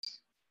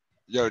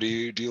Yo, do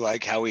you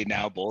like how we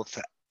now both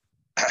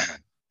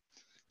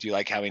do you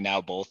like how we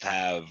now both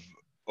have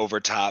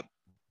overtop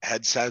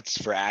headsets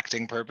for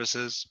acting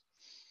purposes?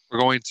 We're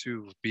going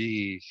to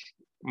be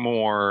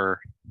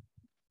more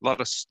a lot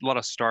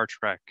of Star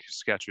Trek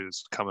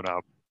sketches coming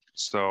up.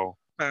 So,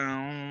 do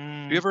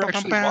you ever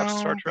actually watch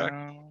Star Trek?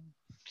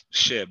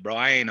 Shit, bro,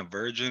 I ain't a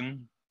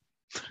virgin.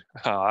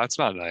 Oh, that's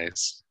not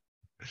nice.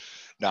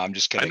 No, I'm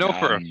just I kidding. know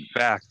for a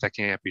fact that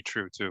can't be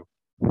true too.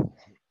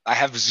 I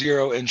have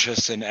zero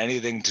interest in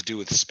anything to do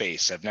with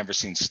space. I've never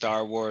seen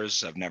Star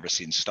Wars. I've never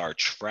seen Star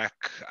Trek.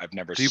 I've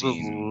never Do you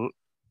seen.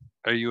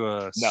 Are you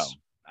a No,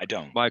 I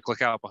don't. Mike?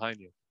 Look out behind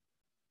you.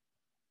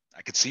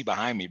 I could see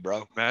behind me,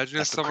 bro. Imagine if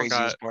That's the someone got.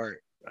 craziest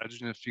part.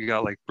 Imagine if you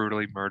got like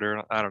brutally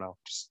murdered. I don't know.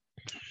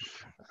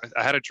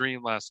 I had a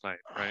dream last night,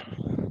 right,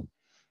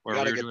 We where we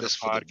gotta were get doing this a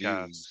for the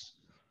podcast, views.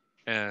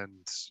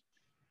 and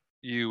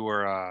you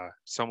were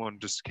someone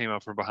just came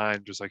up from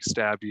behind, just like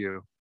stabbed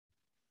you,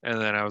 and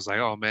then I was like,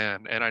 oh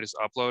man, and I just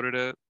uploaded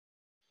it,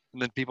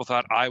 and then people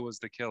thought I was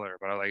the killer,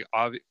 but I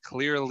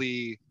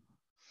clearly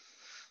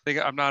think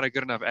I'm not a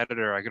good enough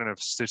editor. I couldn't have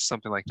stitched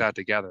something like that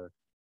together,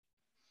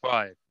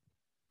 but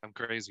I'm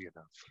crazy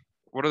enough.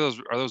 What are those?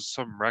 Are those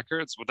some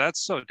records? Well,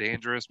 that's so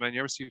dangerous, man. You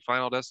ever see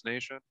Final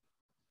Destination?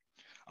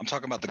 I'm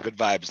talking about the Good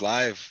Vibes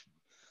Live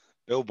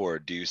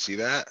billboard. Do you see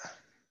that?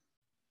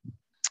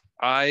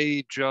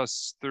 I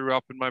just threw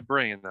up in my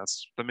brain.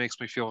 That makes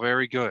me feel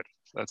very good.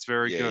 That's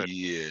very Yeah, good.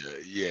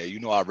 yeah. You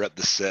know I rep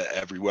the set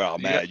everywhere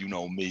I'm Yeah, at. You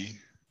know me.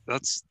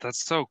 that's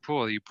so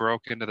cool. You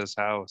broke into this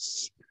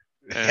house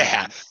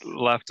Yeah, and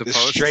left a the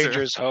poster.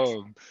 stranger's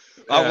home.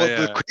 Oh Yeah,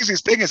 well, the yeah.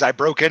 craziest thing is I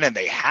broke in and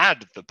they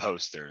had the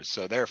posters,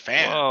 so they're a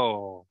fan.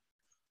 Whoa.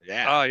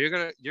 Yeah, Oh, you're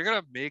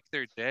gonna make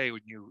their day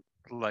when you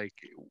like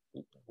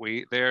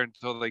wait there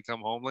until they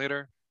come home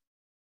later.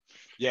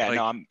 yeah.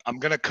 No, Like, I'm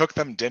gonna cook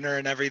them dinner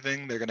and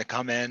everything. They're gonna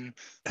come in.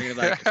 They're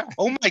gonna be like,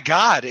 oh my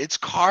god, it's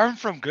Carm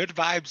from Good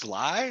Vibes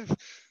Live.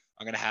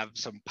 I'm gonna have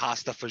some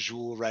pasta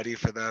fajoule ready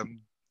for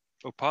them.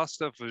 oh,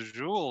 pasta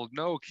fajoule.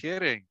 No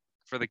kidding.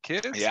 For the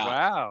kids? Yeah.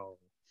 Wow.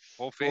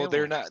 Whole Well,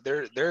 they're family.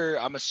 not. They're.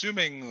 I'm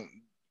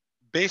assuming,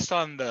 based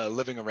on the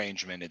living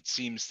arrangement, it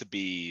seems to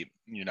be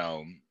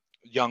young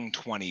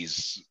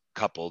 20s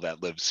couple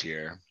that lives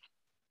here.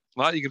 A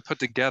lot you can put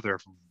together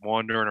from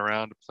wandering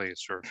around a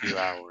place for a few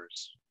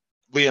hours.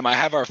 Liam, I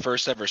have our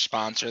first ever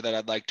sponsor that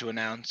I'd like to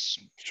announce.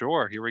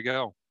 Sure, here we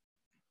go.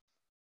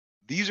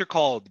 These are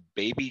called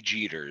Baby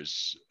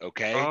Jeters.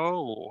 Okay.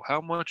 Oh,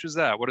 how much is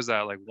that? What is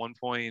that? Like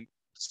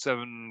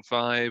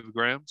 1.75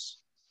 grams?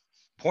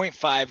 zero point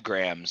 0.5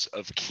 grams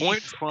of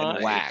Point keef and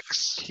 0.5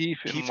 wax. keef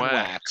and Keef and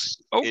wax.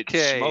 wax. It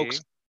Okay.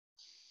 smokes.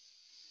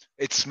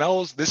 It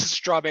smells. This is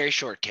strawberry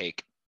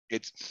shortcake.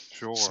 It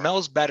Sure.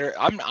 smells better.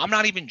 I'm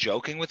not even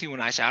joking with you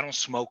when I say I don't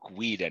smoke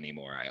weed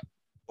anymore. I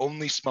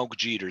only smoke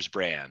Jeter's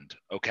brand.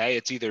 Okay,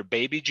 it's either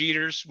Baby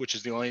Jeters, which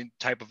is the only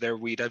type of their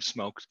weed I've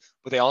smoked,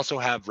 but they also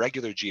have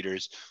regular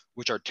Jeters,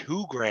 which are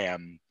 2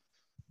 gram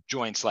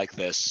joints like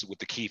this with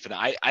the keef. And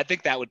I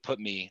think that would put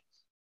me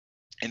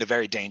in a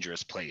very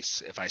dangerous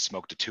place if I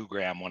smoked a 2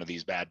 gram one of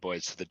these bad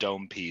boys to the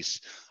dome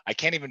piece. I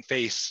can't even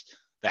face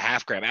the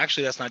half gram.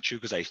 Actually, that's not true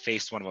because I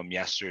faced one of them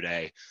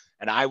yesterday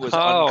and I was Oh,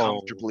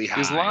 uncomfortably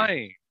he's high.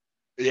 lying.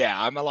 Yeah,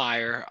 I'm a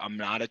liar. I'm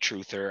not a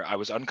truther. I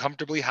was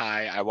uncomfortably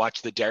high. I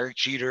watched the Derek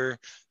Jeter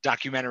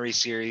documentary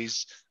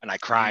series and I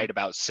Mm-hmm. cried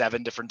about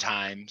 7 different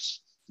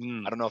times.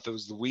 I don't know if it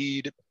was the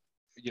weed,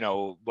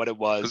 what it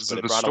was, Because but of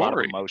it the brought a lot of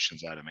story.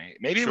 emotions out of me.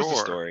 Maybe it was the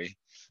Sure. story.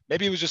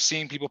 Maybe it was just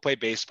seeing people play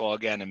baseball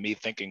again and me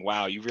thinking,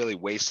 wow, you really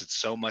wasted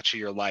so much of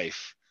your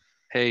life.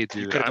 Hey, You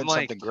dude, could have been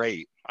something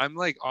great. I'm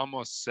like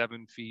almost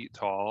 7 feet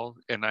tall,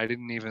 and I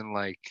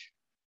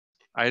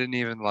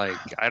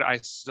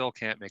still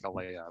can't make a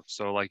layup.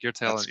 So like That's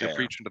you're fair.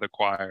 preaching to the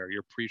choir.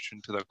 You're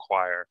preaching to the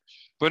choir.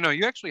 But no,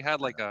 you actually had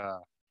like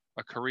a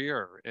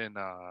career in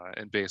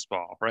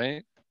baseball,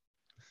 right?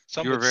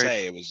 Some You were would very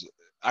say it was,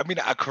 I mean,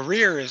 a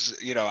career is,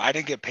 I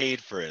didn't get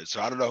paid for it.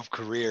 So I don't know if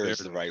career there is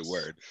it the right is.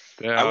 word.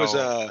 I was Oh,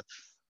 a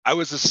I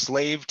was a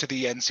slave to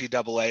the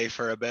NCAA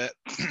for a bit.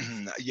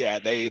 Yeah,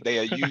 they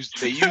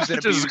used and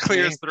just abused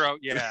clear me. his throat.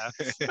 Yeah.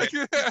 they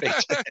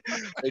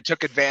they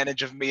took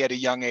advantage of me at a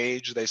young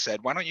age. They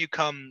said, "Why don't you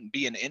come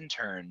be an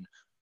intern,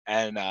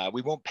 and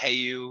we won't pay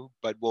you,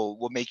 but we'll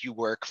make you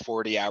work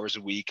 40 hours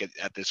a week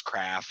at this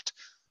craft."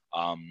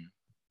 Um,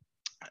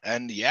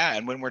 and yeah,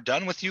 and when we're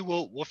done with you,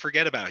 we'll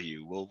forget about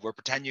you. We'll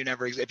pretend you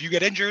never. If you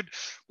get injured,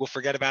 we'll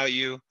forget about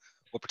you.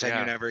 We'll pretend you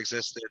Yeah. never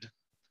existed.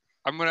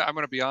 I'm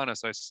gonna be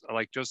honest.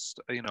 Like just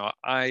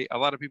I a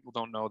lot of people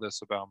don't know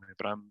this about me,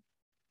 but I'm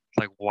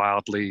like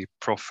wildly,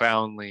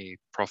 profoundly,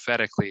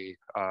 prophetically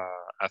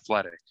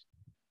athletic.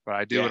 But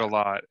I do it a Yeah.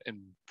 lot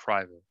in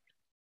private.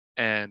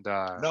 And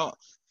No.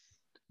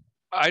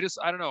 I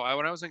don't know.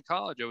 When I was in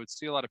college, I would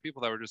see a lot of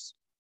people that were just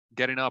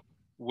getting up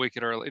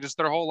wicked early. Just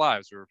their whole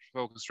lives were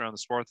focused around the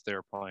sport that they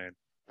were playing.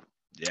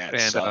 Yeah, it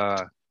And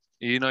sucked.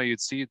 you'd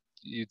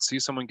see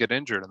someone get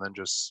injured and then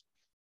just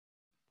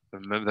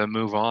then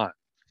move on.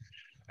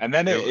 And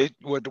then It-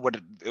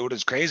 what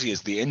is crazy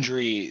is the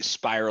injury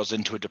spirals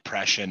into a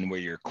depression where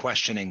you're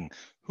questioning,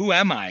 who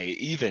am I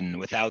even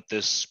without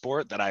this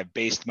sport that I've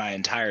based my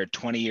entire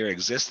 20-year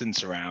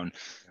existence around?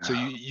 So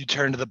you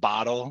turn to the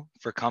bottle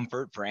for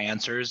comfort, for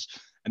answers,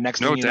 and next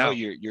thing no you know, doubt,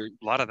 you're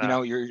a lot of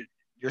that.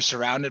 you're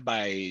surrounded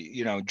by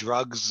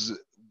drugs,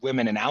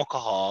 women, and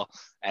alcohol,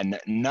 and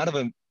none of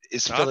them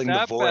is Not filling the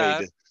that void.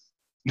 bad.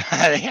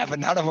 Yeah, but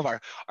none of them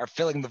are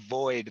filling the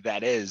void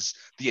that is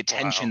the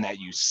attention Wow. that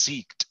you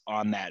seeked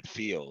on that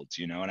field.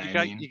 You know what You I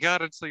got mean? you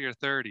got until you're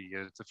 30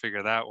 to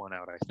figure that one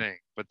out, I think.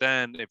 But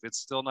then if it's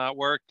still not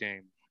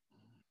working,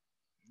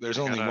 There's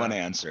you only one gotta.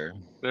 answer.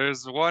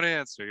 There's one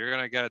answer. You're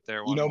gonna get it there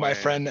You one know my way.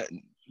 friend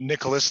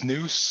Nicholas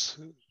Noose?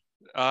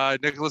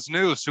 Nicholas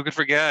Noose, who could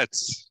forget?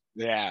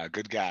 Yeah,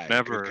 good guy. Good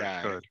Never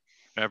guy. could.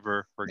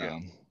 Never forget.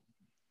 No.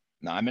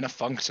 No, I'm in a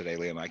funk today,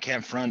 Liam. I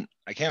can't front.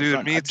 I can't Dude,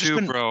 front. me I've just too,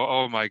 been, bro.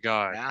 Oh my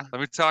God. yeah. Let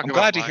me talk I'm about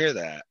glad to mine. hear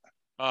that.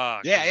 Yeah,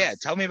 Because yeah.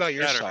 it's Tell me about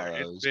your better. It's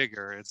sorrows.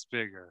 bigger. It's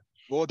bigger.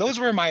 Well, It's those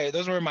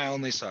were my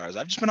only sorrows.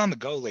 I've just been on the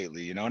go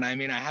lately, you know what I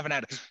mean? I haven't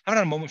had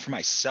a moment for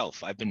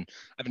myself. I've been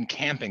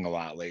camping a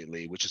lot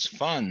lately, which is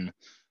fun.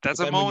 that's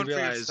But a then when you moment for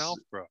realize, yourself,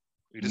 bro.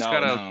 You just no,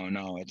 gotta. no,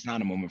 no, it's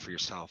not a moment for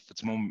yourself.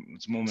 So you're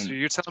It's a telling me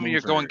moment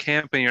you're going for,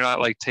 camping, you're not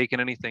like taking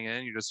anything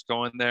in, you're just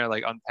going there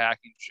like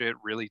unpacking shit,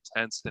 really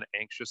tense and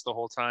anxious the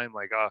whole time.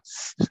 Like,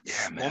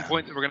 yeah, one man.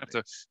 point we're gonna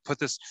have to put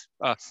this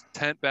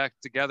tent back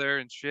together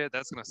and shit.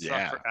 That's gonna suck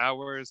Yeah. for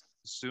hours.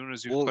 As soon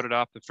as you Well, put it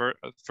off, the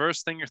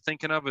first thing you're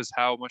thinking of is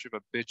how much of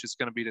a bitch it's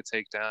gonna be to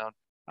take down.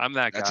 I'm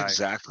that that's guy.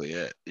 exactly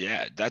it.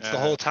 Yeah, that's the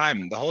Uh, whole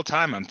time. The whole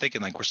time I'm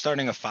thinking like we're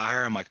starting a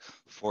fire. I'm like,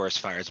 forest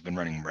fires have been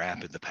running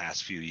rapid the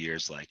past few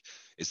years. Like,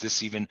 is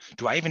this even,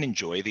 do I even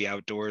enjoy the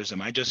outdoors?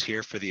 Am I just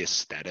here for the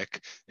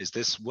aesthetic?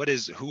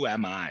 Who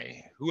am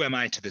I? Who am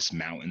I to this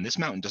mountain? This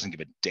mountain doesn't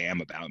give a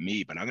damn about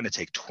me, but I'm going to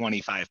take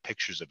 25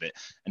 pictures of it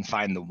and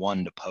find the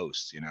one to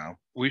post, you know?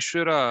 And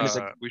it's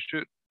like, we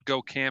should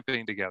go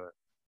camping together.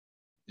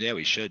 yeah,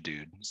 we should,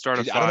 dude. Start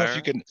a I don't know if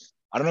you fire. can,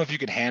 I don't know if you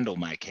can handle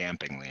my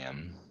camping,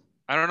 Liam.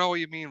 I don't know what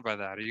you mean by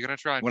that. Are you gonna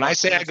try and When I fuck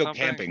say me I or go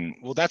something? camping,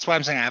 well, that's why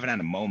I'm saying I haven't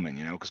had a moment,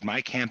 you know, because my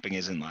camping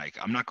isn't like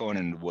I'm not going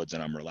into the woods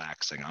and I'm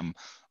relaxing.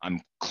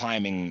 I'm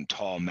climbing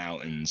tall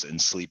mountains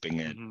and sleeping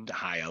at Hmm.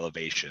 high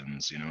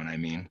elevations. You know what I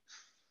mean?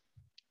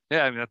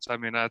 Yeah, I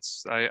mean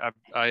that's I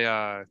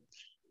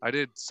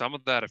did some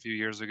of that a few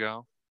years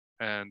ago,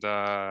 and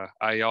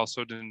I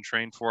also didn't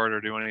train for it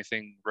or do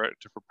anything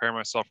to prepare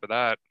myself for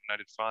that, and I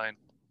did fine.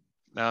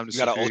 Now I'm You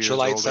just got a an few years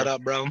ultralight older.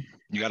 setup, bro?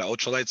 You got an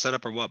ultralight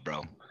setup or what,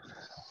 bro?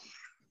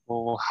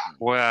 Well,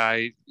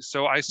 I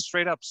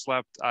straight up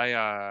slept.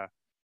 I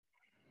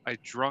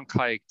drunk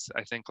hiked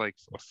I think like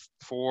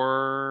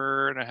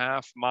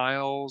 4.5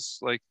 miles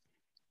like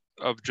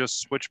of just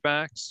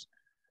switchbacks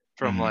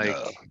from like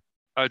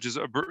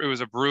it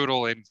was a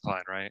brutal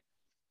incline, right?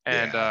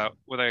 And Yeah.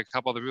 with like a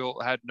couple other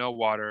people had no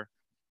water,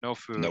 no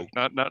food, Nope.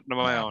 not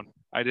my No. own.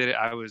 I did it.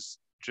 I was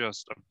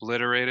just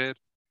obliterated,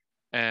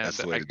 That's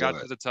and the way I to do got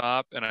to it. the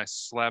top and I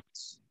slept.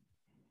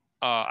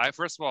 I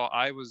first of all,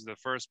 I was the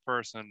first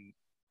person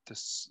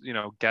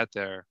to get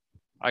there.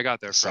 I got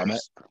there The summit.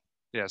 first.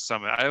 Yeah,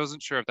 summit. I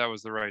wasn't sure if that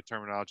was the right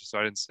terminology, so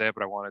I didn't say it,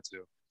 but I wanted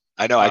to.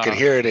 I know. I could Uh,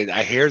 hear it.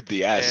 I heard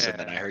the S, and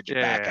then yeah, I heard you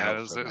back yeah. out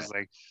It from was it.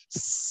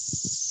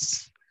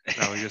 like,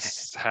 no, he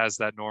just has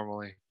that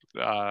normally.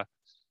 Uh,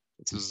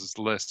 it's his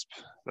lisp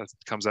that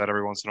comes out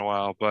every once in a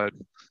while. But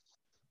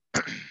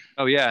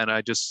oh yeah, and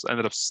I just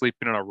ended up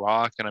sleeping on a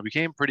rock, and I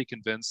became pretty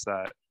convinced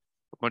that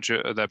a bunch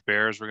of that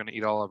bears were gonna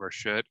eat all of our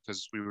shit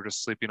because we were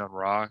just sleeping on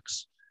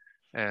rocks,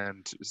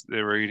 and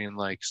they were eating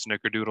like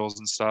snickerdoodles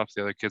and stuff.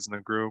 The other kids in the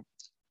group,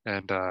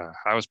 and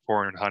I was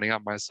pouring honey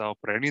on myself,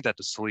 but I need that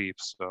to sleep.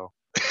 So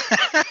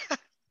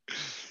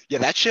Yeah,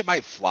 that shit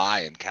might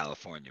fly in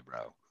California,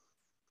 bro.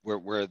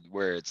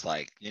 Where it's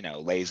like,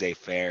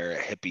 laissez-faire,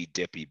 hippy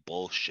dippy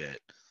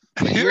bullshit.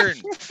 But yeah,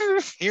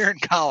 here in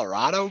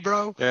Colorado,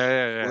 bro,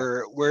 yeah,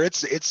 where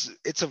it's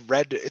a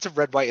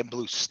red, white, and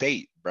blue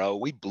state, bro.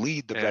 We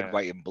bleed the red, yeah.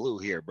 white, and blue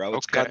here, bro.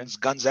 It's Okay,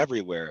 guns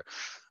everywhere.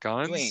 You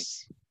ain't,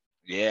 guns.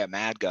 yeah,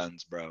 mad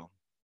guns, bro.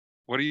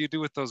 What do you do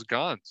with those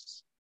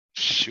guns?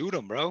 Shoot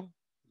them, bro.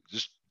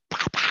 Just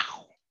pow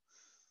pow.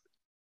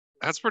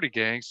 That's pretty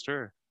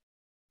gangster.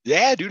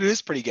 Yeah, dude, it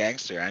is pretty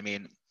gangster. I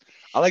mean,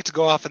 I like to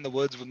go off in the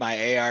woods with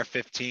my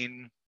AR-15,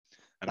 and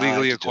I like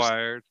Legally to just.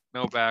 acquired,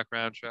 no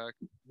background check.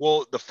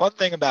 Well, the fun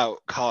thing about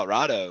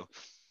Colorado,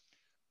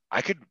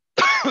 I could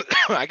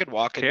I could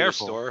walk into a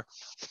Careful. store.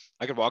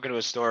 I could walk into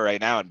a store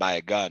right now and buy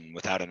a gun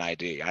without an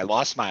ID. I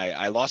lost my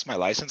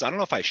license. I don't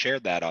know if I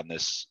shared that on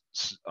this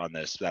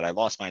that I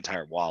lost my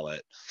entire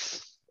wallet.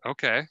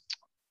 Okay.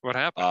 What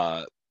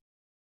happened?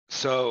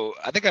 So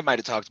I think I might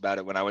have talked about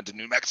it when I went to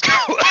New Mexico.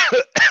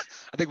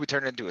 I think we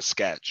turned it into a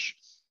sketch.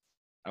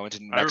 I went to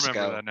New I remember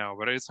Mexico. that now,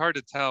 but it's hard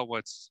to tell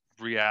what's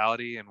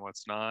reality and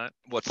what's not.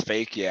 What's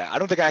fake? Yeah, I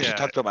don't think I actually Yeah.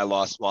 talked about my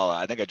lost wallet.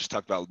 I think I just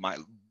talked about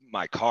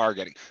my car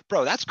getting.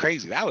 Bro, that's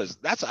crazy. I've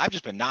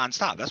just been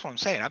nonstop. That's what I'm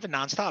saying. I've been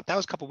nonstop. That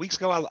was a couple weeks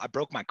ago. I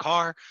broke my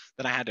car.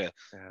 Then I had to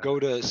Yeah. go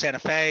to Santa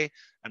Fe,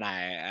 and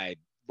I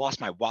lost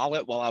my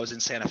wallet while I was in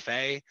Santa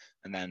Fe,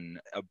 and then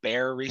a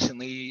bear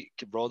recently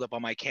rolled up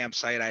on my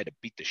campsite. I had to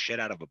beat the shit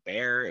out of a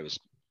bear. It was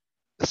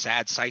a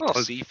sad sight to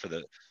Well, see for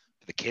the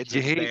kids you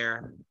of the hate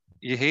bear.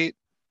 you hate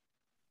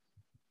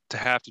to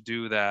have to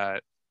do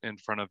that in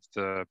front of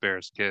the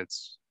Bears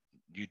kids.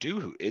 You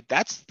do it. You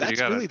That's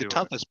gotta really the do it.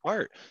 toughest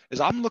part. Is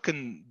I'm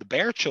looking the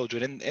bear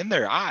children in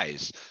their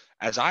eyes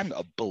as I'm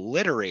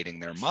obliterating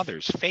their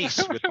mother's face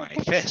with my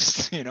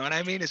fists. You know what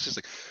I mean? It's just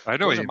like I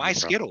know what those are you my mean,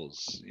 bro.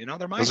 Skittles. You know,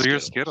 they're my Those are your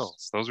Skittles.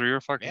 Skittles. Those are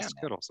your fucking Yeah, man.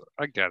 Skittles.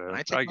 I get And it.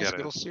 I take I my get it.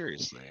 Skittles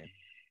seriously.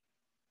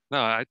 No,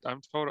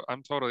 I'm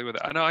totally with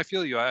it. I know. I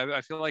feel you.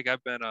 I feel like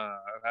I've been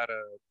I've had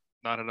a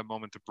not had a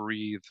moment to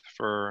breathe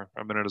for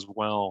a minute as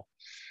well.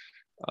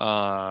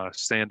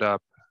 Stand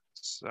up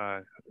uh,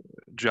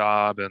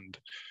 job, and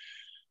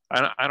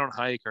I don't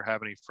hike or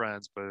have any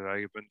friends, but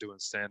I've been doing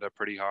stand up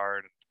pretty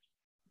hard and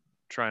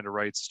trying to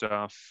write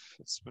stuff.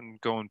 It's been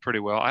going pretty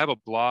well. I have a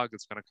blog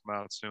that's going to come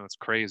out soon. It's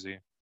crazy.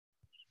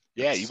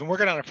 Yeah, you've been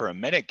working on it for a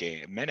minute.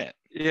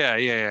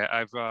 Yeah.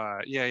 I've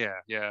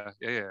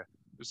yeah.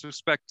 Just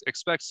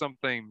expect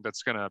something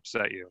that's going to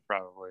upset you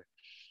probably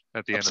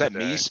at the end of Upset the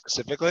me day.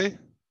 specifically, or the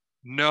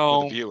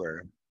No,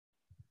 viewer.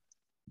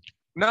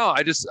 no,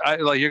 I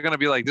like you're going to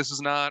be like, this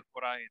is not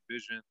what I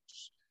envisioned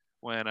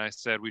when I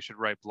said we should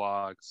write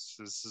blogs.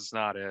 This is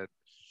not it.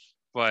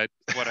 But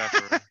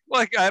whatever.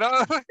 Like I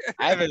don't.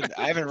 I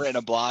haven't written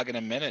a blog in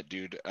a minute,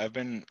 dude. I've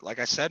been, like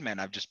I said, man,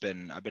 I've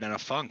been in a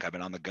funk. I've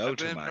been on the go I've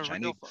too been a much.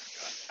 real.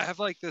 I have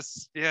like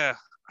this. Yeah.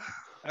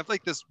 I have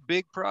like this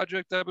big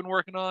project I've been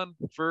working on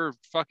for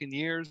fucking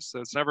years. So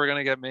it's never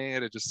gonna get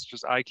made. It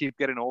just I keep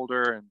getting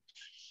older and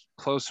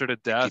closer to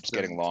It death. keeps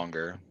getting And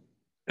longer.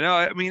 you know,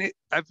 I mean,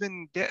 I've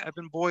been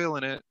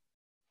boiling it.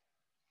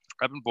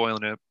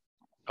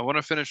 I want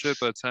to finish it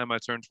by the time I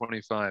turn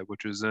 25,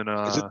 which is in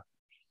Is it?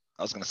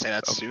 I was gonna say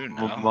that's soon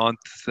now. month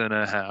and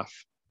a half.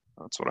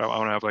 That's what I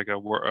want to have, like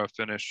a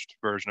finished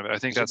version of it. I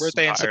think Is your that's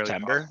birthday in entirely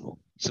September? possible.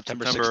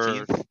 September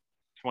September 16th?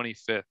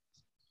 25th.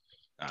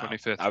 Oh,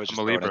 25th. I was I'm a just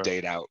throwing a Libra.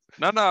 date out.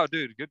 No,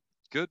 dude.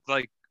 Good.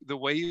 Like the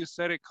way you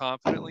said it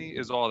confidently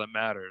is all that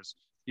matters.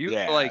 You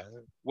Yeah. like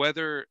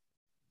whether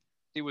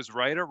it was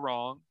right or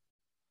wrong,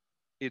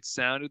 it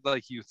sounded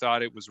like you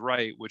thought it was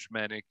right, which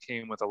meant it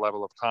came with a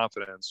level of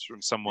confidence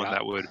from someone Yeah.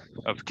 that would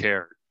have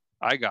cared.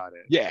 I got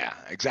it. Yeah,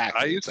 I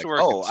exactly. It's used to like, work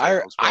in oh,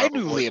 sales where I I'm a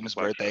knew voice Liam's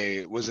inflection.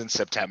 birthday was in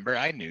September.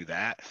 I knew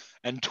that.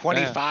 And Yeah.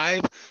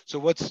 25. So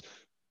what's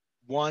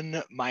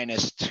 1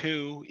 minus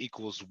 2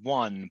 equals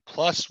 1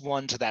 plus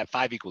 1 to that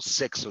 5 equals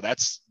 6. So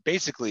that's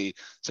basically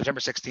September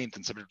 16th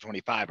and September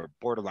 25 are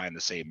borderline the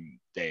same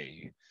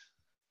day.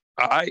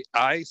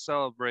 I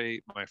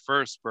celebrate my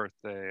first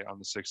birthday on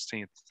the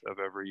 16th of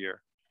every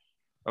year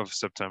of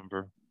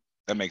September.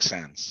 That makes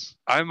sense.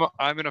 I'm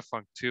in a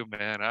funk too,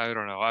 man. I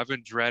don't know. I've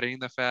been dreading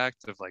the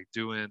fact of like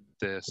doing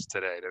this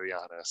today, to be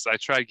honest. I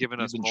tried giving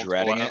You've us been multiple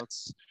dreading it.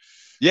 outs.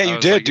 Yeah, I you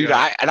was like, did, you dude.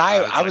 gotta.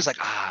 I was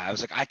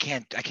like, I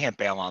can't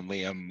bail on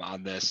Liam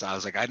on this. I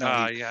was like, I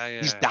know he's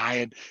yeah.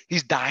 dying.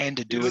 He's dying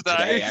to do He's it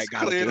today. I he's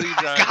gotta do it. clearly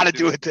I dying to gotta do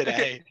do it. it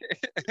today.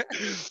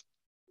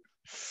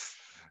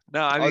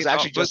 No, I I was mean,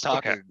 actually but just okay,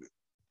 talking.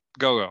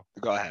 go.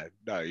 Go ahead.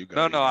 No, you go.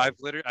 No, You no, go.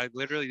 I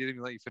literally didn't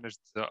even let you finish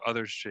the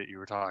other shit you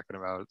were talking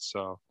about.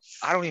 So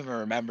I don't even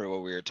remember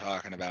what we were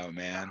talking about,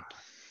 man.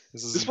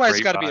 this This is is why it's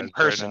great got to be in vibes right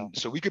now. person.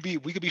 So we could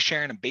be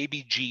sharing a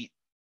baby Jeet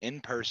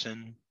in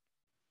person.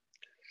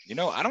 You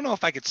know, I don't know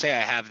if I could say I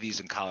have these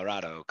in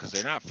Colorado because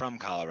they're not from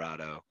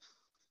Colorado.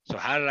 So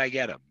how did I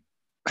get them?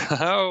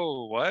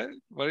 Oh, what?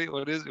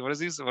 What is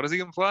he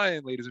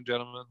implying, ladies and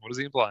gentlemen? What is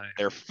he implying?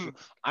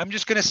 I'm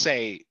just gonna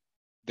say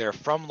they're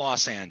from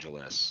Los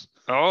Angeles.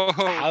 Oh,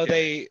 How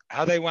okay.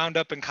 they wound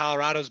up in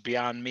Colorado's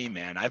beyond me,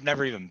 man. I've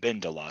never even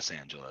been to Los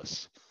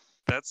Angeles.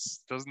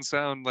 That's doesn't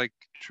sound like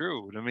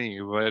true to me,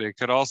 but it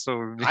could also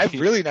mean.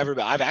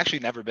 I've actually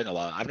never been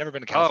I've never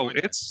been to Oh,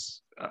 California.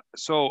 it's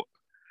so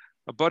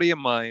a buddy of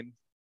mine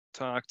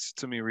talked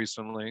to me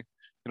recently.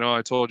 You know,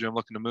 I told you I'm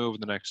looking to move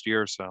in the next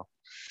year or so.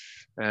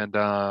 And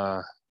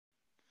To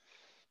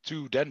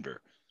Denver.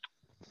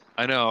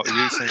 I know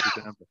you're saying to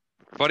Denver.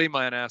 A buddy of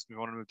mine asked me if I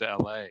want to move to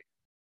LA.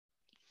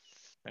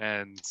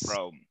 And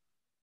Bro,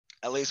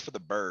 LA's for the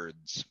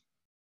birds.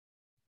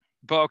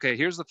 but okay,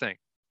 here's the thing.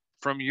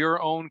 From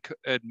your own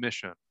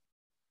admission,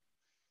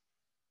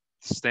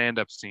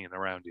 stand-up scene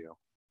around you.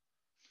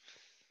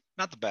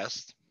 Not the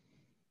best.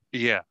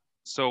 Yeah.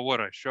 So what?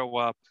 I show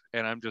up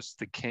and I'm just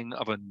the king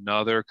of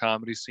another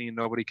comedy scene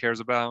nobody cares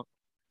about.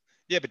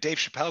 Yeah, but Dave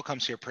Chappelle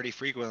comes here pretty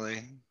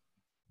frequently.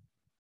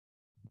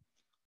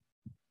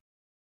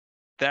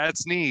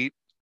 That's neat.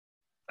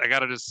 I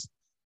gotta just.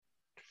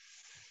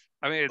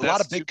 I mean, A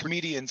lot of big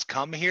comedians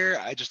come here.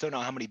 I just don't know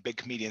how many big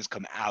comedians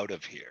come out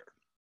of here.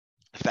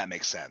 If that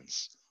makes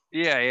sense.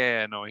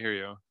 Yeah. No, I hear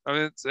you. I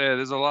mean,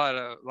 there's a lot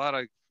of.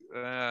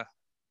 No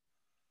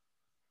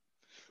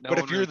But one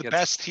if you're really the gets.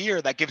 best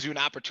here, that gives you an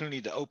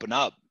opportunity to open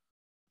up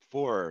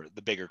for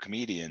the bigger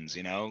comedians.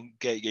 You know,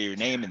 get your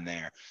name in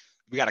there.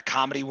 We got a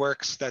Comedy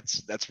Works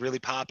that's really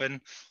popping.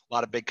 A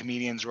lot of big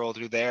comedians roll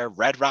through there.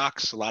 Red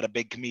Rocks, a lot of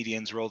big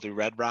comedians roll through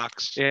Red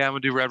Rocks. Yeah, I'm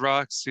gonna do Red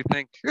Rocks. You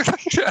think?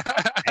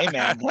 Hey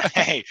man,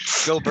 hey,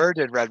 Bill Burr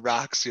did Red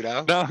Rocks, you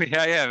know. No,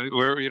 yeah. Me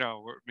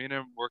and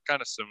him, we're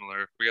kind of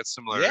similar. We got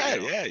similar. Yeah,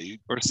 you know, yeah. we're You're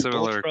both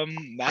similar. from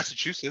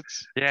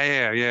Massachusetts.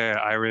 Yeah.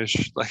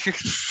 Irish. Like,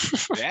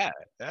 Yeah,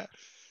 yeah.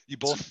 You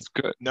both it's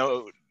good.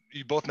 know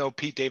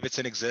Pete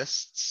Davidson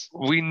exists.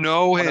 We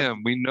know One of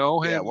him. We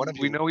know Yeah, him.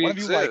 We know he one of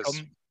you like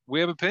exists. him. We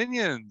have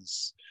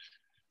opinions.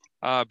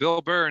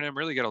 Bill Burr and him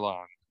really get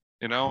along.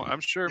 You know, I'm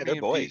sure Yeah, me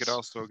they're and Pete could boys.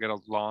 also get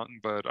along,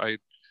 but I,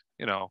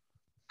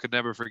 could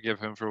never forgive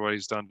him for what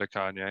he's done to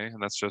Kanye,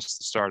 and that's just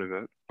the start of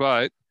it.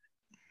 But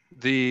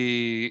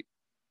the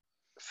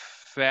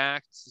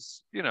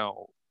facts,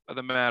 of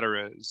the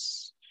matter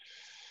is,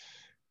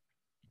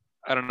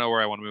 I don't know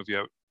where I want to move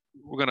yet.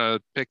 We're gonna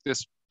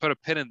put a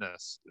pin in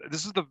this.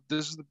 This is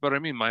but I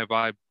mean, my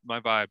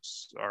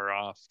vibes are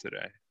off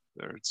today.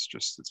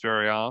 It's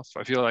very off.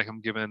 I feel like I'm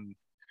given.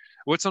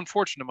 What's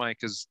unfortunate, Mike,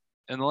 is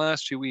in the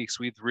last few weeks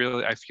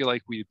I feel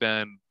like we've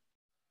been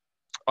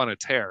on a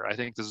tear. I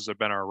think this has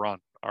been our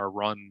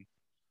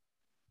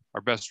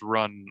best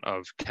run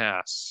of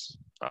casts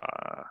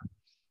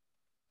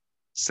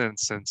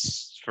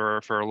since for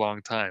a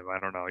long time. I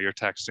don't know. You're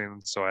texting,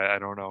 so I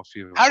don't know if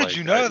you. How did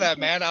you know that,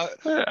 man?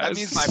 That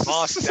means my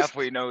boss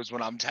definitely knows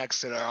when I'm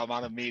texting or I'm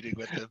on a meeting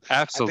with them.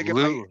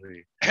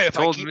 Absolutely. I think if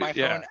I keep my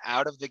phone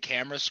out of the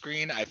camera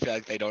screen, I feel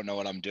like they don't know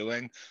what I'm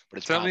doing, but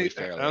it's probably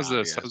fairly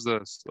obvious. How's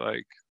this?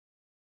 Like,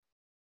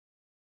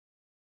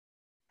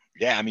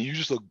 yeah, I mean, you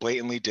just look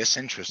blatantly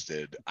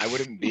disinterested. I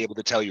wouldn't be able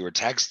to tell you were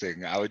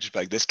texting. I would just be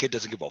like, this kid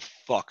doesn't give a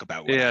fuck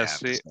about what I have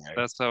to say.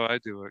 That's how I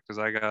do it because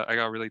I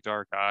got really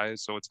dark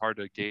eyes, so it's hard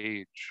to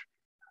gauge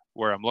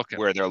where I'm looking.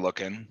 Where they're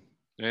looking.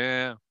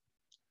 Yeah.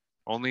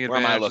 Only where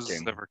am I advantages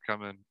looking? never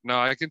coming. No,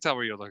 I can tell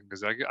where you're looking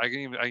because I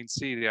can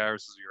see the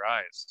irises of your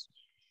eyes.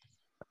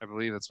 I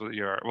believe that's what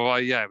you are. Well,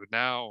 yeah, but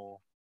now,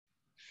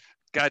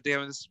 God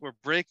damn it, we're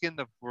breaking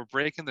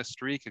the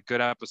streak of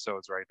good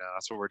episodes right now.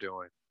 That's what we're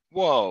doing.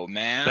 Whoa,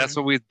 man. That's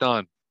what we've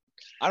done.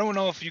 I don't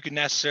know if you can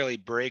necessarily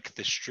break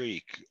the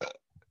streak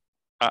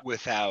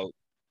without.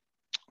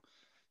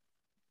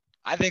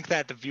 I think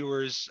that the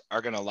viewers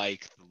are going to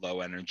like the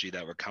low energy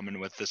that we're coming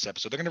with this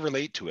episode. They're going to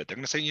relate to it. They're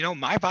going to say,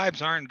 my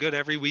vibes aren't good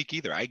every week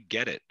either. I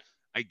get it.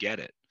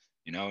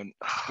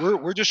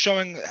 We're just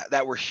showing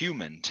that we're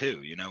human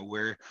too.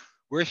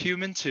 We're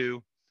human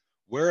too.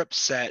 We're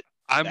upset.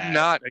 I'm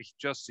not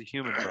just a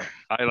human, bro.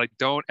 I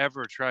don't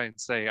ever try and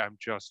say I'm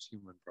just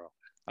human, bro.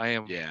 I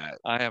am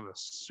a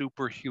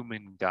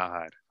superhuman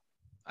god.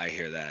 I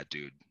hear that,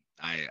 dude.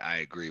 I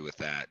agree with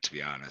that, to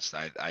be honest.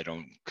 I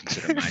don't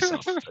consider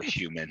myself a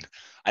human.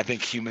 I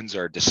think humans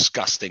are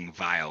disgusting,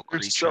 vile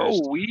creatures. They're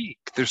so weak.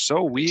 They're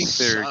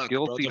suck,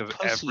 guilty bro. of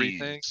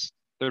everything.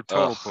 They're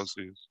total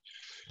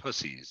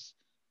pussies.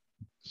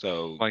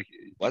 So, like,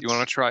 you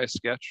want to try a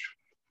sketch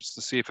just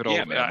to see if it'll.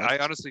 Yeah, man, I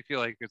honestly feel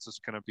like it's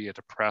just gonna be a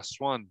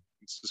depressed one.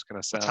 It's just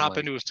gonna sound. Let's hop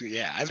into it.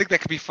 Yeah, I think that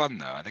could be fun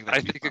though. I think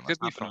it could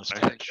be fun.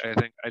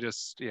 I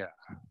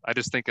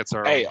just think it's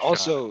our. Hey,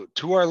 also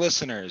to our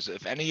listeners,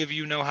 if any of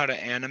you know how to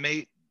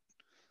animate,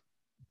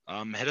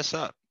 hit us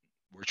up.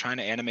 We're trying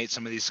to animate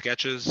some of these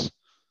sketches.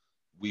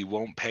 We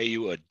won't pay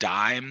you a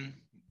dime,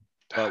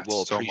 but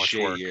we'll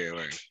appreciate your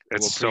work.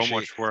 It's so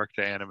much work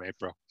to animate,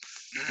 bro.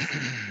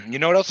 You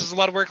know what else is a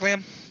lot of work,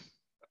 Liam?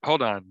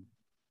 Hold on.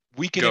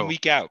 Week in and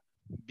week out,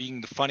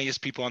 being the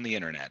funniest people on the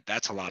internet.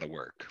 That's a lot of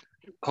work.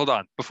 Hold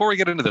on. Before we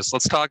get into this,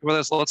 let's talk about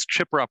this. Let's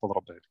chipper up a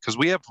little bit because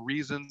we have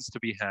reasons to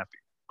be happy.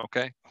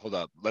 Okay. Hold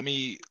up. Let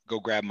me go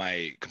grab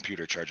my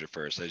computer charger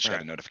first. I just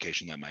got a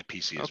notification that my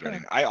PC is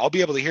running. I'll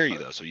be able to hear you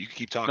though, so you can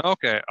keep talking.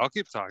 Okay, I'll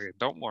keep talking.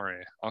 Don't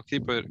worry. I'll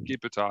keep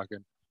it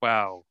talking.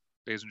 Wow,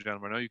 ladies and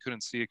gentlemen, I know you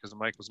couldn't see it because the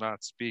mic was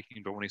not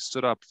speaking, but when he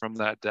stood up from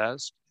that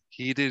desk,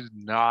 he did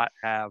not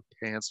have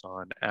pants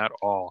on at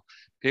all.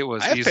 It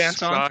was he's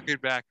talking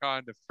back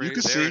on the frame.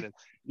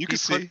 You can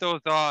see. Put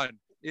those on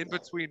in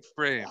between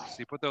frames.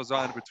 He put those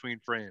on in between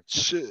frames.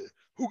 Shit.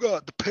 Who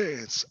got the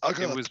pants? I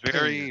got it was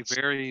very,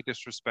 very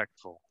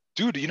disrespectful.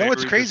 Dude, you know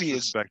what's crazy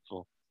is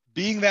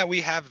being that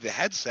we have the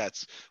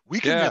headsets,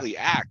 we can really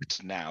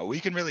act now. We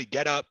can really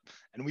get up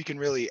and we can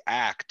really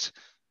act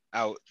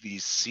out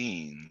these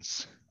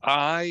scenes.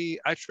 I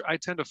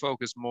tend to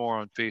focus more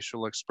on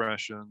facial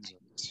expressions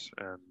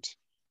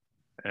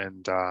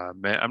and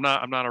man, I'm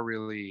not a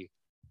really.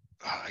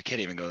 I can't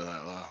even go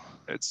that low.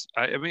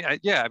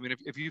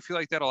 If you feel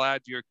like that'll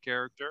add to your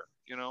character,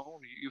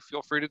 you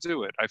feel free to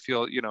do it. I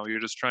feel, you're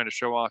just trying to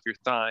show off your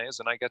thighs,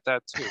 and I get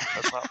that too.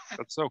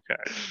 That's okay.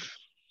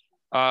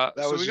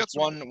 That was just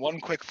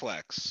one quick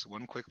flex,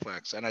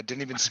 and I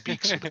didn't even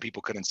speak so the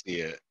people couldn't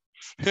see it.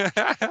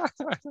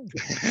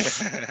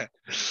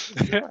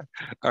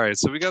 All right,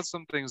 so we got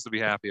some things to be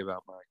happy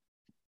about, Mike.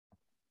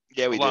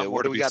 Yeah, we do.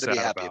 What do we got to be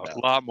happy about? A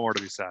lot more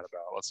to be sad about.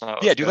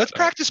 Let's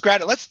practice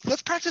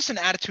Let's practice an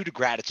attitude of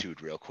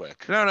gratitude real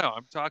quick. No,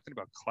 I'm talking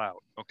about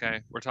clout.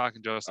 Okay, we're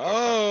talking just.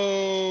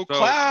 Clout!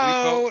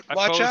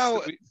 Watch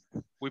out!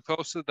 we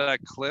posted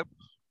that clip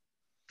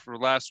for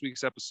last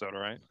week's episode.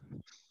 All right.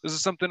 This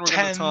is something we're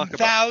going to talk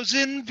about.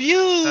 10,000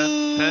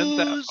 views 10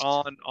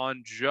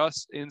 on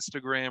just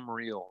Instagram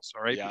Reels.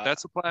 All right. Yeah. But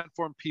that's a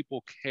platform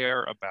people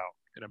care about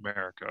in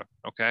America.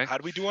 Okay. How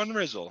do we do on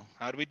Rizzle?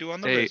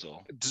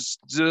 Rizzle? Just,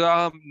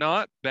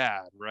 not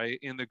bad, right?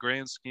 In the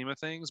grand scheme of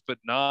things, but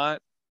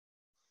not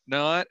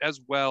as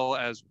well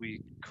as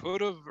we could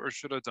have or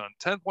should have done.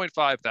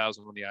 10.5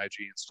 thousand on the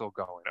IG and still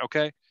going.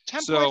 Okay.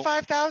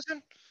 10.5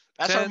 thousand?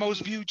 That's 10, our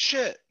most viewed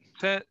shit.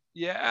 10,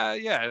 yeah,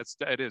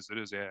 it is,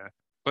 yeah.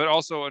 But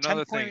also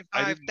another thing,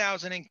 10.5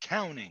 thousand and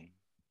counting.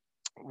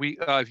 We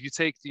if you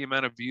take the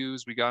amount of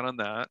views we got on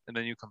that and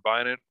then you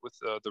combine it with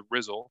the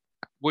Rizzle,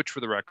 which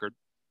for the record,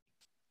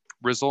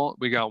 Rizzle,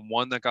 we got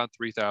one that got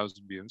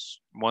 3,000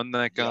 views, one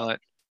that got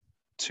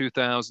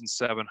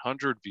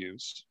 2,700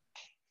 views.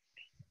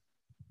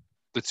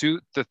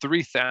 The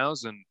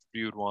 3,000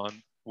 viewed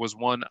one was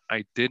one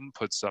I didn't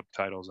put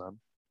subtitles on.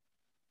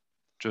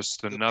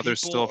 Just another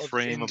still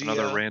frame of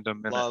another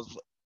random minute. Love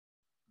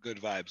Good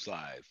Vibes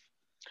Live.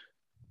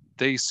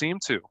 They seem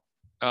to.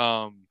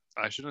 I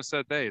shouldn't have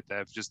said they.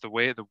 That's just the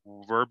way the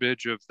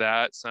verbiage of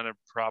that sounded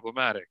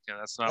problematic, and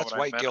that's not what I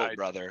meant. That's white guilt,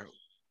 brother.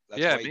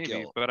 That's yeah, white maybe.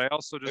 guilt. But I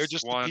also They're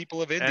just want the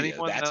people of India.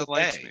 anyone That's that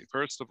likes me.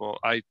 First of all,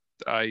 I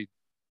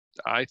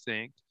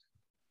think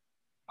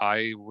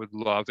I would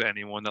love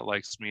anyone that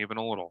likes me even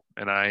a little,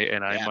 and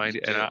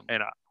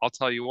I'll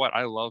tell you what,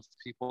 I love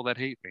people that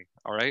hate me.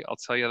 All right, I'll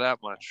tell you that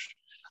much.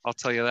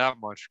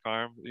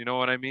 Carm. You know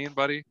what I mean,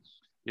 buddy?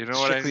 You know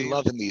what I mean?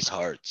 Love in these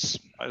hearts.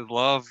 I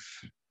love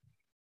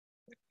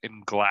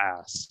in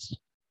glass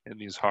in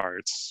these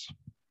hearts.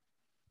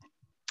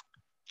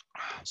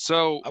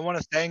 So I want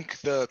to thank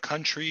the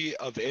country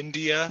of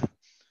India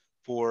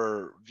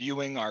for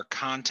viewing our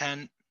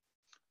content.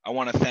 I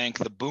want to thank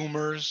the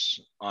boomers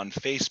on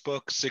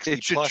Facebook, 60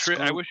 plus.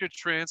 I wish it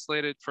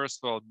translated, first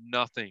of all,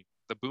 nothing.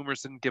 The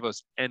boomers didn't give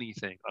us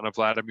anything on a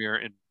Vladimir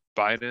and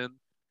Biden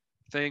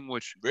thing,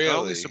 which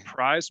really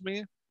surprised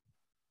me.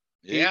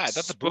 Yeah, I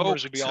thought the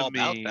boomers would be all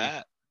about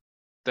that.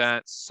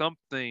 That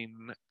somebody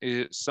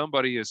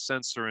is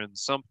censoring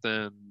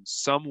something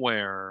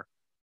somewhere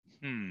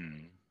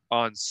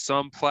on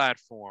some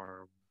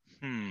platform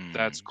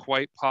that's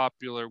quite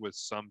popular with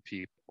some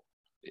people.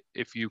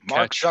 If you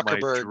Mark catch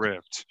Zuckerberg my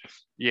drift,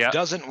 yeah,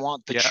 doesn't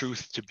want the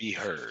truth to be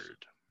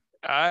heard.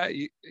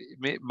 I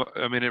mean,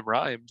 it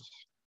rhymed.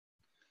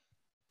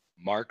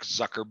 Mark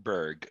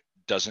Zuckerberg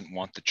doesn't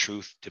want the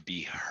truth to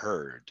be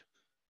heard.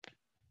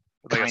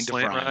 Like kind a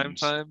slant of rhyme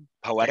time,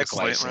 poetic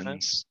like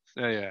license.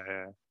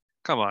 Yeah.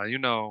 Come on, you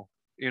know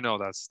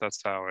that's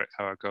how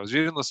it goes.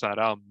 You didn't listen to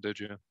that album, did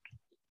you?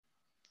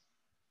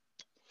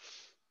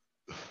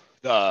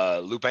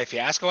 The Lupe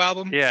Fiasco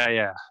album?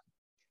 Yeah.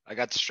 I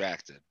got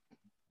distracted.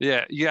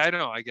 Yeah, I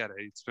know. I get it.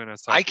 It's been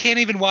I can't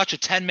even watch a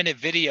 10-minute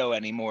video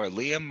anymore,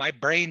 Liam. My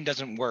brain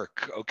doesn't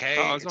work, okay?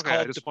 Oh, it's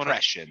called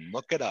depression.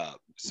 Look it up.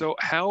 So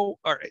all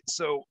right.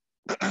 So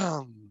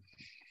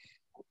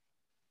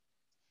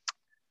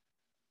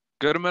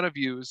good amount of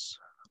views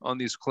on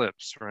these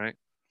clips, right?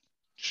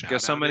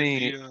 Guess how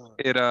many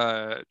it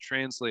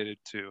translated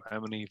to?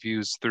 How many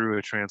views through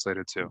it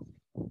translated to?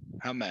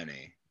 How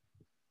many?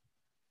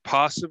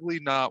 Possibly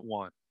not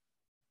one.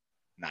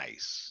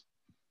 Nice.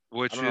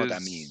 Which I don't know what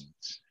that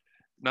means.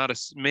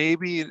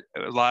 Maybe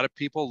a lot of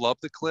people love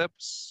the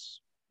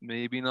clips.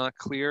 Maybe not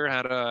clear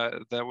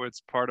that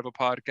was part of a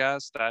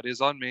podcast. That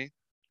is on me.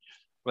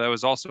 But that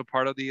was also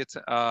part of the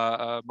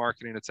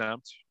marketing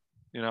attempt,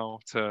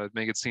 to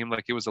make it seem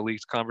like it was a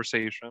leaked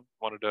conversation.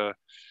 Wanted to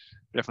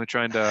definitely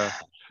trying to,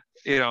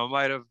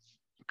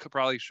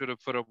 probably should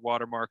have put a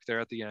watermark there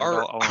at the end.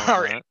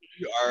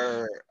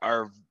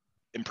 Our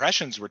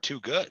impressions were too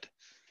good.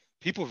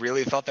 People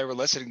really thought they were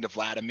listening to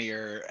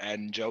Vladimir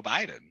and Joe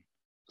Biden.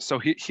 So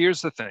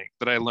here's the thing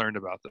that I learned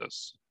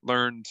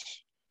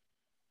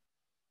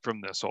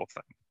from this whole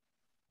thing.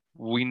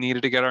 We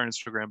needed to get our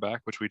Instagram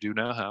back, which we do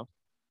now have.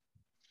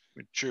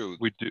 True.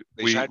 We do.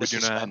 They tried to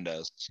suspend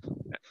us.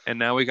 And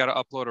now we got to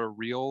upload a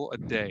reel a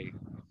day.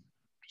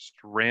 Just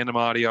random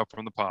audio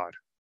from the pod.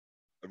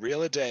 A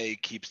reel a day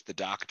keeps the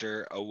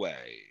doctor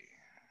away.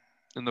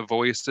 And the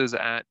voices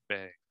at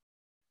bay.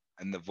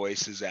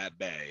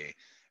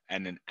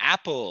 And an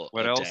apple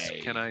what a else day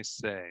can I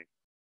say?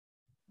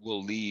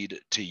 Will lead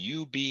to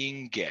you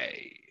being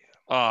gay.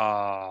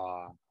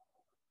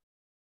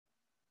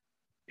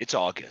 It's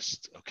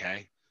August,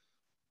 okay?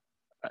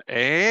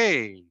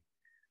 Hey.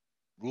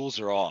 Rules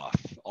are off.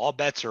 All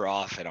bets are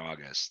off in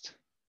August.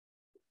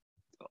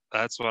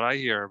 That's what I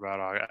hear about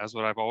August. That's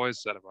what I've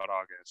always said about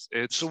August.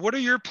 So what are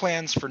your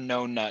plans for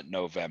No Nut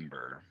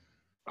November?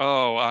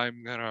 Oh,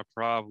 I'm going to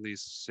probably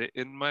sit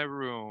in my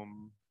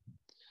room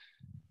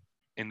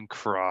and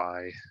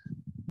cry.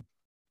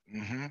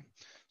 Mm-hmm.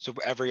 So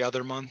every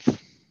other month?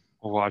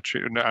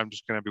 I'm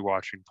just going to be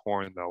watching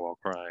porn, though, while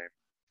crying.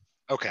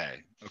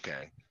 Okay.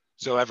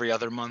 So every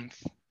other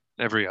month?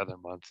 Every other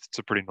month. It's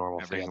a pretty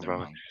normal thing about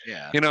month.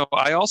 Yeah.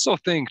 I also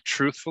think,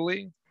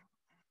 truthfully,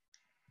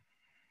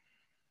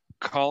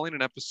 calling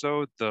an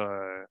episode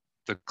the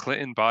the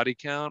Clinton body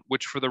count,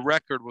 which for the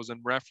record was in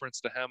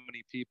reference to how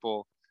many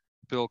people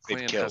Bill They've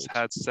Clinton has killed.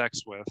 had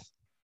sex with.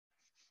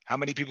 How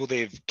many people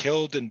they've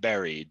killed and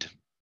buried?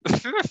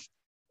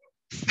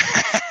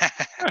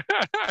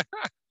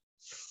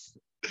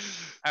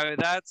 I mean,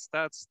 that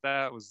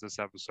was this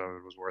episode.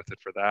 It was worth it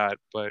for that.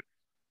 But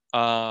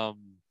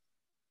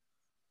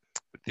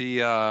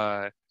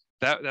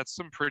that's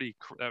some pretty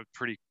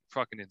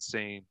fucking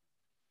insane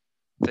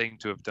thing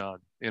to have done.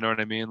 You know what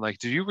I mean? Like,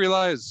 do you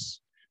realize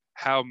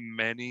how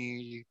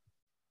many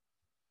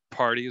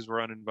parties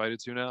we're uninvited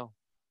to now?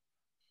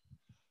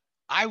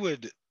 I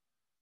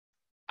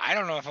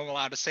don't know if I'm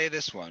allowed to say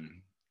this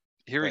one.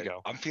 Here we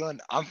go. I'm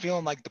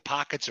feeling like the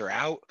pockets are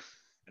out,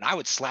 and I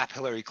would slap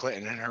Hillary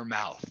Clinton in her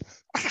mouth.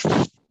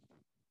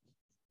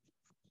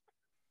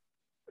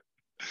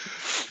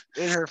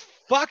 In her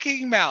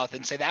fucking mouth,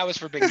 and say that was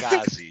for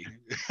Benghazi.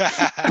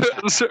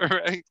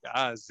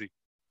 Benghazi.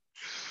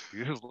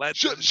 You let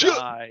them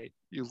die.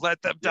 You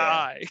let them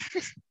die.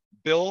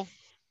 Bill's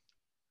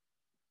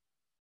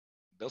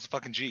a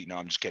fucking G. No,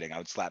 I'm just kidding. I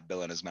would slap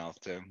Bill in his mouth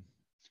too.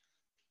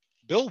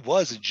 Bill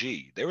was a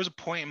G. There was a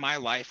point in my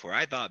life where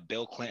I thought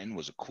Bill Clinton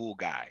was a cool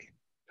guy.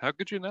 How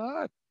could you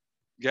not?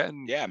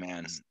 Getting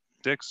man,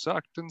 dick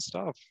sucked and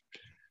stuff.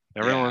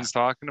 Everyone's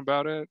talking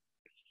about it.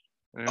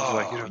 And it's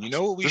like, you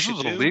know what we should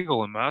do? This is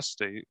illegal in my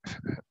state.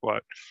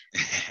 What?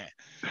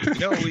 You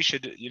know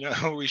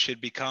what we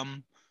should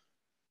become?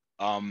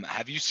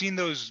 Have you seen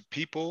those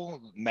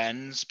people,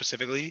 men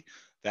specifically,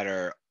 that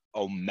are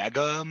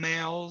omega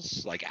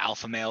males, like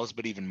alpha males,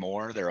 but even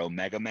more, they're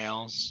omega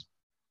males?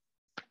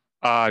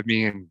 I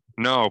mean,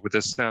 no, but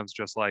this sounds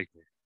just like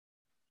me.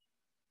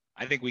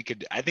 I think we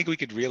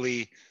could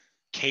really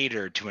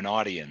cater to an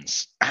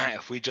audience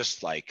if we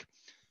just like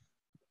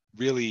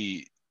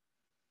really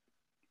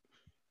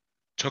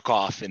took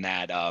off in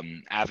that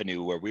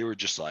avenue where we were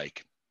just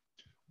like,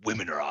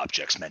 women are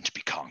objects meant to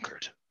be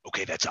conquered.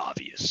 Okay, that's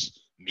obvious.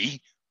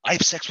 Me, I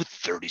have sex with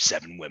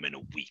 37 women a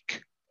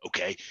week.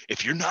 Okay,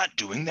 if you're not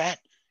doing that,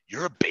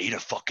 you're a beta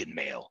fucking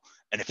male.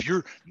 And if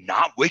you're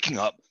not waking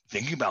up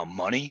thinking about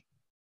money,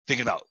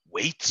 thinking about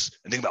weights,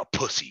 and thinking about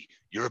pussy,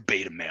 you're a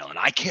beta male. And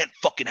I can't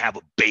fucking have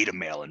a beta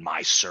male in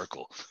my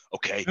circle.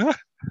 Okay,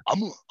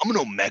 I'm an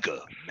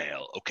omega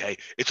male. Okay,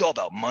 it's all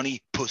about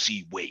money,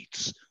 pussy,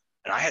 weights.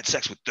 And I had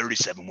sex with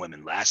 37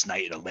 women last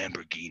night in a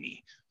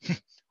Lamborghini.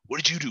 What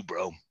did you do,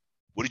 bro?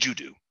 What did you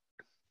do?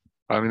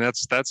 I mean,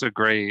 that's a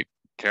great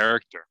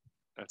character.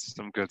 That's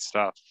some good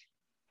stuff.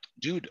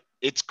 Dude,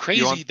 it's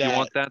crazy you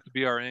want that to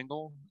be our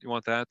angle? You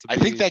want that to be... I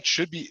think that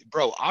should be,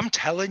 bro, I'm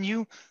telling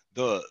you,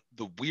 the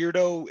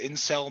weirdo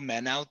incel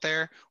men out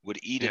there would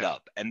eat it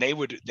up, and they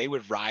would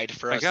ride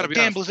for us. Like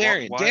Dan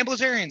Blazarian. Dan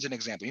Blazarian's an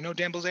example. You know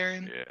Dan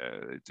Blazarian? Yeah,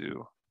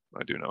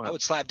 I do know him. I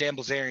would slap Dan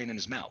Blazarian in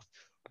his mouth.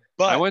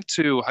 But I went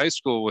to high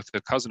school with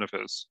a cousin of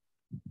his.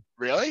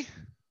 Really?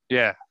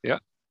 Yeah.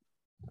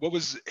 What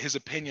was his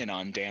opinion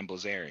on Dan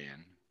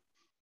Blazarian?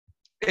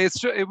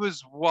 It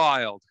was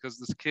wild because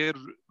this kid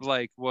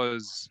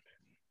was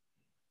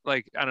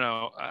I don't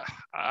know.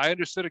 I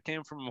understood it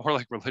came from more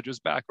like religious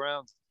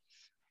backgrounds,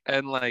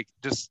 and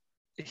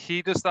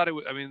he just thought it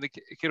was. I mean, the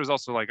kid was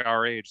also like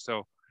our age,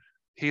 so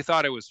he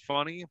thought it was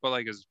funny, but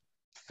like his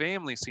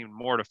family seemed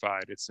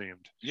mortified. It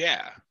seemed.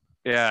 Yeah.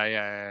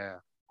 I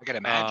can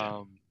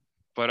imagine.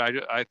 But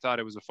I thought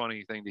it was a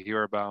funny thing to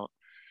hear about.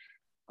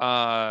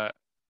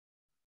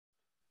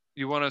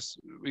 You want us?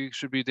 We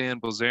should be Dan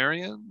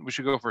Blazarian. We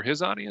should go for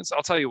his audience.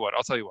 I'll tell you what.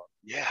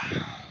 Yeah.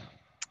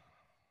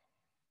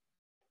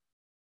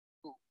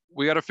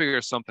 We got to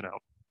figure something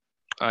out.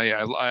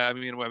 I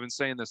mean, I've been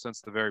saying this since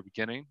the very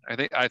beginning.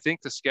 I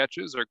think the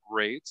sketches are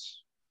great.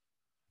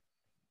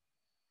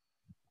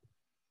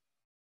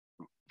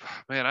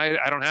 Man,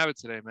 I don't have it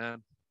today,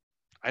 man.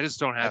 I just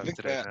don't have it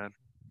today, man.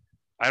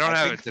 I don't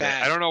have it today.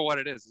 I don't know what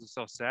it is. It's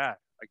so sad.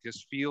 Like,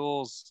 this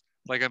feels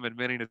like I'm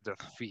admitting a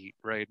defeat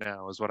right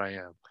now is what I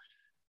am.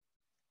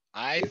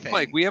 I think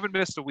like we haven't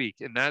missed a week,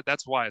 and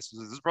that's why. So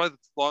this is probably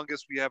the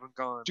longest we haven't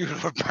gone. Dude,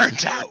 we're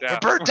burnt out. We're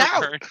burnt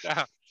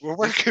out. We're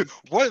working.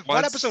 One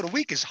episode a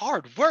week is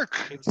hard work.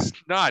 It's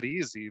not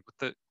easy, but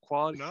the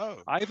quality. No.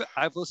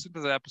 I've listened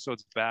to the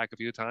episodes back a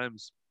few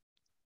times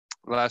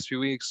the last few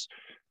weeks,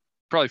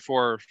 probably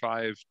 4 or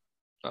 5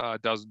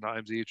 dozen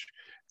times each,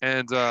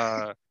 and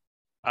I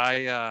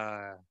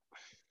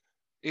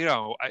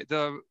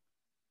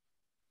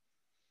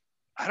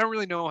don't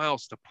really know how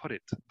else to put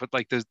it, but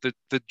like the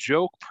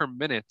joke per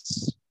minute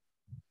is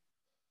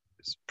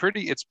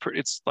pretty. It's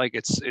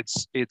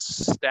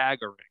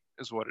staggering,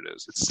 is what it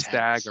is. It's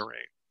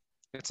staggering.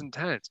 It's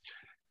intense,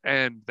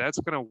 and that's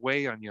gonna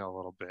weigh on you a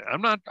little bit.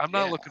 I'm not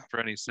looking for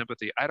any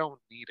sympathy. I don't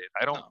need it.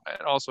 I don't. No.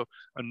 And also,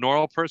 a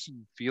normal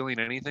person feeling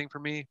anything for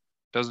me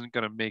doesn't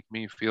gonna make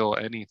me feel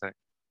anything.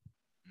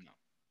 No,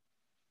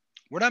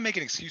 we're not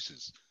making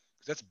excuses.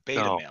 That's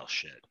beta male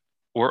shit.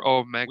 We're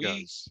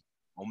omegas.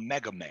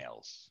 Omega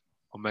males.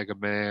 Omega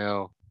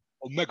male.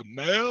 Omega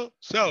male?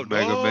 So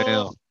Omega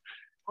male.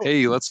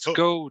 Hey, let's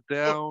go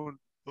down.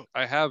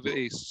 I have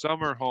a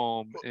summer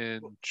home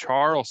in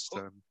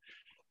Charleston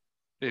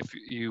if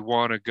you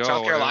want to go.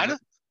 South Carolina?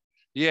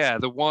 Yeah,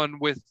 the one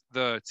with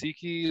the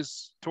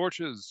tiki's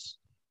torches.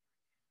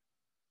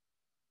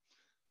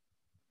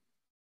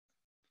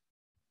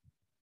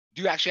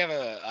 Do you actually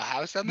have a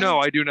house down there? No,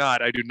 I do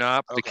not. I do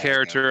not. The Okay,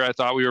 character okay. I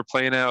thought we were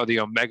playing out, the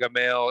Omega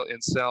Male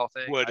incel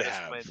thing, Would I just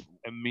have. went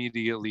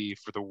immediately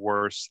for the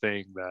worst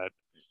thing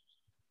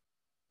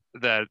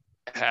that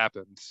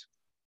happened.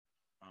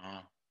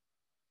 Uh,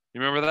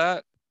 You remember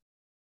that?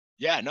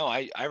 yeah, no,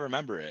 I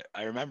remember it.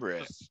 I remember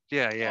it.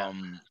 Yeah.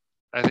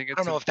 I think I don't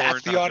it's know if that's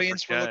important the not to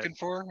audience we're forget. looking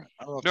for.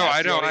 I don't know if No, that's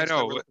I the know, I audience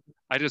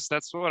that know.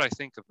 That's what I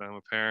think of them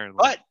apparently.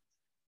 But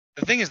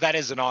the thing is, that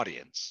is an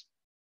audience,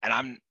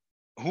 and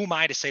who am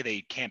I to say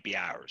they can't be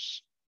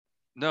ours?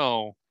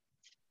 No.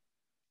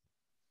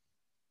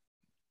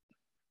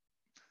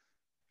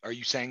 Are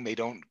you saying they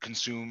don't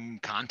consume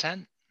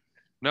content?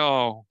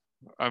 No,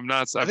 I'm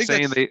not. I think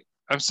that's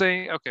I'm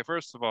saying okay.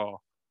 First of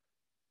all,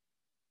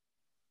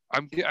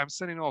 I'm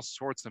sending all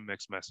sorts of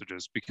mixed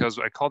messages because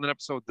I called an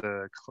episode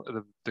the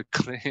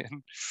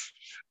Clinton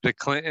the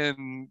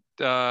Clinton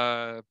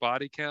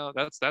body count.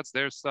 That's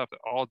their stuff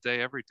all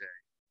day every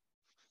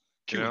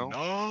day. You know,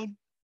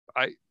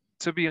 QAnon.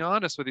 to be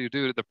honest with you,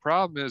 dude, the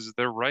problem is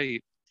they're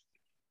right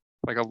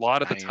like a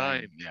lot of the 99.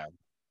 time. Yeah,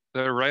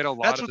 They're right a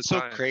lot that's of the what's so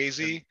time.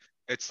 crazy. And,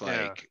 It's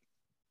yeah. like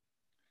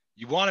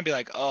you want to be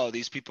like, oh,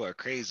 these people are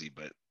crazy,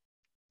 but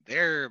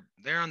they're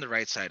on the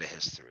right side of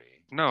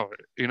history. No,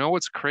 you know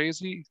what's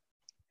crazy?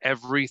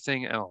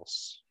 Everything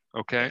else.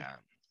 Okay. Yeah.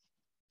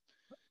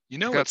 You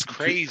know I got what's some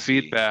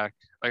crazy? feedback.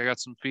 I got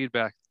some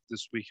feedback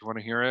this week. You want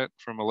to hear it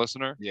from a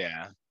listener?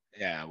 Yeah.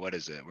 Yeah. What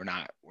is it? We're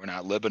not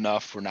lib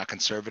enough. We're not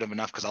conservative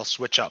enough because I'll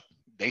switch up.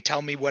 They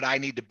tell me what I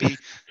need to be,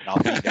 and I'll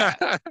be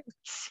that.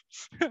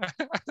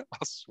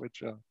 I'll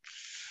switch up.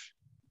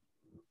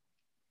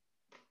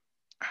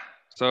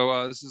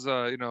 So this is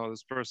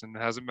this person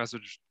hasn't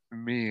messaged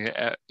me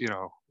at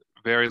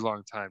very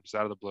long time, just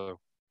out of the blue.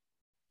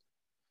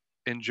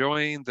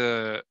 Enjoying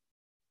the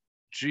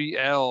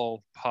GL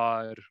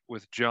pod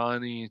with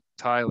Johnny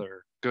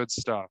Tyler. Good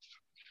stuff.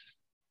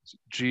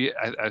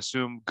 I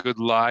assume good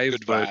live,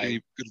 Good but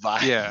vibe. Good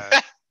vibe.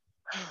 yeah.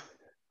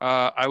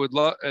 I would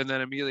love, and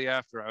then immediately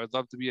after, I would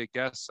love to be a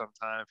guest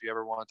sometime if you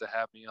ever want to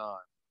have me on.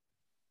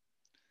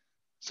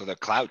 So they're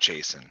clout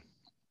chasing.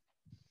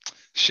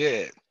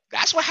 Shit.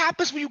 That's what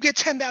happens when you get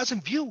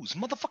 10,000 views.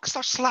 Motherfuckers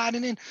start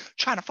sliding in,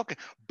 trying to fucking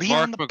be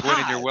Mark on the McGuinn,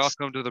 and you're pods.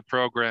 welcome to the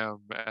program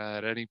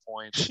at any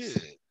point. Shit.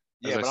 As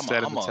Yeah, I but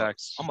said in the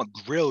text. I'm gonna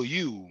grill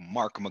you,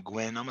 Mark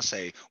McGuinn. I'm gonna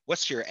say,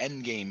 what's your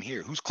end game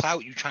here? Whose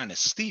clout you trying to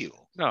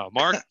steal? No,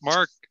 Mark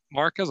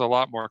has a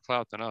lot more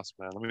clout than us,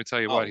 man. Let me tell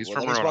you what. He's well,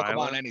 from then he's Rhode welcome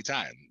on Island.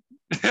 anytime.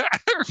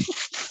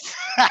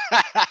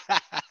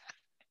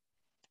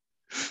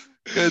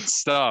 Good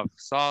stuff.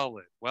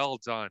 Solid. Well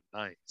done.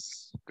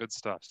 Nice. Good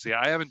stuff. See,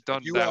 I haven't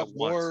done you that have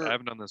once. more I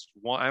haven't done this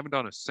one. I haven't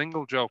done a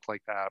single joke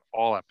like that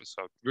all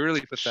episode.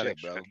 Really pathetic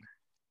shit, bro.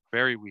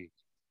 Very weak.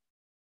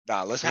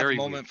 Nah, let's have a Very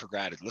moment weak. for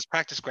gratitude. Let's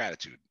practice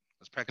gratitude.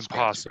 Let's practice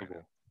Impossible.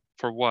 gratitude.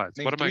 For what?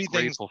 Name What am I 3 things.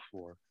 grateful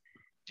for?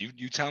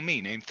 You tell me.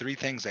 Name 3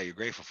 things that you're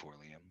grateful for,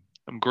 Liam.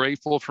 I'm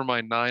grateful for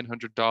my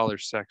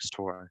 $900 sex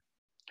toy.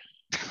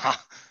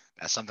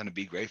 That's something to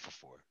be grateful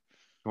for.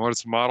 And what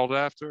it's modeled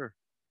after?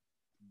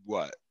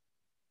 What?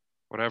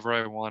 Whatever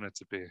I want it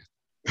to be.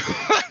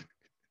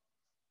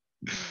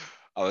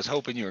 I was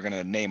hoping you were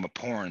gonna name a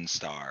porn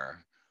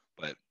star,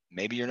 but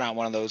maybe you're not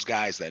one of those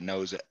guys that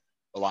knows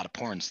a lot of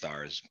porn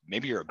stars.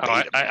 Maybe you're a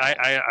beta male.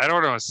 I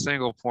don't know a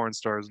single porn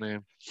star's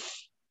name.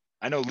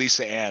 I know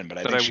Lisa Ann, but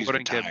I that think I she's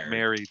wouldn't retired. get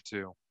married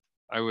to.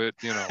 I would,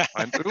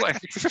 I'm like,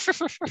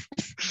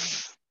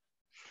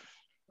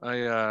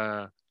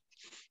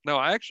 no,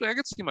 I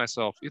could see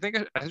myself. You think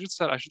I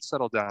should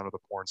settle down with a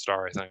porn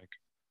star? I think.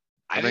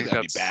 I think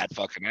that'd be bad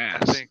fucking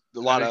ass. A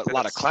lot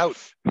of clout.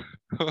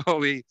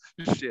 Holy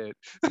shit.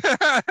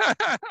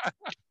 A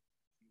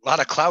lot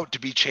of clout to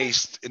be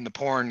chased in the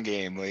porn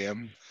game,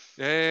 Liam.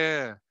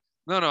 Yeah.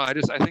 No. I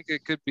think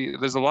it could be.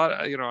 There's a lot.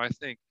 I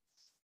think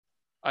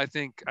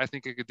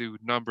it could do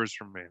numbers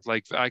for me.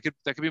 Like that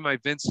could be my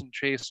Vincent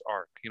Chase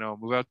arc.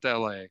 Move out to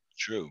LA.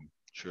 True.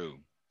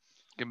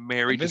 Get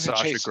married to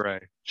Sasha Grey.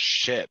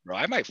 Shit, bro.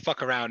 I might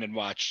fuck around and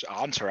watch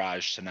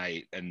Entourage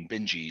tonight and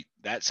binge eat.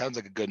 That sounds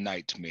like a good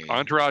night to me.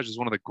 Entourage is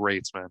one of the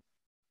greats, man.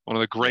 One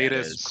of the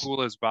greatest,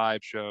 coolest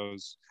vibe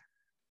shows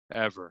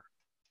ever.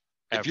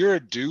 If you're a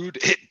dude,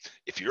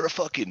 if you're a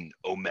fucking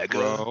Omega,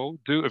 bro,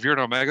 dude, if you're an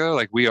Omega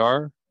like we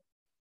are,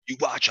 you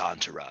watch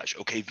Entourage,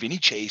 okay? Vinny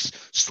Chase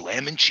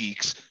slamming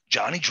cheeks,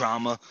 Johnny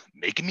Drama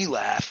making me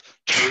laugh.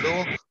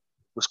 Turtle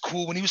was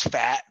cool when he was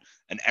fat,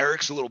 and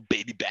Eric's a little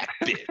baby back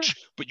bitch.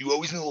 But you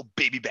always need a little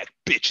baby back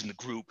bitch in the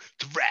group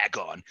to rag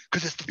on,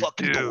 because it's the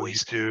fucking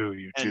boys.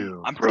 You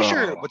do. I'm pretty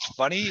sure what's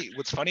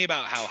funny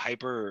about how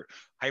hyper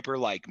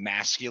like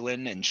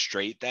masculine and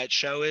straight that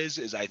show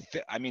is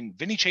I mean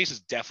Vinny Chase is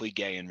definitely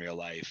gay in real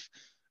life,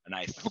 and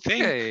I think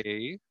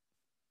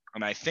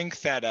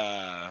that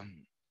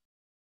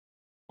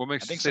what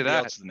makes I think you say somebody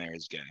that? else in there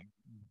is gay,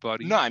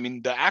 buddy? No, I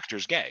mean the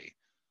actor's gay.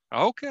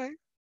 Okay.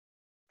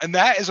 And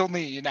that is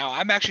only now.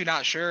 I'm actually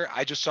not sure.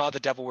 I just saw The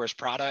Devil Wears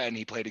Prada, and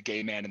he played a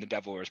gay man in The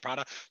Devil Wears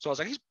Prada. So I was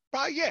like, he's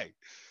probably gay.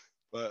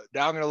 But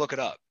now I'm gonna look it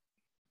up.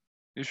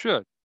 You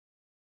should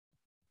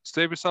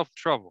save yourself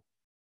trouble.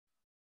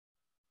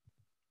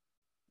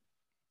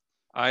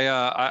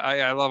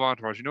 I love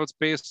Entourage. You know it's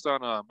based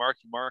on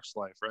Marky Mark's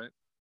life, right?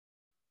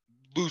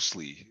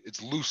 Loosely,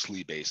 it's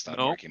loosely based on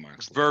No, Marky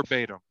Mark's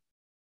verbatim.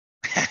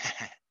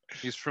 life.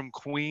 He's from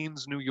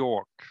Queens, New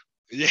York.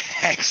 Yeah,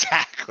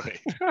 exactly.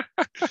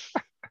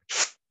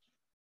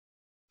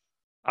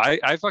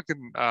 I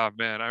fucking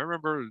man, I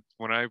remember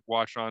when I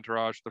watched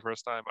Entourage the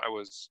first time. I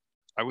was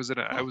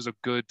a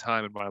good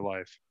time in my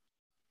life.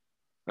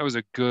 That was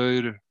a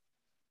good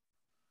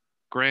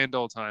grand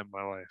old time in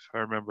my life. I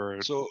remember.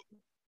 So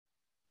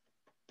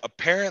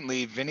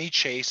apparently, Vinny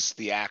Chase,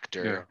 the Yeah.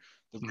 actor,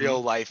 the Hmm.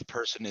 real life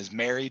person, is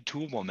married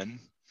to a woman,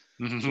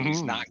 so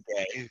he's not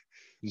gay.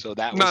 So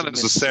that was Not a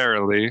mis.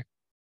 necessarily.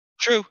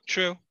 True.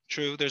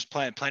 There's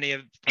plenty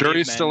of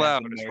Jury's men still that have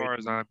out been as married. far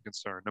as I'm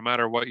concerned, no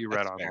matter what you read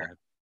That's online. fair.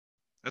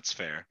 That's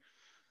fair.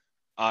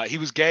 He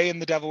was gay in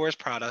The Devil Wears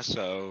Prada,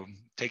 so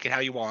take it how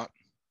you want.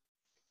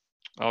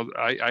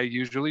 I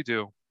usually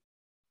do.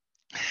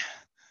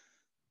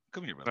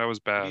 Come here, brother. That was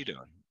What are bad. you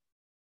doing?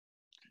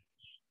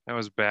 That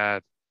was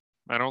bad.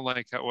 I don't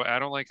like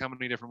how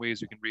many different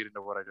ways you can read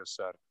into what I just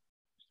said.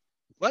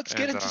 Let's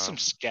get And into some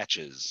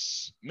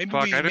sketches. Maybe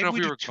fuck, I we didn't know maybe if we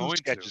we do were two going to.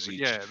 sketches each.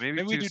 Yeah, maybe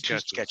Maybe we two do two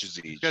sketches.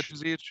 sketches each.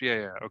 Sketches each?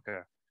 Yeah, okay.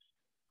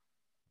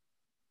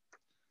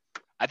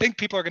 I think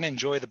people are going to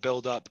enjoy the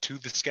build up to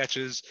the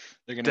sketches.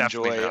 They're going to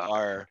Definitely enjoy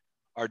not.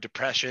 our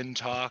depression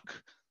talk.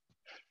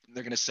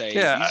 They're going to say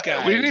Yeah, these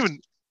we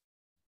didn't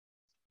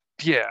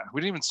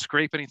guys. even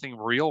scrape anything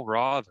real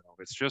raw though.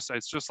 It's just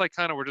like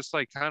kind of we're just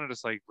like I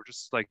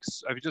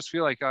just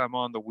feel like I'm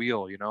on the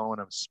wheel, and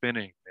I'm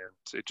spinning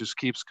and it just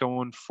keeps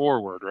going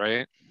forward,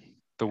 right?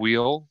 The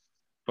wheel.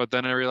 But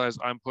then I realized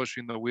I'm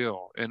pushing the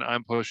wheel and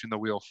I'm pushing the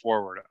wheel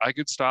forward. I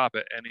could stop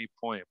at any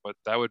point, but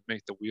that would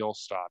make the wheel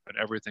stop and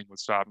everything would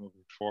stop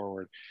moving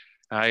forward.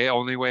 The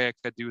only way I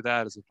could do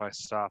that is if I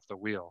stop the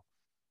wheel.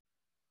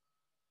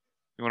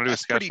 You want to do a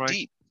That's sketch, pretty Mike?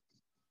 deep.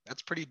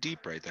 That's pretty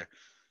deep right there.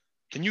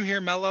 Can you hear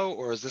Mello,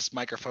 or is this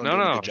microphone No,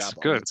 doing a no, good it's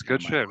job good. only It's picking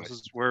up good my shit. This voice?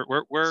 is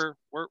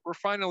we're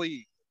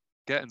finally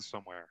getting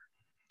somewhere.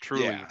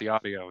 Truly, Yeah. with the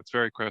audio, it's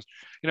very crisp.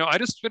 I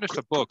just finished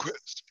a book.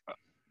 Chris.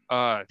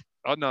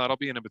 Oh no, it'll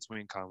be in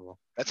between combo.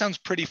 That sounds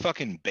pretty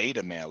fucking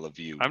beta male of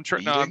you. I'm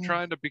Reading?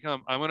 trying to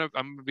become. I'm gonna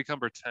become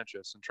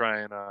pretentious and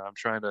I'm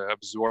trying to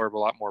absorb a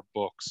lot more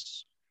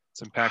books.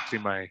 It's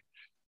impacting my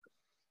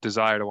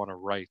desire to want to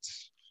write.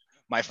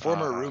 My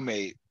former Uh,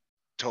 roommate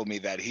told me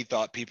that he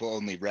thought people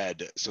only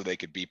read so they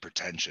could be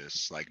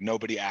pretentious. Like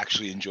nobody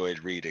actually enjoyed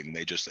reading;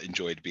 they just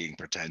enjoyed being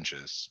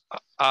pretentious.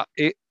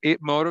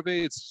 it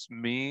motivates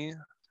me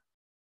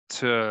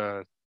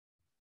to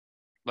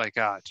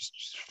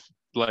just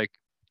like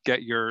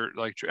get your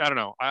I don't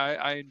know.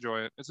 I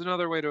enjoy it. It's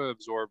another way to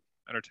absorb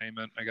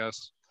entertainment, I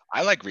guess.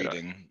 I like Yeah.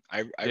 reading.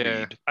 I Yeah.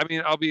 read. I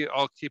mean,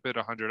 I'll keep it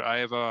 100.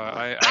 I'm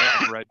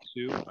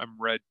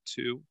read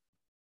two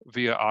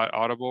via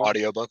Audible.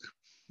 Audiobook. I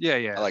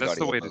Yeah, like that's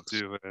the way to audiobooks.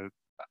 do it.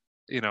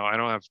 I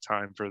don't have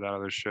time for that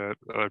other shit.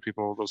 Other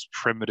people, those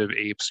primitive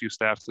apes used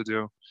to have to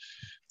do. All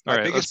My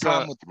right, biggest let's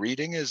problem with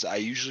reading is I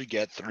usually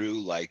get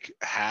through like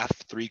half,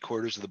 three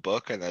quarters of the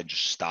book and then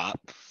just stop.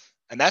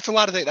 And that's a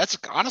lot of things. That's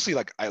honestly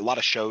like a lot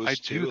of I shows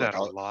do too. Like that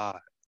a lot.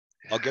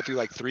 I'll get through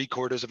like three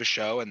quarters of a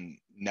show and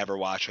never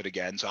watch it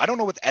again. So I don't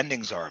know what the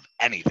endings are of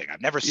anything.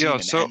 I've never Yo, seen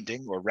an so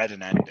ending or read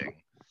an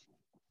ending.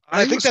 And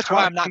I I think was that's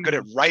why I'm not good at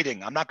talking.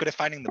 writing. I'm not good at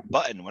finding the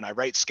button when I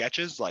write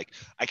sketches. Like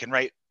I can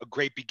write a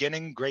great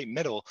beginning, great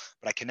middle,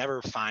 but I can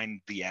never find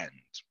the end.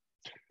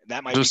 And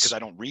that might be because Just I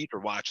don't read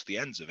or watch the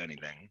ends of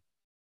anything.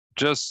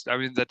 I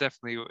mean, that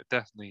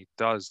definitely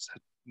does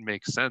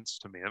make sense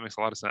to me. That makes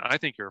a lot of sense. I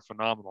think you're a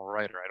phenomenal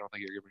writer. I don't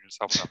think you're giving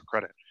yourself enough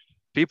credit.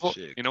 People,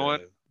 Shit. you know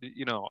what?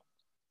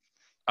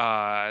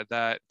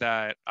 That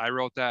I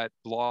wrote that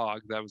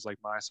blog that was like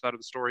my side of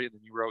the story, and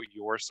then you wrote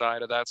your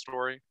side of that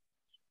story.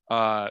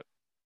 Uh,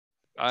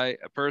 a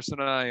person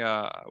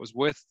I was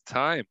with at the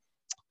time,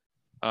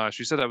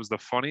 she said that was the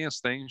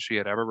funniest thing she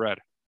had ever read.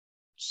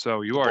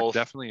 So you The are both.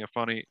 definitely a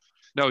funny.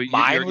 No,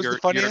 Mine was the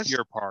funniest.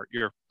 your part.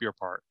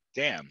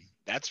 Damn,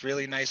 that's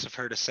really nice of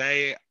her to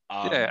say.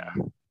 Yeah.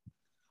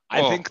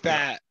 I Well, think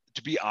that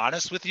to be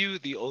honest with you,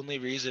 the only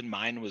reason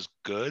mine was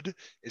good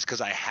is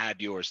because I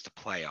had yours to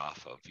play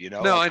off of.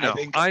 no, Like I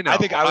think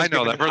I I was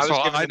know given that. an I First of was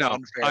all, given an I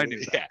unfairly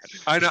knew that.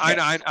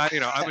 yeah.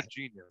 I'm a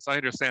genius. I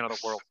understand how the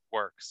world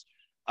works.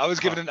 I was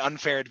given an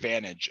unfair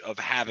advantage of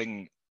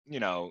having,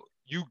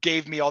 you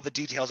gave me all the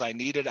details I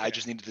needed. I Yeah.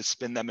 just needed to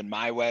spin them in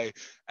my way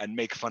and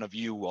make fun of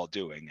you while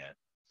doing it.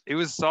 It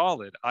was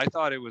solid. I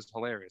thought it was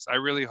hilarious. I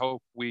really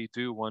hope we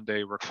do one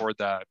day record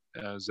that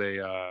as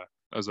a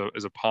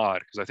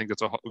pod because I think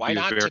would Why be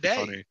not very today?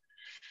 funny.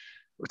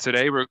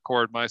 Today,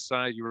 record my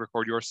side. You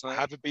record your side.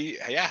 Have it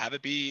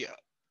be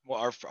well,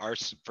 our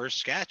first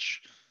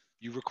sketch.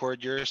 You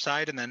record your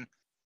side and then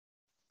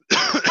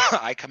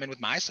I come in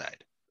with my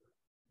side.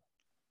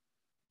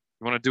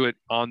 You want to do it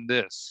on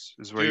this?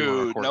 Is where you want to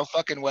Dude, record. no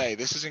fucking way.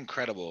 This is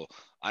incredible.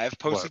 I have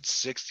posted What?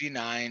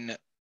 69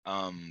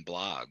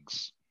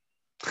 blogs.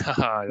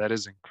 That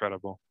is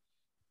incredible.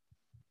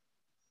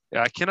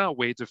 Yeah, I cannot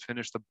wait to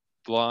finish the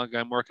blog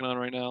I'm working on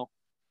right now.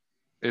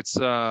 It's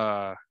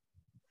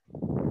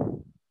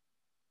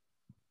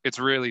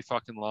really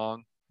fucking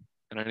long,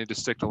 and I need to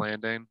stick the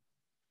landing.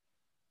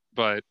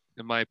 But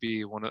it might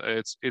be one of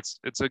it's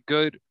a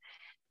good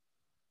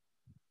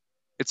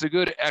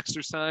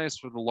exercise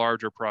for the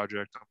larger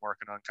project I'm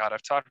working on. God,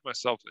 I've talked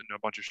myself into a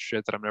bunch of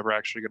shit that I'm never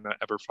actually gonna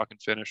ever fucking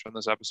finish on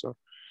this episode.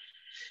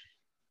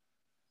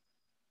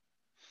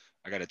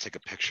 I got to take a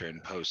picture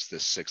and post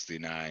this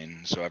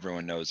 69 so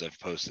everyone knows I've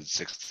posted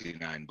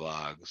 69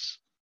 blogs.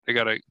 They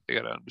gotta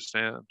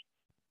understand.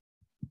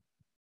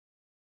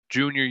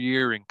 Junior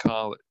year in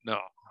college. No,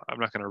 I'm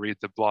not gonna read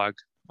the blog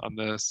on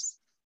this.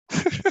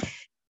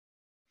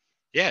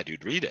 Yeah,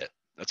 dude, read it.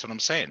 That's what I'm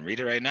saying.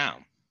 Read it right now.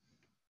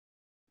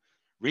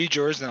 Read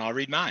yours and I'll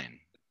read mine.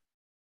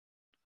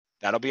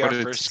 That'll be our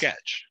first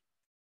sketch.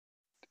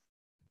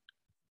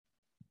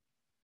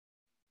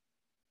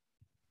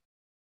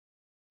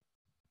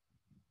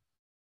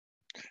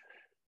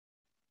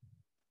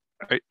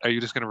 Are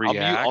you just gonna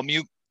react?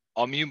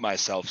 I'll mute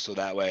myself so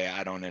that way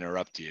I don't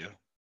interrupt you.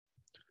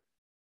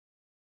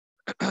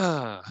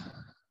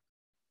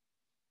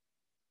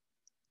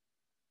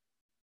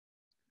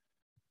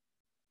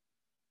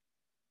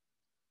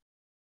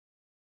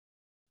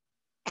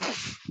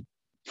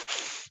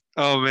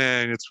 Oh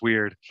man, it's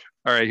weird.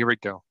 All right, here we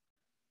go.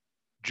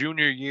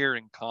 Junior year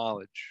in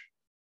college.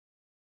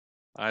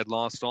 I had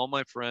lost all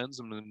my friends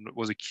and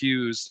was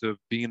accused of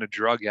being a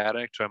drug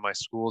addict by my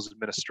school's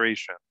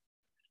administration.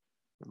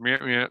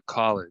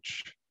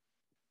 College.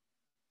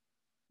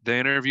 They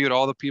interviewed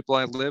all the people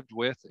I lived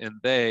with, and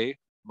they,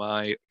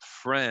 my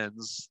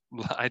friends,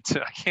 lied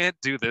to. I can't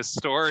do this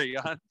story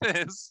on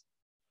this.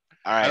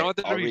 All right, I don't want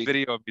there to be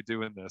video of me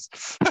doing this.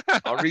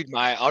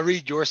 I'll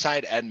read your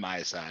side and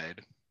my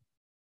side.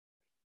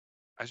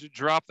 I should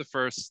drop the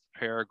first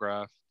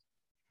paragraph.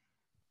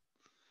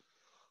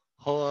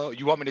 Hello,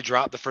 you want me to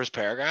drop the first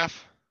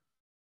paragraph?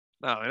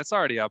 No, it's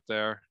already up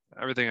there.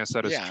 Everything I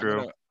said is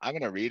true. I'm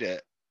gonna read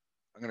it.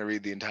 I'm gonna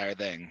read the entire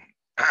thing.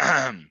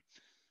 I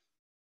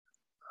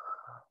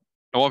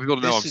want people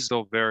to know I'm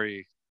still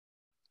very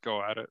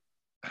go at it.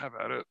 Have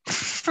at it.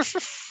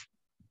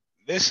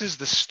 This is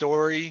the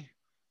story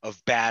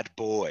of Bad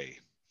Boy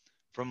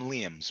from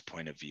Liam's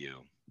point of view.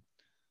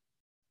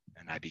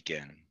 And I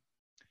begin.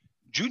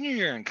 Junior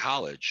year in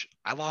college,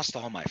 I lost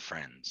all my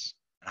friends,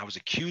 and I was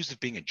accused of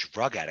being a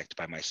drug addict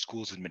by my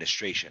school's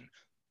administration,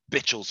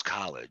 Bitchell's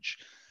College.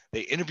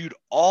 They interviewed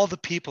all the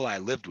people I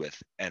lived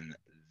with, and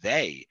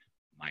they,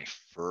 my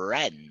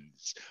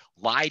friends,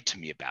 lied to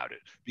me about it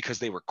because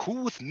they were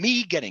cool with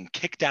me getting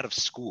kicked out of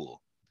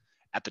school.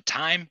 At the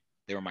time,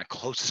 they were my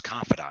closest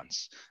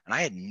confidants, and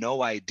I had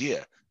no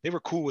idea they were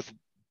cool with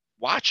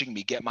watching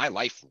me get my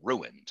life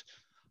ruined.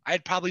 I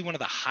had probably one of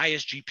the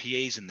highest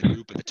GPAs in the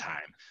group at the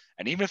time,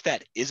 and even if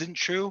that isn't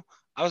true,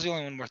 I was the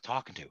only one worth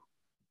talking to.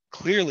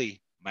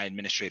 Clearly, my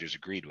administrators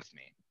agreed with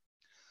me.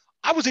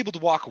 I was able to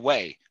walk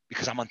away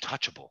because I'm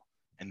untouchable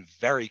and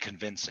very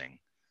convincing.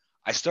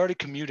 I started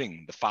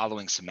commuting the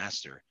following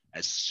semester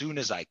as soon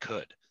as I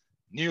could,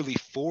 nearly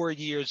 4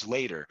 years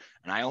later,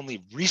 and I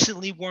only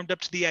recently warmed up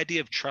to the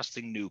idea of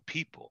trusting new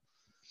people.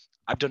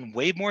 I've done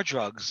way more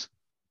drugs,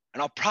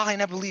 and I'll probably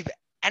never leave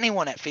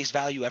anyone at face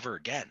value ever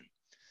again.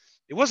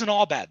 It wasn't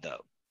all bad,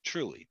 though,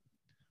 truly.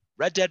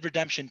 Red Dead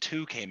Redemption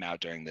 2 came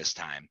out during this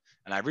time,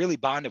 and I really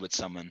bonded with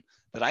someone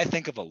that I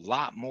think of a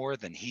lot more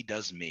than he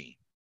does me.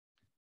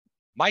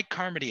 Mike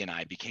Carmody and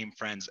I became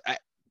friends.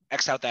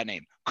 X out that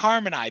name.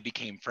 Carm and I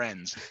became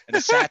friends in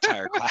a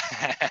satire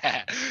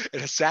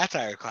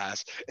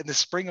class in the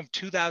spring of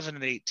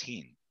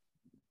 2018,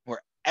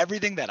 where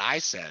everything that I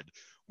said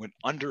went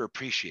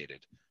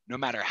underappreciated, no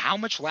matter how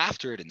much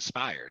laughter it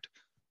inspired.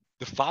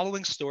 The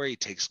following story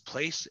takes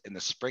place in the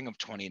spring of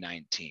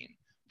 2019,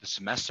 the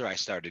semester I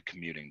started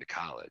commuting to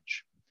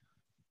college.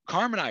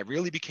 Carm and I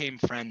really became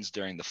friends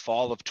during the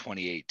fall of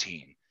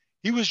 2018.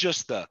 He was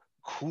just the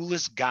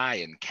coolest guy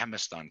and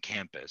chemist on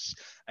campus,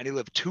 and he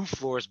lived 2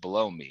 floors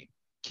below me.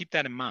 Keep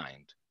that in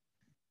mind.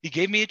 He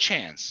gave me a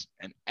chance,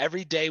 and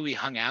every day we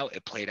hung out,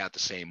 it played out the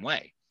same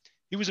way.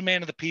 He was a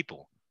man of the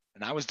people,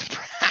 and I was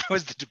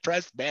the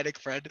depressed manic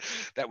friend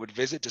that would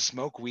visit to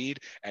smoke weed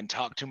and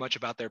talk too much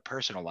about their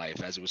personal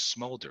life as it was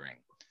smoldering.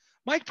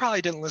 Mike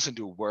probably didn't listen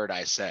to a word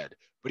I said,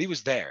 but he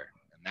was there,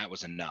 and that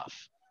was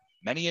enough.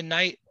 Many a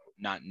night,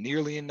 not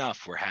nearly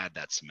enough were had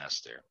that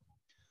semester.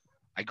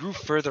 I grew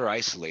further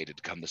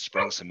isolated come the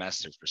spring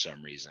semester for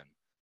some reason.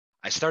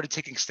 I started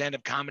taking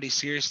stand-up comedy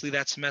seriously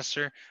that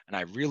semester, and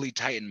I really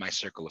tightened my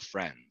circle of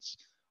friends.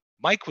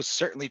 Mike was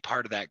certainly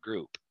part of that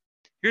group.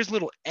 Here's a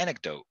little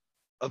anecdote,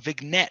 a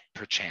vignette,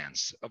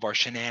 perchance, of our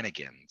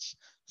shenanigans.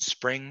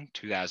 Spring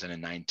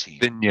 2019.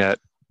 Vignette.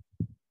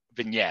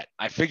 Vignette.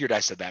 I figured I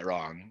said that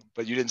wrong,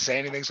 but you didn't say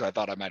anything, so I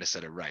thought I might have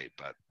said it right.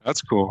 But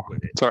That's cool.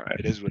 It's all right.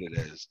 it is what it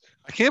is.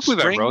 I can't believe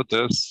I Spring. wrote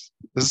this.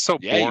 This is so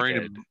Yeah, you boring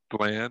did. and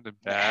bland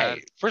and bad.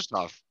 Hey, first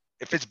off,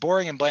 if it's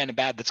boring and bland and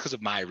bad, that's because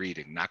of my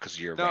reading, not because of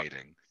your No,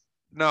 writing.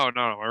 no,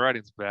 my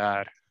writing's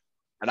bad.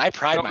 And I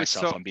pride No, it's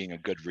myself so on being a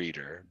good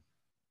reader.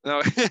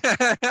 no.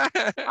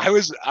 I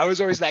was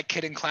always that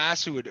kid in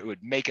class who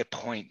would make a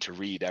point to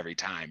read every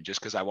time just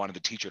because I wanted the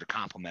teacher to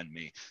compliment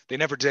me. They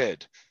never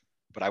did,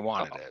 but I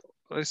wanted it.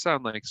 They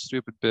sound like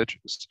stupid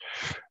bitches.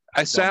 I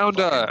Dumb sound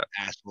fucking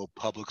asshole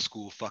public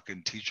school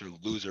fucking teacher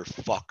loser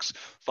fucks.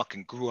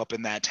 Fucking grew up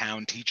in that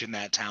town, teaching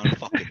that town,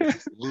 fucking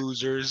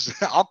losers.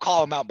 I'll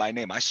call them out by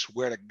name. I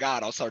swear to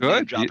God, I'll start name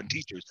good. dropping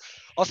teachers.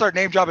 I'll start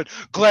name dropping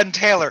Glenn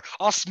Taylor.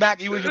 I'll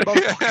smack you in your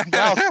motherfucking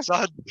mouth,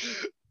 son.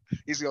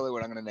 He's the only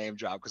one I'm gonna name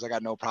drop because I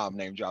got no problem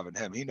name dropping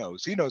him. He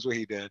knows what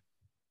he did.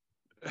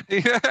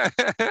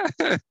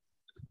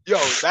 Yo,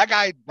 that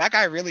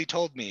guy really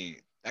told me.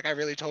 That guy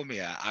really told me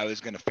I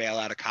was gonna fail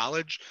out of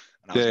college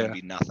and I was gonna Yeah.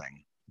 be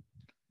nothing.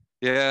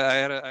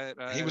 Yeah,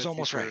 I He had was a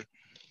almost teacher, right.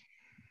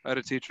 I had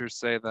a teacher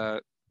say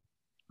that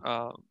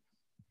I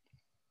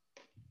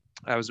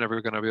was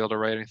never going to be able to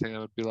write anything that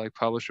would be like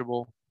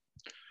publishable.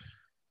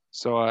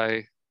 So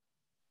I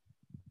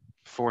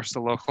forced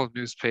a local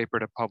newspaper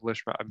to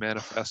publish my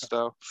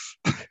manifesto.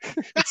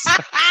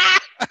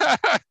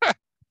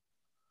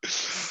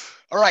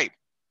 All right,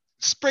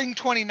 spring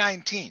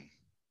 2019.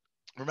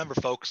 Remember,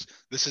 folks,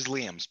 this is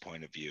Liam's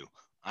point of view.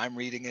 I'm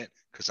reading it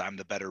because I'm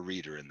the better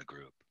reader in the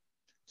group.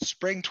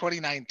 Spring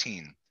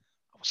 2019.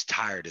 I was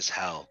tired as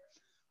hell.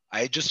 I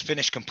had just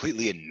finished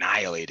completely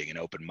annihilating an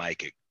open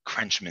mic at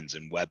Crenchman's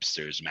in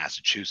Webster's,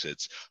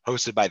 Massachusetts,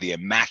 hosted by the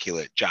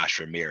immaculate Josh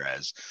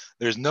Ramirez.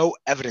 There's no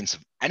evidence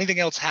of anything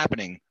else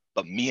happening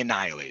but me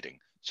annihilating.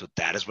 So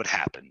that is what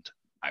happened.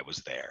 I was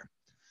there.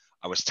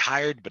 I was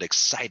tired but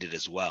excited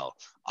as well.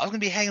 I was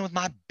going to be hanging with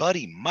my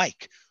buddy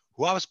Mike,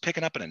 who I was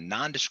picking up in a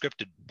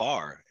nondescript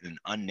bar in an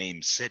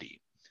unnamed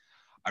city.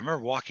 I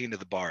remember walking into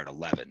the bar at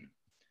 11.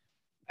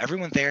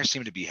 Everyone there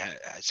seemed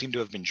to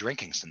have been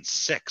drinking since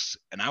 6,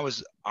 and I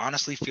was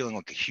honestly feeling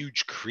like a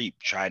huge creep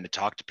trying to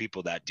talk to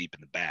people that deep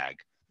in the bag.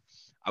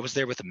 I was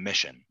there with a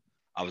mission.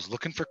 I was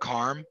looking for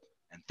Carm,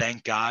 and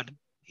thank God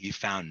he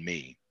found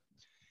me.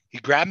 He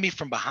grabbed me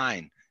from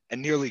behind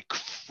and nearly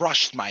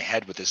crushed my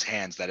head with his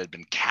hands that had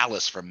been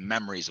callous from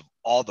memories of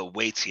all the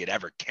weights he had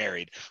ever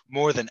carried,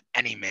 more than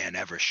any man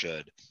ever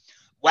should.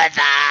 "What's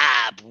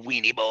up,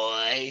 weenie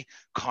boy?"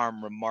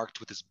 Carm remarked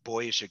with his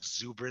boyish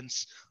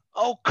exuberance.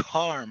 "Oh,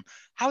 Carm,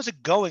 how's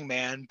it going,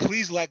 man?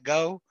 Please let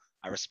go."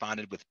 I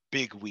responded with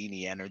big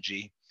weenie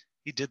energy.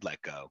 He did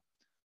let go,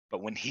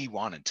 but when he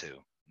wanted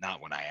to,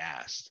 not when I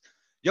asked.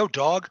 "Yo,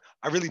 dog,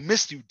 I really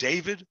missed you,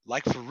 David.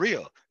 Like, for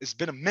real. It's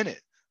been a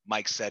minute,"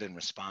 Mike said in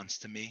response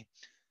to me.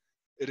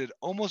 It had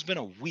almost been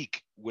a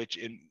week, which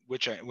it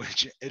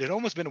had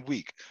almost been a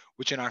week,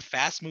 which in our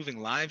fast-moving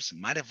lives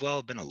might have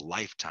well been a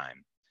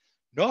lifetime.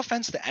 No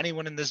offense to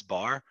anyone in this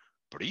bar,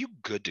 but are you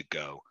good to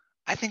go?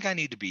 I think I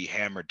need to be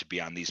hammered to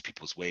be on these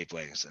people's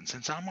wavelengths. And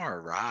since I'm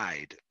our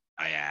ride,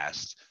 I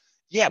asked.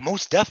 "Yeah,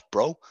 most def,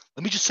 bro.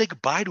 Let me just say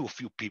goodbye to a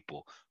few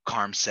people,"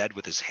 Carm said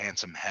with his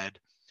handsome head.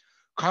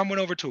 Carm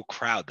went over to a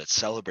crowd that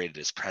celebrated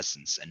his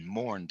presence and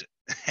mourned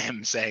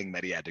him saying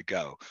that he had to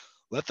go.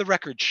 Let the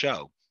record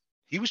show.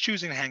 He was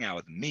choosing to hang out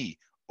with me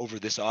over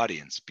this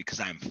audience because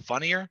I am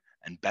funnier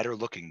and better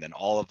looking than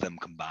all of them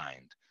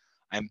combined.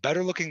 I am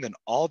better looking than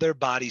all their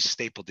bodies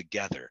stapled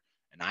together,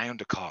 and I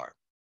owned a car,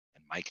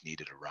 and Mike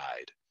needed a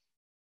ride.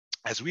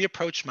 As we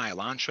approached my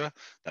Elantra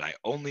that I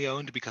only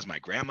owned because my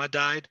grandma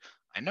died,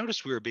 I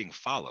noticed we were being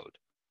followed.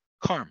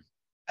 "Carm,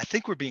 I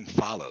think we're being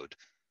followed."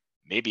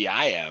 "Maybe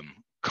I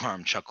am,"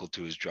 Carm chuckled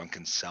to his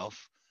drunken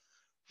self.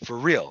 "For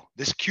real,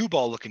 this cue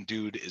ball looking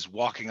dude is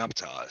walking up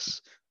to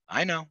us."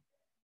 "I know,"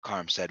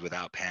 Carm said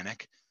without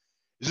panic.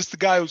 "Is this the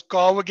guy whose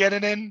call we're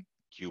getting in?"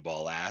 Cue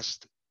ball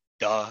asked.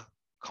 "Duh,"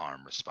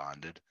 Carm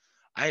responded.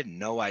 I had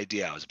no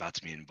idea I was about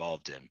to be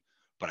involved in,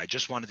 but I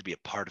just wanted to be a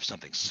part of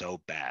something so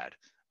bad.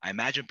 I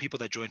imagine people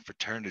that join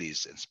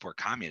fraternities and support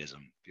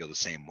communism feel the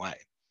same way.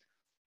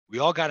 We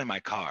all got in my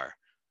car.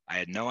 I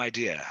had no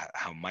idea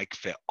how Mike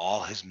fit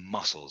all his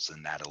muscles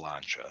in that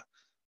Elantra.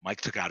 Mike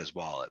took out his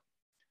wallet.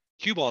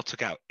 Cue ball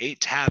took out 8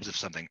 tabs of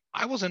something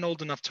I wasn't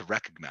old enough to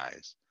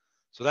recognize.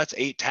 "So that's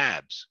 8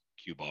 tabs,"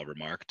 Cue ball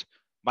remarked.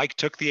 Mike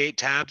took the 8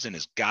 tabs in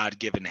his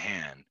God-given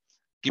hand.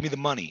 "Give me the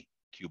money."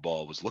 Cue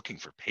ball was looking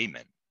for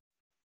payment.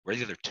 "Where are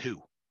the other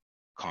 2?"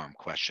 Carm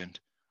questioned.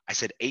 "I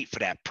said 8 for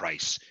that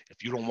price.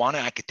 If you don't want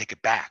it, I could take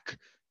it back."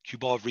 Cue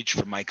ball reached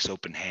for Mike's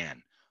open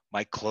hand.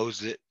 Mike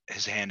closed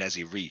his hand as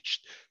he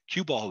reached.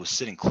 Cue ball, who was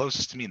sitting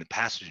closest to me in the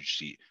passenger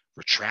seat,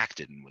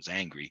 retracted and was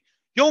angry.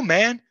 "Yo,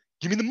 man,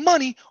 give me the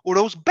money or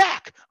those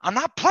back. I'm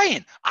not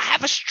playing. I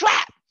have a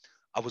strap."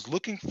 I was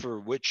looking for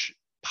which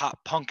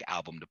pop punk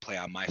album to play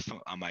on my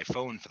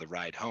phone for the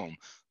ride home,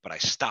 but I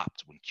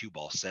stopped when Cue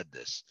ball said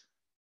this.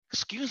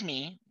 "Excuse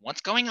me,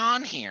 what's going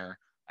on here?"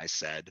 I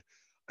said.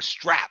 "A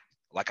strap,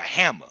 like a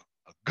hammer,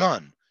 a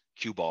gun,"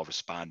 Cue ball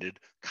responded,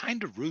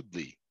 kind of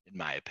rudely, in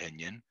my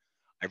opinion.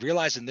 I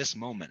realized in this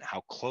moment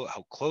how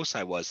close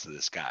I was to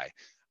this guy.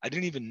 I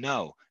didn't even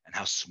know, and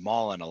how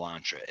small an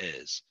Elantra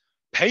is.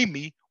 Pay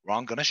me, or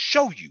I'm gonna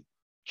show you,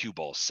 Cue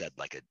Ball said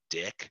like a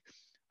dick.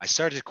 I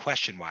started to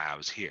question why I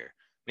was here.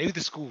 Maybe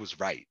the school was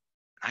right.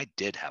 I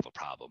did have a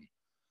problem.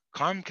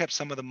 Carm kept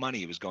some of the money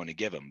he was going to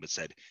give him, but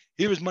said,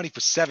 "Here is money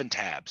for 7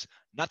 tabs,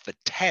 not the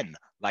 10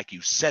 like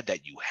you said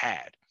that you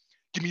had.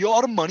 Give me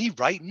all the money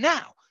right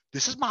now.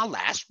 This is my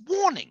last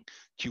warning."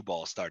 Cue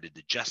Ball started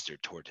to gesture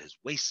toward his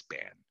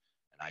waistband,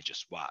 and I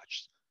just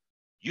watched.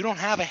 "You don't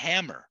have a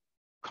hammer,"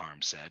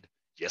 Carm said.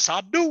 "Yes, I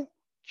do,"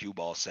 Cue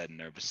Ball said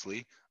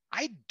nervously.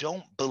 "I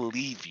don't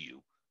believe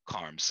you,"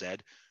 Carm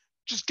said.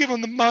 "Just give him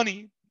the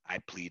money," I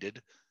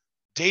pleaded.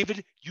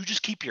 "David, you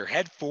just keep your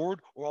head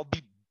forward, or I'll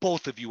beat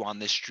both of you on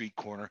this street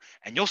corner,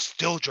 and you'll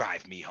still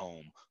drive me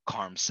home,"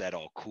 Carm said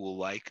all cool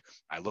like.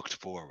 I looked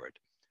forward.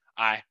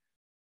 I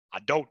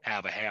don't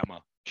have a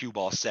hammer," Cue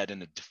Ball said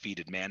in a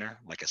defeated manner,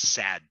 like a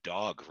sad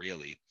dog,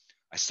 really.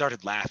 I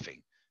started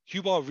laughing.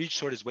 Cue Ball reached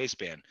toward his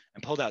waistband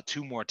and pulled out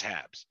 2 more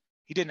tabs.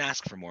 He didn't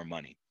ask for more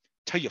money.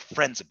 "Tell your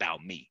friends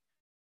about me,"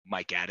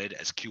 Mike added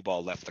as Cue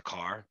Ball left the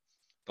car.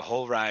 The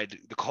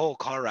whole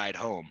car ride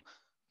home,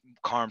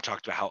 Carm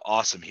talked about how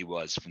awesome he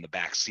was from the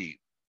back seat.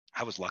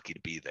 I was lucky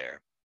to be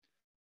there.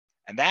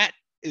 And that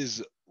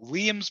is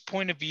Liam's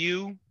point of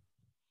view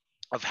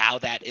of how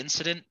that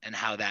incident and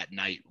how that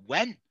night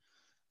went.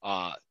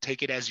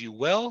 Take it as you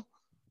will.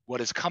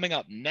 What is coming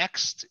up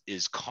next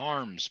is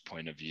Carm's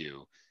point of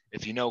view.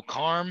 If you know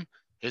Carm,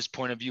 his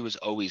point of view is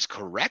always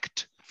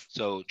correct.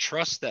 So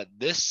trust that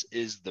this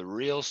is the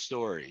real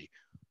story.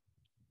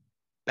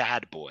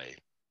 Bad Boy,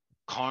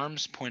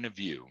 Carm's point of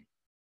view.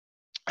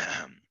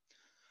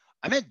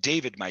 I met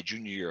David my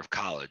junior year of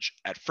college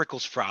at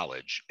Frickles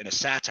Frolage in a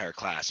satire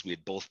class we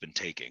had both been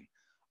taking.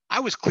 I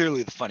was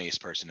clearly the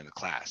funniest person in the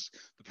class.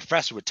 The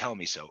professor would tell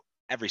me so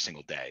every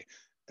single day.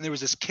 And there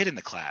was this kid in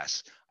the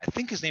class. I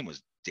think his name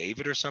was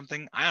David or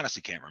something. I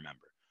honestly can't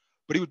remember.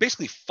 But he would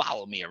basically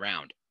follow me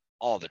around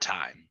all the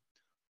time.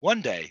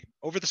 One day,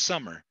 over the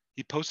summer,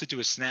 he posted to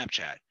his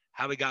Snapchat.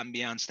 How he got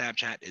me on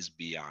Snapchat is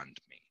beyond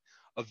me.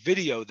 A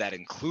video that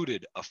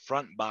included a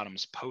Front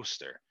Bottoms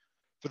poster.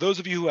 For those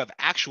of you who have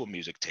actual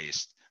music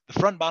taste, the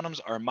Front Bottoms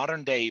are a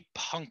modern day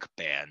punk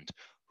band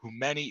who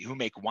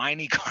make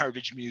whiny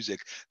garbage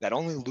music that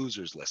only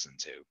losers listen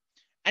to.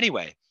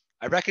 Anyway,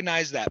 I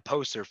recognized that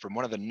poster from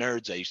one of the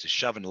nerds I used to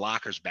shove in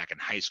lockers back in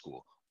high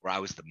school, where I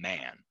was the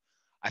man.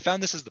 I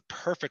found this as the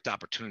perfect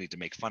opportunity to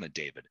make fun of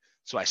David,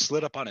 so I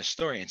slid up on his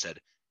story and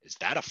said, "Is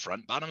that a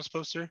Front Bottoms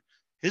poster?"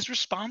 His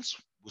response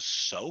was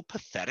so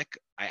pathetic,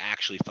 I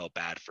actually felt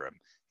bad for him.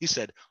 He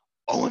said,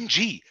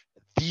 "OMG,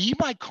 the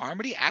Mike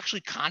Carmody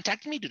actually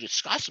contacted me to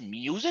discuss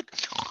music?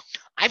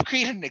 I've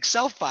created an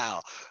Excel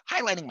file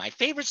highlighting my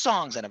favorite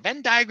songs and a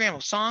Venn diagram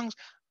of songs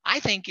I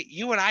think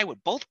you and I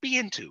would both be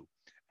into."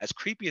 As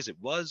creepy as it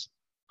was,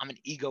 I'm an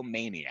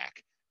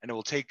egomaniac, and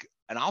I'll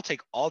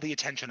take all the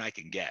attention I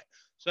can get.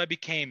 So I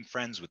became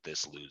friends with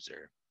this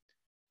loser.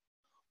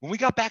 When we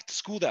got back to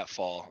school that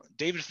fall,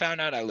 David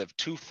found out I lived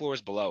 2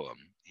 floors below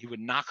him. He would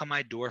knock on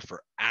my door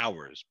for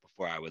hours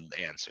before I would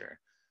answer.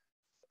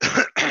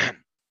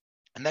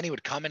 And then he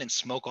would come in and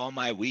smoke all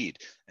my weed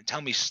and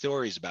tell me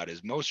stories about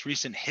his most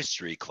recent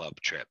history club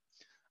trip.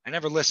 I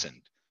never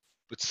listened,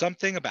 but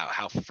something about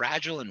how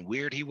fragile and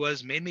weird he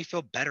was made me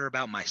feel better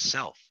about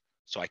myself.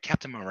 So I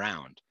kept him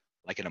around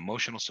like an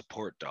emotional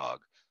support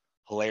dog.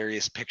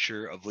 Hilarious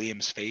picture of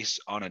Liam's face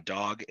on a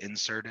dog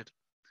inserted.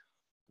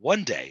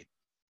 One day,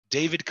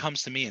 David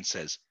comes to me and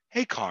says,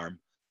 "Hey, Carm,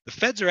 the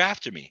feds are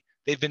after me.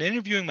 They've been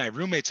interviewing my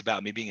roommates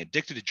about me being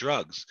addicted to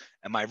drugs,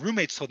 and my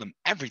roommates told them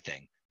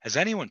everything. Has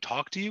anyone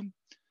talked to you?"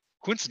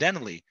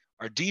 Coincidentally,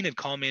 our dean had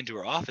called me into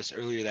her office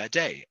earlier that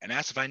day and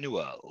asked if I knew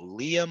a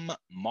Liam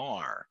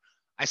Marr.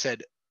 I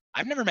said,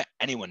 "I've never met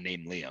anyone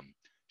named Liam."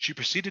 She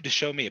proceeded to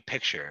show me a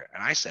picture,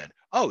 and I said,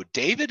 "Oh,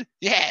 David?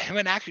 Yeah, him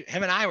and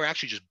I were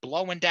actually just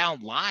blowing down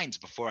lines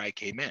before I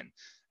came in."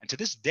 And to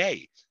this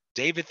day,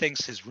 David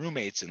thinks his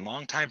roommates and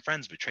longtime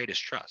friends betrayed his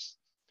trust.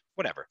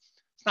 Whatever.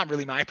 It's not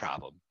really my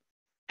problem.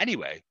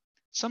 Anyway,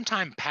 some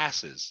time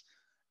passes,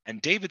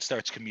 and David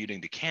starts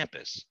commuting to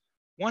campus.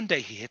 One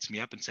day he hits me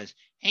up and says,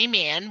 "Hey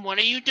man, what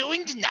are you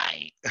doing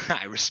tonight?"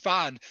 I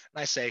respond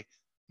and I say,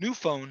 "New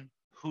phone,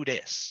 who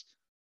dis?"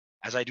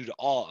 As I do to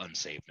all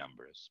unsaved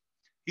numbers.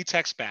 He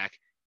texts back,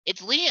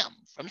 "It's Liam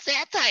from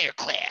satire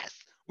class.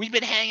 We've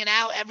been hanging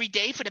out every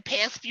day for the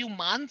past few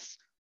months."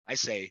 I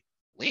say,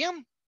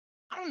 "Liam?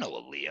 I don't know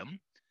a Liam."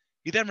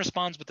 He then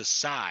responds with a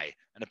sigh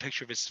and a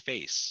picture of his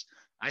face.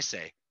 I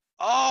say,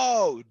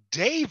 "Oh,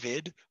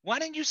 David, why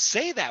didn't you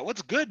say that?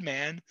 What's good,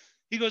 man?"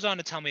 He goes on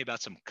to tell me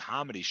about some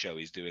comedy show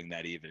he's doing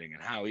that evening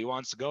and how he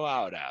wants to go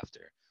out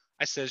after.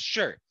 I says,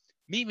 "Sure,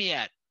 meet me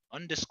at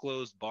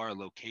undisclosed bar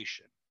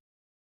location."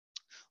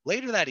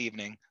 Later that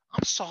evening,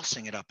 I'm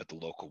saucing it up at the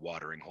local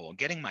watering hole,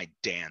 getting my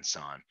dance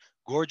on.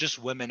 Gorgeous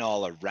women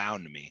all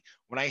around me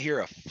when I hear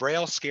a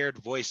frail, scared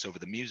voice over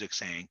the music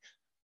saying,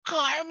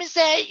 Carm, is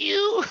that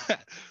you?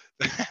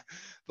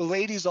 The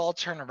ladies all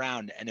turn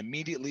around and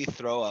immediately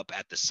throw up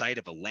at the sight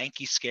of a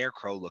lanky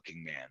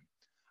scarecrow-looking man.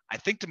 I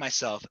think to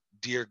myself,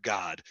 dear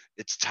God,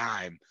 it's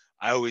time.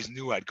 I always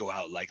knew I'd go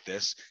out like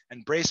this,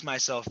 and brace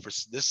myself for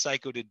this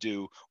psycho to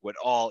do what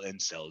all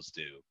incels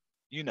do.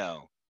 You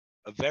know,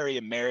 a very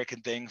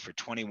American thing for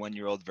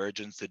 21-year-old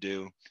virgins to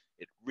do.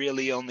 It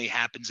really only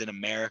happens in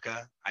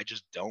America. I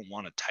just don't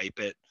want to type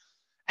it.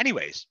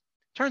 Anyways,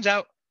 turns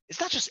out it's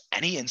not just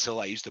any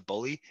incel I used to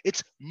bully,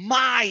 it's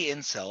my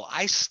incel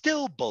I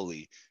still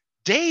bully.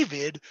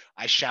 David,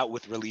 I shout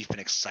with relief and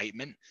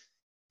excitement.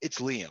 It's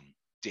Liam,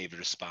 David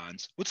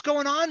responds. What's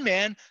going on,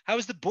 man? How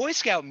was the Boy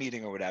Scout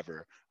meeting or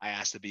whatever? I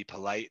ask to be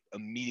polite,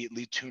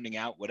 immediately tuning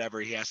out whatever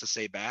he has to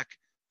say back.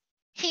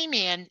 Hey,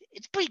 man,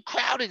 it's pretty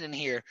crowded in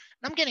here,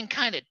 and I'm getting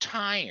kind of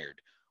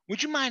tired.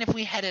 Would you mind if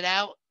we headed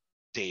out?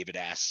 David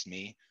asks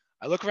me.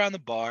 I look around the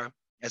bar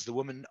as the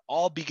women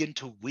all begin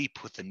to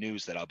weep with the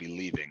news that I'll be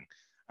leaving.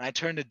 And I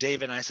turn to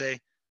David and I say,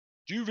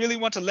 do you really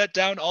want to let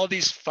down all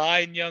these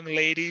fine young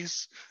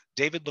ladies?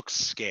 David looks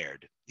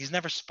scared. He's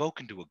never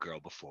spoken to a girl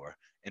before.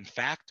 In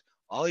fact,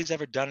 all he's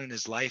ever done in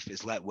his life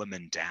is let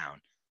women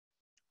down.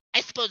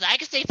 I suppose I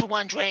could stay for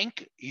one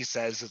drink, he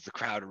says as the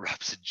crowd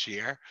erupts in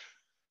cheer.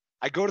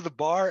 I go to the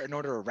bar and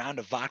order a round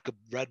of vodka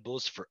Red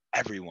Bulls for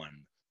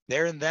everyone.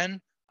 There and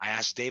then, I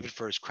ask David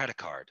for his credit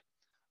card.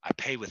 I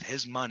pay with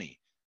his money,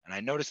 and I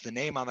notice the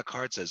name on the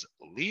card says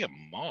Liam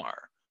Marr.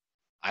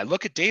 I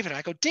look at David and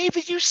I go,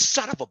 David, you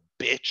son of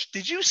a bitch.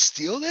 Did you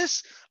steal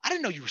this? I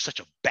didn't know you were such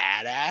a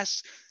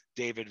badass.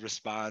 David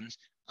responds,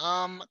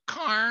 Carm,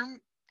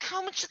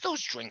 how much did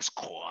those drinks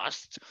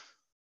cost?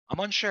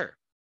 I'm unsure.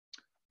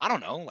 I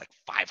don't know, like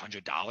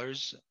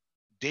 $500.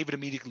 David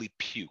immediately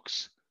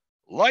pukes.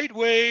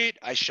 Lightweight,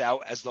 I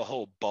shout as the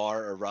whole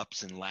bar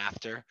erupts in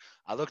laughter.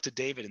 I look to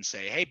David and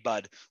say, hey,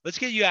 bud, let's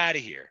get you out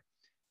of here.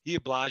 He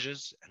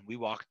obliges, and we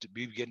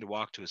begin to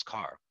walk to his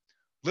car.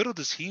 Little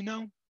does he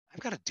know,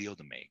 I've got a deal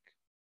to make.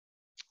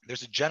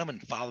 There's a gentleman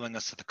following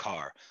us to the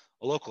car,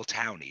 a local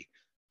townie.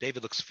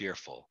 David looks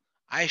fearful.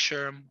 I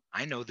assure him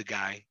I know the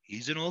guy,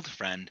 he's an old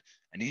friend,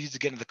 and he needs to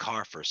get in the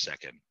car for a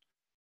second.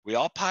 We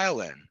all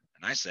pile in,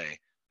 and I say,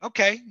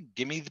 okay,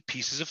 give me the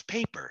pieces of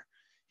paper.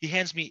 He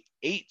hands me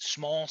 8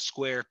 small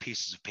square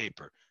pieces of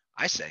paper.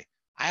 I say,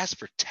 I asked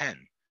for 10.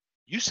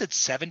 You said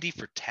 70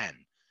 for 10.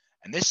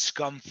 And this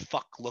scum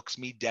fuck looks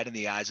me dead in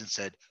the eyes and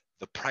said,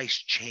 the price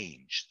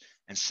changed,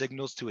 and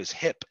signals to his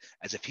hip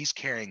as if he's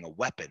carrying a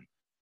weapon.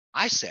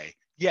 I say,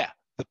 yeah,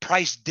 the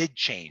price did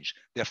change.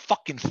 They're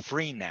fucking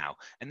free now.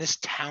 And this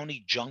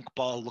towny junk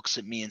ball looks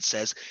at me and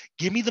says,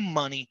 give me the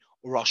money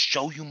or I'll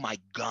show you my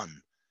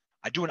gun.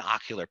 I do an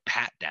ocular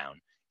pat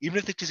down. Even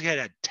if this guy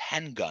had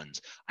 10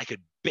 guns, I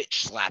could bitch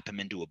slap him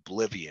into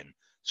oblivion.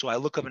 So I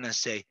look up and I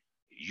say,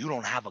 you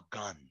don't have a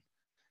gun.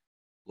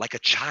 Like a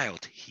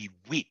child, he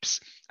weeps.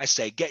 I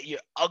say, get your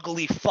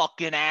ugly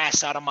fucking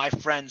ass out of my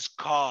friend's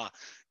car.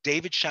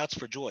 David shouts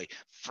for joy.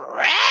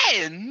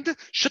 Friend?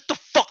 Shut the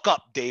fuck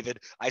up, David,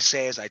 I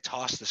say as I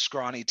toss the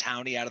scrawny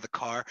townie out of the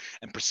car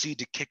and proceed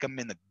to kick him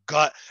in the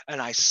gut.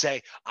 And I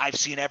say, I've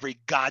seen every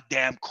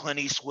goddamn Clint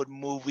Eastwood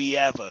movie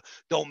ever.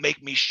 Don't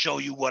make me show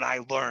you what I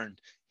learned.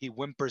 He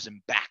whimpers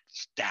and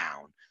backs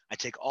down. I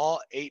take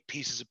all 8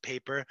 pieces of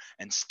paper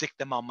and stick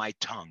them on my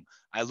tongue.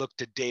 I look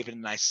to David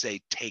and I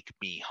say, take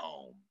me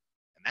home.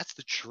 And that's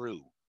the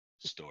true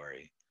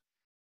story.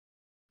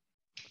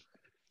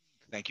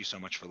 Thank you so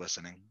much for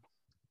listening.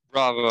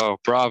 Bravo,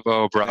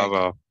 bravo,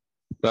 bravo.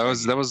 That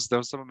was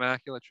some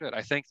immaculate shit.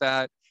 I think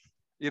that,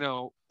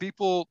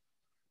 people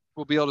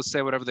will be able to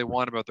say whatever they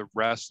want about the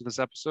rest of this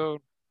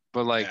episode,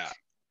 but like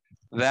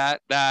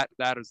that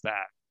is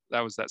that.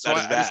 That was that. So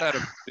I just had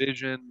a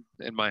vision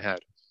in my head.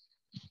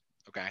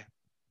 Okay.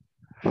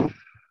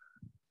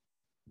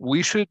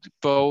 We should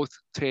both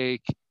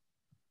take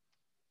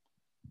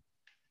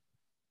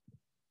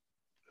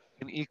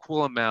an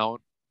equal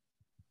amount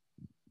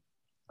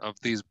of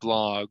these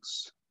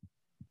blogs.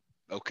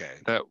 Okay.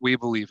 That we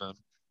believe in.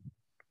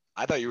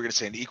 I thought you were going to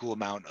say an equal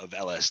amount of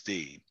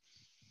LSD.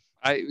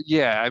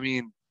 I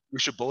mean, we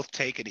should both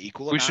take an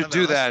equal we amount should of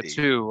do LSD. that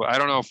too. I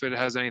don't know if it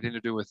has anything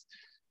to do with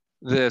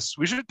this.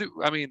 We should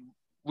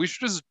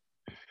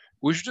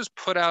just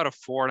put out a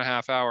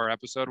 4.5 hour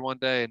episode one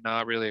day and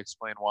not really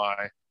explain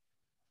why.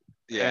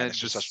 Yeah, and it's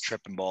just us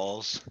tripping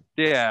balls.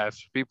 Yeah, if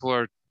people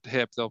are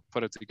hip, they'll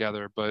put it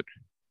together. But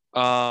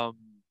we're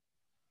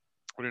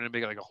gonna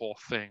make it like a whole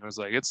thing. It was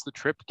like, it's the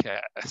trip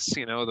cast,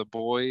 the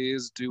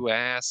boys do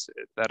acid,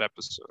 that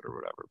episode or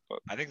whatever. But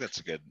I think that's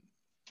a good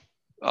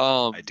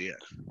idea.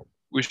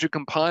 We should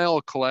compile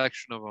a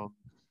collection of them.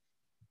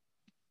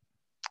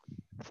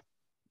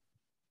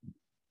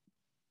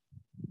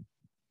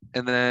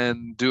 And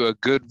then do a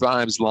Good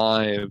Vibes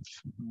Live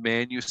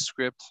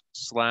manuscript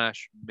 /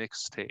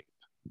 mixtape.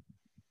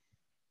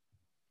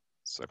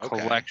 It's a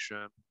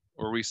collection,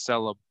 or we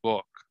sell a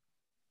book.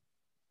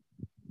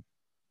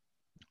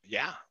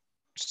 Yeah.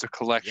 Just a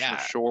collection of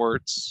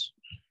shorts.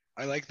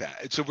 I like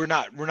that. So we're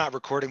not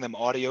recording them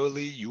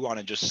audioly. You want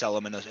to just sell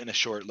them in a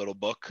short little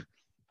book?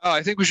 Oh,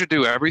 I think we should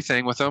do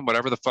everything with them,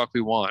 whatever the fuck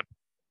we want.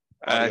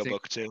 I think,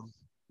 Audiobook too.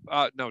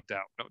 no doubt,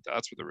 no doubt,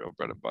 that's where the real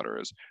bread and butter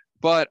is.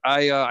 But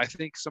I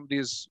think some of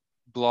these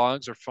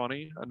blogs are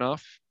funny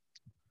enough,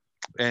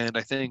 and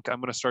I think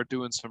I'm gonna start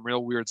doing some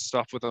real weird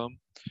stuff with them,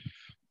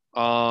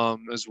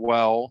 as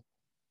well.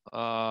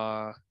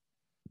 Uh,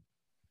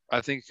 I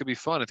think it could be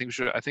fun. I think we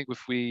should. I think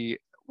if we,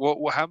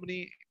 how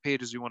many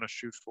pages do you want to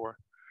shoot for?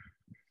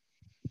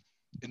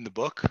 In the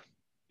book,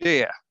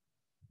 Yeah,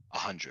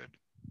 100.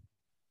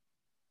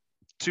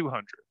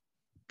 200.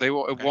 They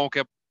will.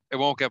 Okay. It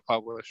won't get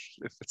published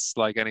if it's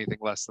like anything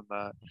less than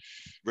that.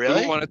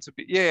 Really? We want it to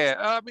be. Yeah.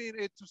 I mean,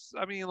 it's.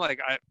 I mean, like,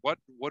 what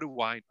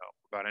do I know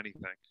about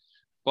anything?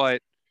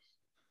 But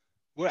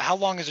How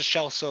long is a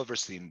Shel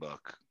Silverstein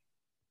book?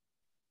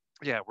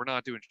 yeah, we're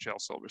not doing Shel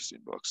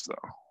Silverstein books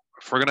though.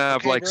 If we're gonna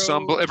have Okay, like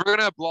some, bro. if we're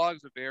gonna have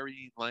blogs of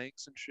varying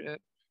lengths and shit, Yeah,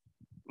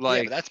 but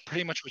like that's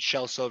pretty much what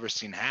Shel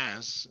Silverstein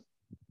has.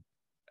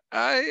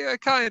 I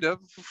kind of,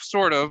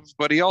 sort of,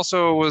 but he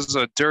also was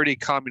a dirty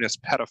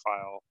communist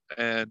pedophile,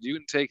 and you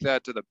can take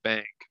that to the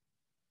bank.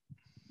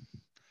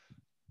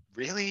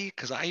 Really?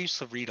 Because I used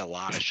to read a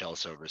lot of Shel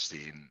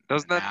Silverstein.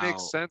 Doesn't that make Now,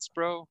 sense,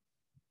 bro?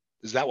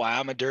 is that why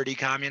I'm a dirty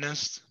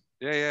communist?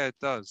 Yeah, it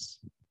does.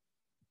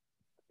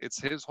 It's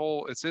his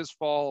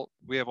fault.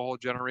 We have a whole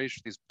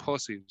generation of these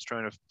pussies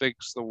trying to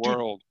fix the Dude,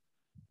 world.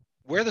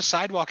 Where the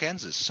Sidewalk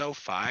Ends is so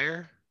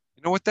fire.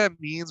 You know what that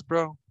means,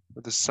 bro?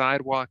 Where the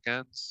sidewalk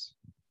ends.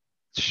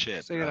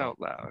 Shit, Say bro. it out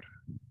loud.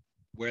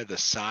 Where the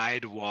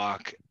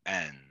sidewalk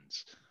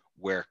ends.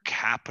 Where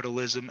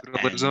capitalism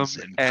Capitalism ends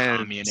and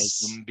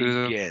communism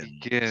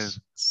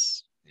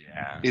begins.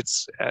 Yeah.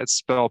 It's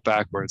spelled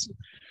backwards.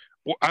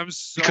 Well, I'm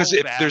so Because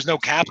if bad there's no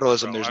at speech,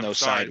 capitalism, bro. there's I'm no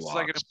sorry. This is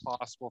like an sidewalks.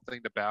 impossible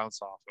thing to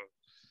bounce off of.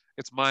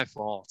 It's my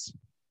fault.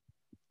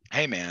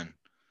 Hey, man,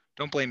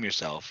 don't blame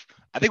yourself.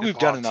 I think we've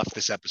done enough Impossible.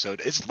 this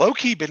episode. It's low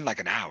key been like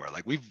an hour.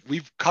 Like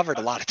we've covered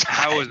a lot of time.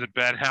 How has it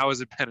been? How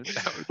has it been?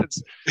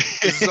 This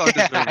is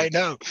undeserving. I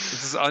know.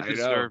 This is I know.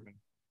 undeserving.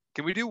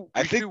 Can we do?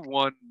 I We should think do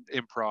one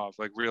improv,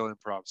 like real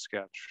improv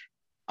sketch.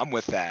 I'm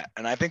with that,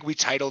 and I think we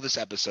title this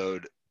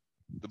episode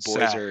 "The Boys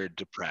Sad. Are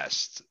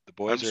Depressed." The I'm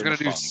boys just are in gonna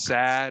the do funk.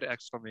 sad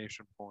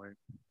exclamation point.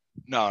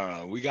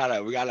 No. We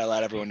gotta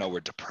let everyone know we're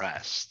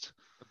depressed.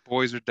 The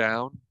boys are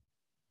down.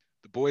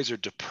 The boys are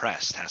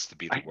depressed has to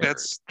be the word.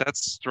 That's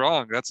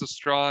strong. That's a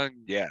strong.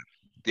 Yeah,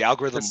 the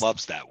algorithm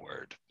loves that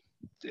word.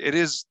 It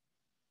is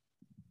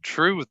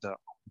true though.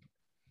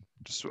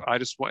 I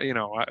just want,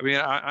 I mean,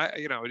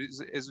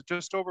 is it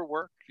just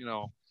overwork?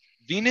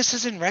 Venus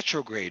is in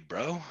retrograde,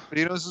 bro.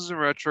 Venus is in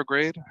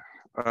retrograde.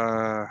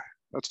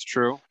 That's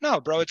true.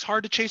 No, bro, it's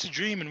hard to chase a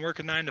dream and work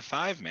a 9 to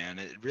 5, man.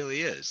 It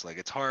really is. Like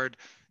it's hard,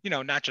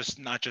 not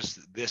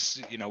just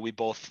this, we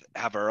both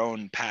have our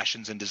own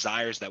passions and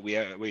desires that we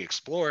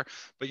explore,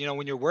 but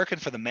when you're working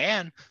for the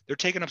man, they're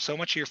taking up so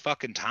much of your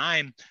fucking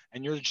time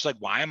and you're just like,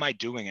 why am I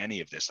doing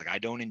any of this? Like I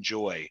don't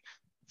enjoy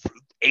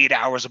 8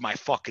 hours of my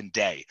fucking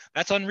day.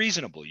 That's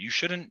unreasonable. You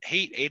shouldn't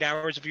hate 8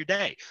 hours of your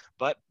day.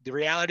 But the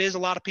reality is a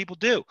lot of people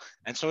do.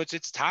 And so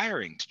it's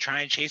tiring to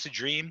try and chase a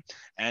dream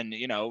and,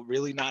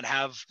 really not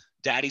have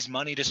daddy's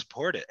money to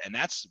support it. And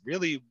that's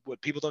really what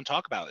people don't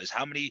talk about is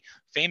how many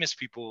famous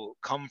people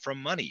come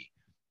from money.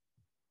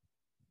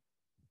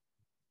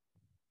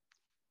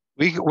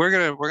 We're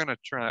gonna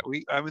try.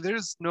 I mean,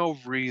 there's no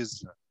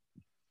reason.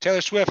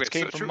 Taylor Swift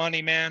came from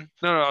money, man.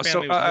 No.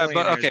 So,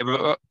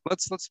 but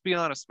let's be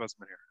honest about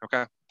something here,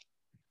 okay?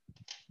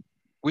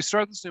 We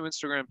start this new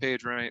Instagram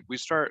page, right?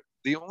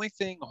 The only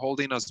thing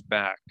holding us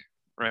back,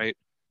 right?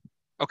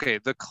 Okay,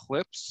 the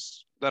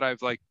clips that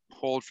I've like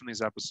pulled from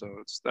these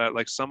episodes, that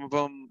like some of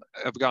them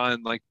have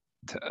gotten like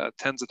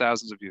tens of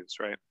thousands of views,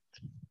 right?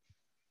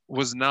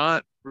 Was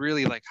not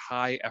really like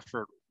high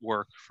effort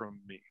work from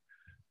me.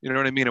 You know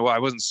what I mean? I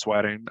wasn't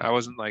sweating. I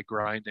wasn't like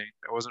grinding.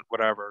 I wasn't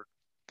whatever.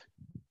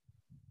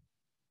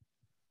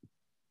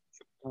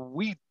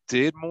 We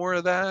did more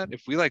of that,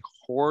 if we like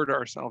hoard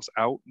ourselves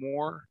out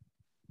more,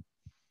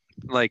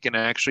 like, and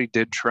actually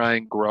did try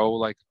and grow,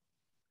 like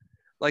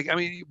I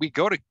mean, we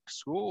go to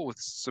school with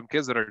some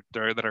kids that are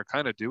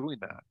kind of doing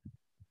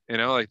that,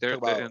 like they're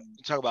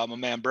talk about my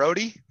man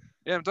Brody.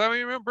 Yeah, I'm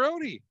talking about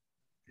Brody.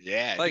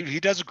 Yeah, like, dude, he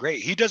does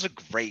a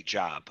great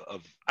job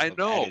of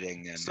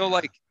editing, and so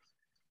like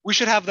we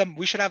should have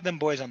them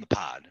boys on the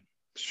pod.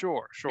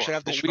 Sure. We should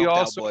have the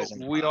boys on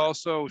the pod.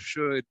 Also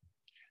should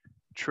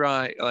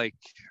try, like,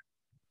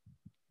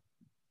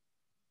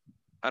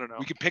 I don't know.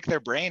 We can pick their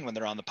brain when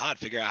they're on the pod,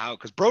 figure out how,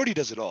 because Brody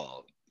does it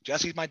all.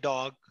 Jesse's my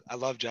dog. I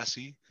love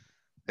Jesse.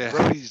 Yeah.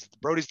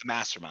 Brody's the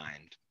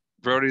mastermind.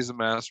 Brody's the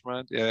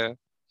mastermind. Yeah.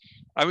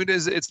 I mean,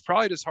 it's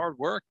probably just hard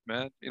work,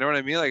 man. You know what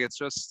I mean? Like, it's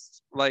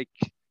just like,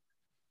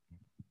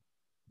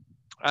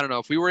 I don't know,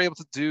 if we were able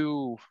to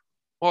do,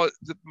 well,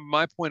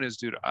 my point is,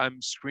 dude,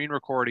 I'm screen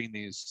recording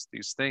these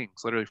things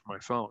literally from my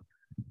phone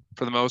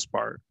for the most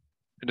part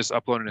and just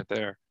uploading it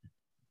there.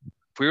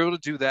 If we were able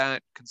to do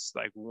that,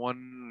 like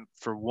one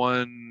for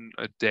one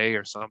a day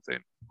or something,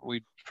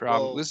 we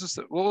probably we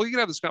can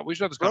have this. We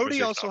should have this Brody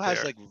conversation also off has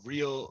there. like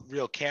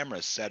real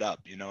cameras set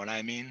up. You know what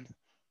I mean?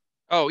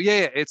 Oh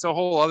yeah, it's a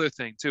whole other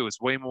thing too. It's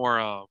way more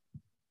of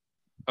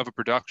a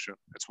production.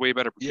 It's way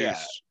better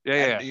produced. Yeah,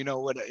 and yeah. you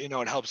know what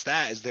helps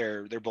that is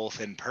they're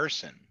both in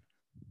person.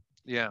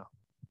 Yeah.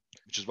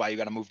 Which is why you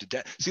got to move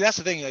to See, that's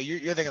the thing.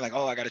 You're thinking like,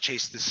 oh, I got to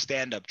chase this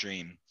stand-up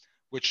dream,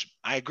 which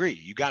I agree.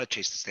 You got to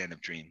chase the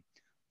stand-up dream.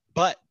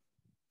 But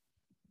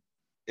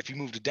if you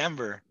move to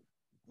Denver,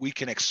 we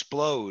can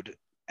explode,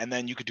 and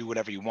then you could do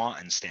whatever you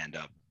want in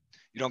stand-up.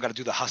 You don't got to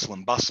do the hustle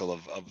and bustle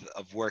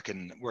of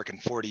working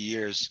 40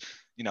 years,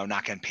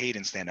 not getting paid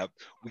in stand-up.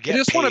 We get I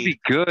just want to paid,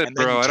 be good, and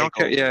then bro. you I don't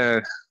take care. over.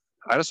 Yeah.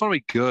 I just want to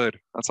be good.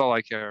 That's all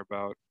I care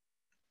about.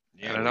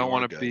 Yeah, and I well, don't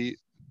want to be.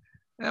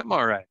 I'm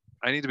all right.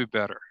 I need to be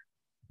better.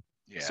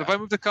 Yeah. So if I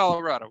move to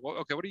Colorado, well,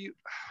 okay,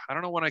 I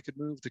don't know when I could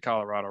move to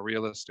Colorado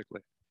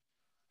realistically.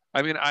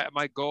 I mean,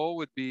 my goal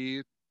would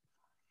be.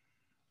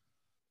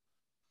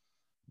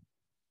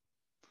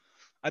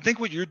 I think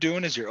what you're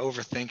doing is you're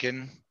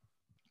overthinking.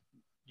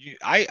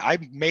 I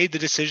made the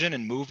decision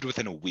and moved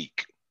within a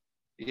week.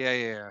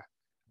 Yeah.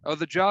 Oh,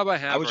 the job I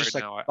have right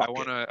like,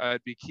 now,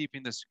 I'd be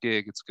keeping this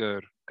gig. It's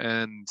good.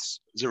 And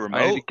is it remote?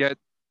 I need to get,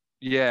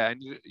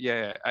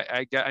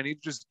 I need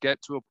to just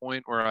get to a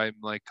point where I'm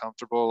like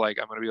comfortable. Like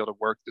I'm going to be able to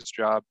work this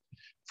job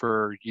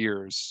for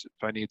years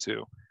if I need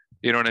to.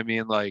 You know what I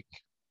mean? Like,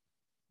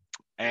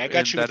 hey, I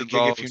got you with a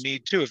gig if you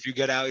need to. If you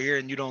get out here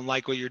and you don't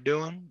like what you're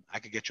doing, I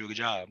could get you a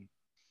job.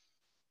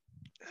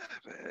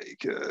 You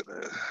could.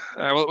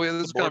 All right, well,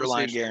 this is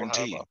borderline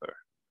guarantee.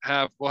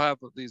 We'll have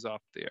these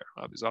off the air.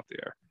 I'll have these off the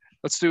air.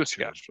 Let's do a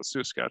sketch. Let's do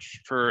a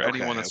sketch for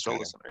anyone that's still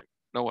listening.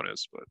 No one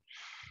is, but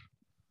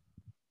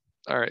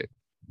all right.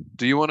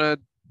 Do you want to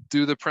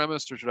do the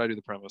premise, or should I do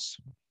the premise?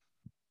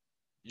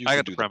 I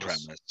got the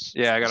premise.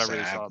 Yeah, I got to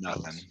really have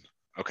nothing. Premise.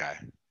 Okay.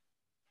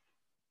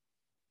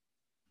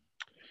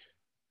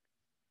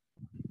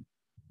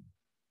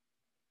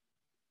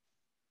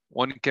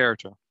 One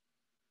character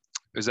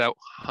is out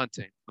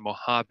hunting the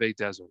Mojave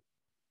Desert.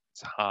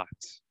 It's hot.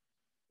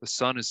 The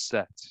sun is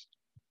set.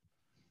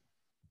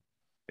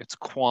 It's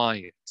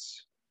quiet.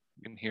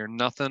 You can hear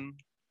nothing.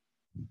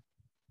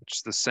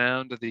 It's the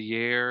sound of the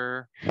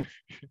air.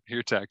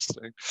 You're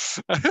texting.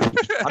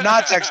 I'm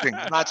not texting.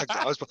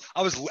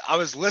 I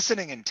was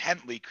listening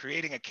intently,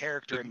 creating a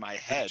character in my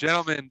head.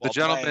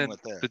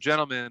 The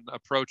gentleman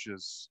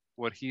approaches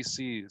what he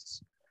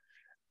sees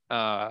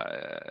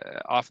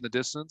off in the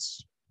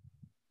distance.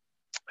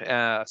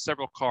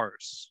 Several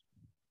cars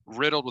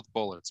riddled with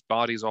bullets,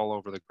 bodies all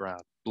over the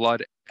ground,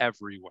 blood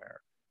everywhere,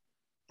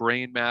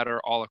 brain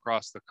matter all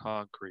across the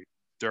concrete,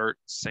 dirt,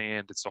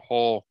 sand. It's a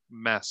whole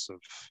mess of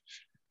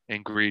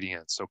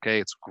ingredients. Okay,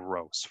 it's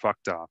gross,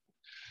 fucked up.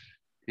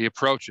 He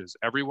approaches.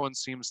 Everyone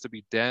seems to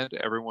be dead.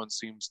 Everyone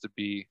seems to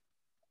be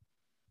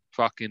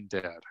fucking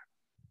dead.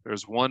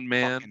 There's one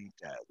man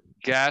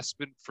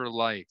gasping for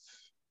life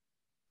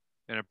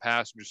in a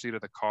passenger seat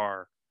of the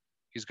car.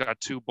 He's got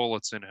 2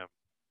 bullets in him.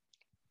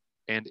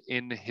 And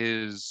in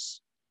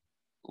his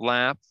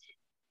lap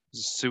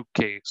is a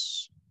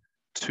suitcase,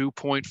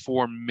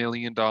 $2.4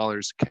 million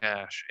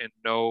cash, and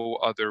no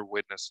other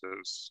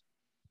witnesses.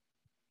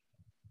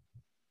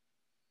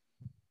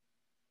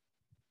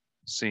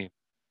 Scene.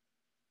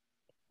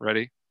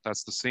 Ready?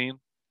 That's the scene.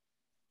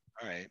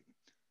 All right.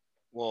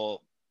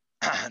 Well,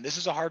 this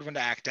is a hard one to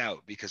act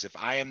out because if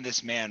I am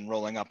this man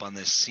rolling up on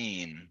this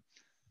scene,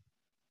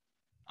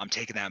 I'm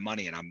taking that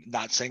money and I'm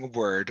not saying a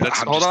word.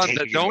 Hold on.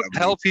 Don't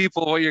tell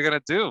people what you're going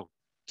to do.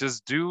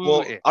 Just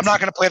do it. I'm not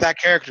going to play that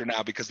character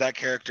now because that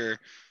character,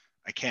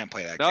 I can't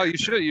play that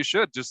character. No, you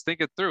should. Just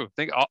think it through.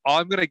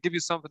 I'm going to give you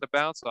something to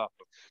bounce off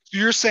of. So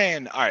you're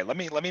saying, all right, let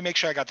me make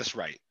sure I got this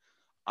right.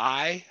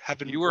 I have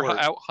been. You were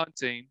out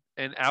hunting,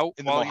 and out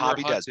in while the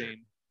Mojave Desert.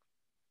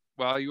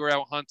 While you were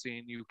out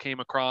hunting, you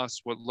came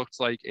across what looked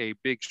like a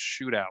big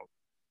shootout.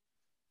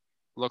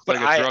 Looked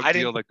like a drug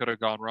deal that could have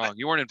gone wrong.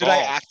 You weren't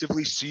involved. Did I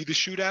actively see the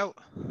shootout?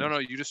 No,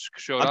 you just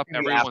showed up.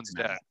 Everyone's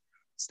dead.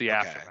 It's the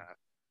aftermath.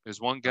 There's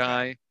one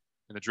guy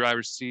in the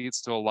driver's seat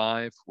still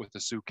alive with a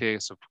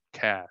suitcase of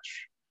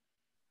cash.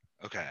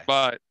 Okay.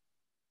 But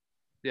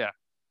yeah,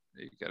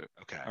 you get it.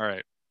 Okay. All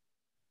right.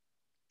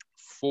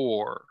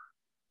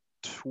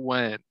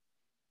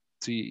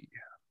 4:20.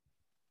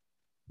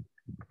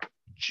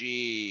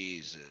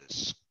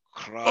 Jesus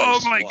Christ.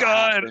 Oh my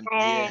God.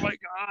 Oh my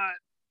God.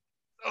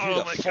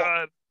 Oh my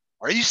God.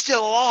 Are you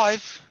still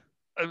alive?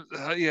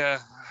 Yeah.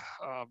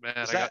 Oh man,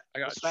 I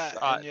got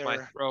shot in my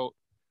throat.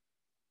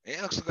 Yeah,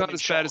 it looks like I've been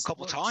shot a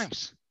couple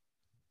times.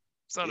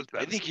 It's not as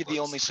bad. I think you're the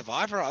only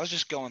survivor. I was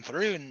just going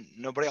through and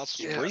nobody else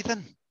was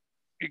breathing.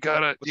 You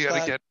gotta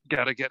get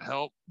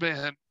help,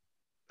 man.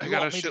 I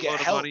got a shitload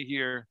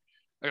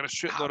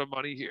of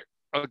money here.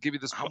 I'll give you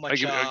this. How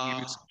much?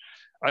 I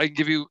can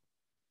give you.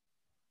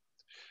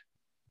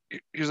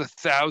 Here's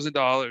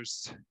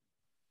 $1,000,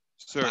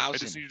 sir. I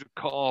just need you to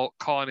call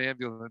an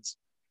ambulance.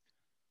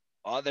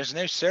 Oh, there's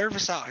no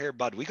service out here,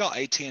 bud. We got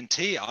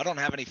AT&T. I don't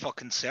have any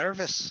fucking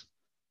service.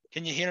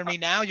 Can you hear me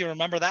now? You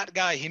remember that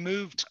guy? He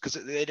moved because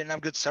they didn't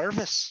have good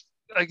service.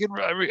 I can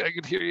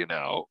hear you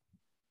now.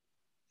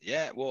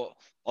 Yeah, well,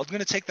 I'm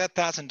gonna take that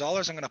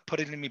 $1,000. I'm gonna put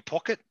it in my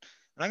pocket,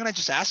 and I'm gonna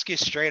just ask you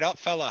straight up,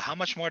 fella, how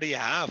much more do you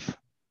have?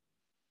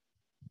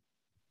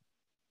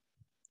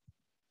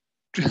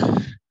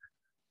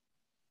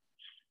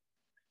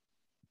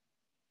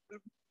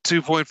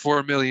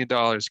 $2.4 million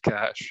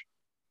cash.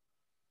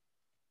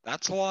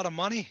 That's a lot of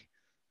money.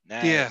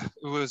 Now, Yeah,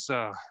 it was.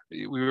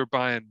 We were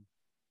buying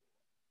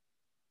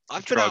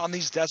I've been out drugs. on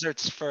these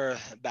deserts for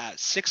about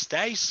 6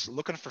 days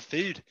looking for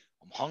food.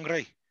 I'm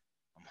hungry.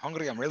 I'm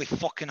hungry. I'm really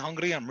fucking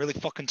hungry. I'm really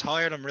fucking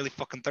tired. I'm really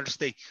fucking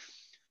thirsty.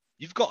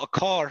 You've got a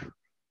car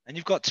and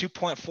you've got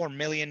 $2.4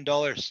 million.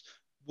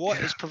 What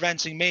Yeah. is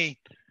preventing me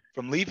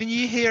from leaving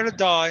you here to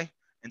die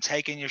and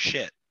taking your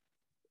shit?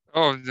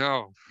 Oh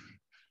no!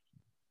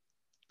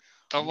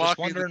 I'm just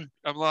wondering.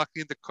 I'm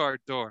locking the car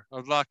door.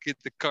 I'm locking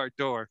the car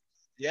door.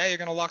 Yeah, you're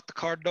gonna lock the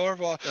car door.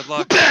 Well, I'm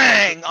locking the car door.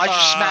 bang! I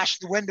just smashed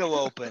the window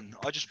open.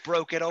 I just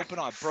broke it open.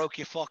 I broke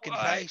your fucking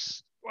Why?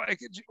 face. Why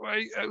could you?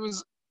 Why?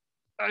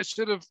 I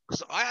should have.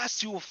 Because I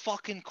asked you a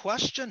fucking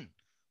question.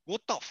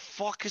 What the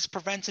fuck is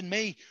preventing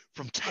me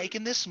from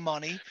taking this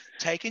money,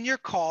 taking your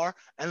car,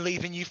 and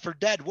leaving you for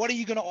dead? What are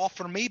you gonna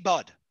offer me,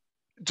 bud?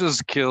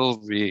 Just kill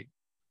me.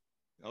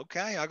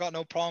 Okay, I got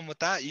no problem with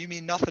that. You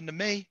mean nothing to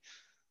me.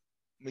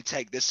 Let me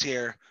take this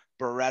here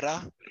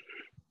Beretta,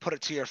 put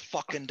it to your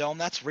fucking dome.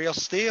 That's real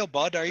steel,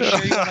 bud. Are you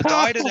sure you want to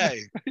die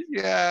today?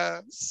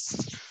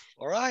 Yes.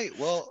 All right.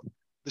 Well,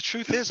 the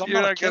truth is, I'm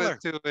You're not a not gonna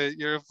killer. do it.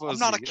 You're a I'm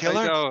not a pussy. I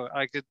killer. know.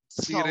 I could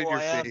It's see not it who in your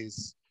I am.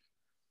 face.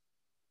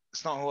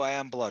 It's not who I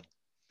am, blood.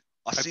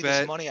 I I see this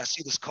bet. money. I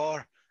see this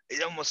car.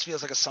 It almost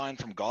feels like a sign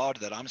from God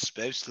that I'm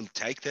supposed to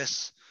take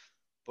this.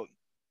 But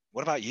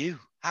what about you?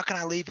 How can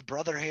I leave a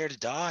brother here to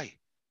die?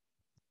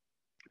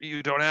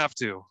 You don't have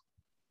to.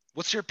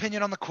 What's your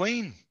opinion on the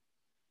Queen?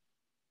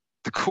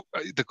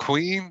 The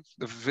Queen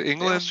of Yeah, what's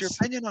England. your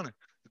opinion on it?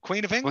 The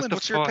Queen of England.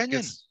 What's your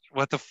opinion?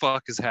 What the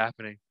fuck is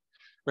happening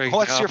right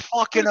What's now? your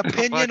fucking What the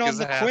opinion fuck on is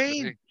the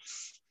happening? Queen?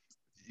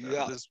 You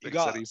got This you makes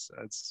got any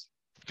sense.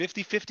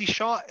 50-50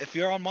 shot. If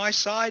you're on my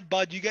side,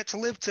 bud, you get to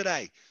live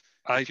today.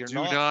 I If you're do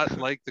not, not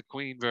like the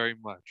Queen very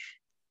much.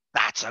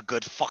 that's a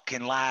good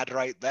fucking lad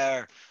right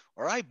there.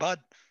 All right, bud.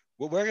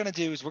 What we're gonna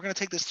do is we're gonna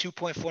take this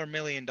 $2.4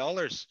 million.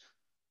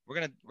 We're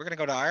gonna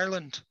go to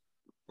Ireland.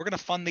 We're gonna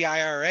fund the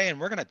IRA and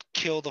we're gonna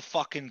kill the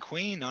fucking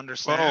Queen. Oh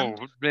Understand?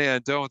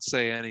 man, don't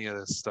say any of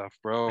this stuff,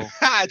 bro.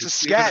 It's a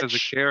It's even as a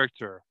sketch.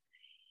 character.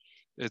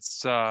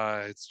 It's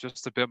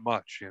just a bit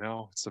much,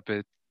 it's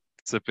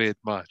a bit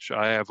much.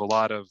 I have a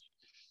lot of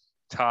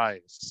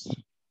ties.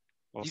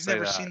 I'll You've say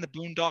never that. seen the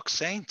Boondock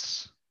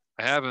Saints.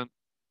 I haven't.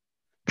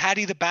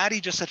 Paddy the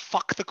Baddy just said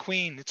fuck the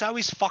Queen. It's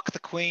always fuck the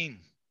Queen.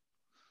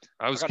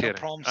 I I was got no kidding.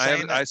 problem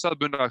saying I it. saw the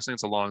Boondock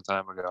Saints a long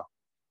time ago.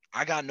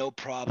 I got no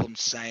problem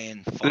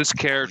saying fuck This the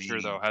character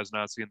Queen. though has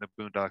not seen the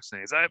Boondock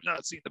Saints. I have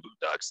not seen the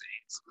Boondock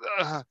Saints.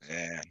 Ugh.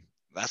 Yeah,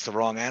 that's the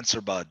wrong answer,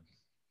 bud.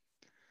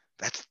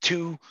 That's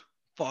two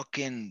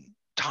fucking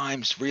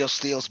times Real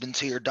Steel's been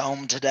to your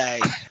dome today.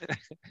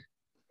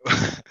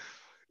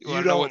 You You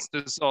want to know don't. what's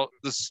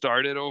this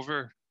started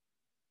over?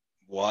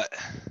 What?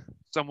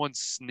 Someone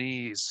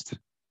sneezed.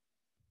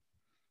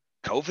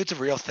 COVID's a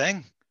real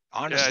thing. I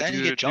Yeah, understand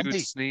you get a dude jumpy.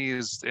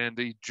 sneezed and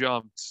he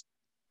jumped.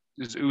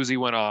 His Uzi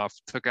went off,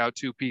 took out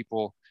two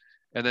people,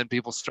 and then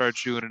people started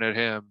shooting at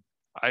him.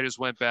 I just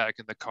went back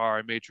in the car.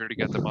 I made sure to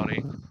get the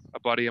money. A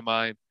buddy of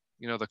mine,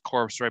 the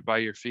corpse right by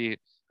your feet.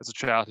 That's a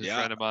childhood Yeah.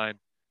 friend of mine.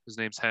 His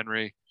name's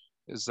Henry.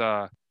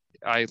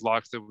 I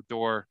locked the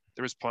door.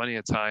 There was plenty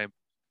of time.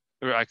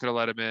 I could have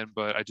let him in,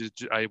 but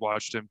I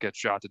watched him get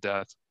shot to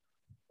death.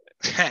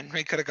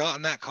 Henry could have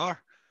gotten that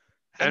car.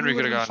 Henry Henry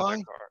would could have have been gotten in fine.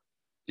 that car.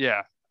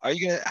 Yeah,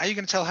 How you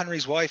gonna tell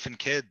Henry's wife and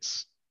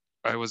kids?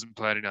 I wasn't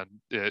planning on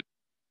it.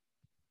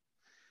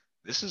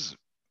 This is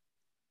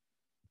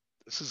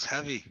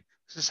heavy.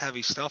 This is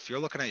heavy stuff. You're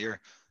looking at your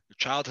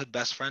childhood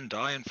best friend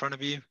die in front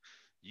of you.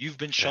 You've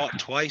been Yeah, shot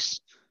twice.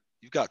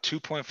 You've got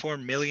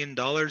 $2.4 million and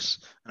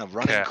a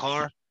running cash.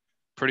 car.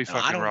 Pretty And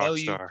I fucking don't know rock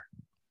you. star.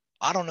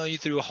 I don't know you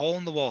through a hole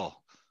in the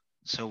wall.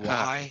 So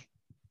why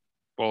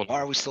Well,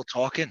 are we still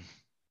talking?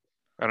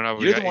 I don't know.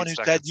 We You're the got one eight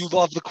who said you seconds.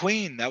 love the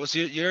Queen. That was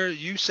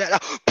you said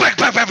bang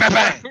bang bang bang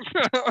bang.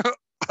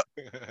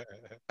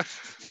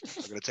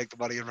 I'm gonna take the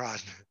money and run.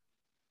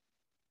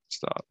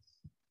 Stop.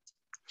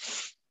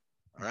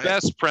 All right.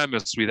 Best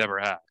premise we've ever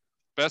had.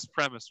 Best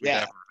premise we've Yeah.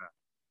 ever had.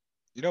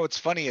 You know what's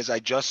funny is I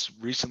just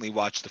recently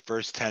watched the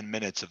first 10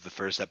 minutes of the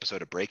first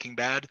episode of Breaking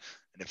Bad,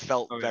 and it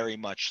felt very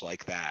much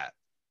like that.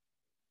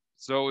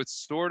 So it's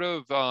sort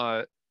of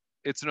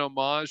it's an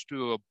homage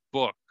to a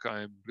book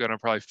I'm gonna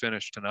probably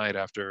finish tonight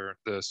after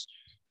this.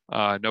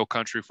 No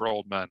Country for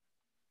Old Men.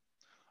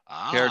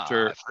 I've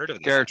heard of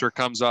that. Character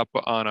comes up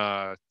on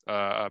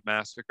a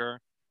massacre,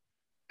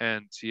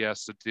 and he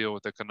has to deal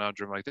with the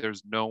conundrum. Like,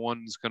 there's no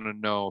one's gonna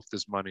know if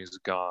this money's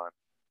gone.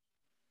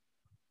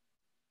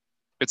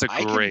 It's a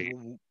I great.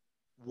 can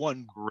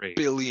 1 great.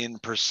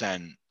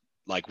 billion%,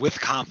 like with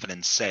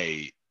confidence,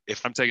 say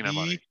if I'm taking that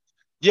money.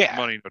 Yeah,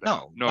 Money, no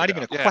doubt. no, No not doubt.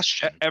 even a Yeah.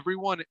 question.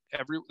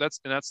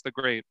 That's the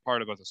great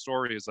part about the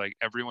story is like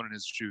everyone in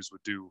his shoes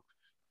would do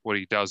what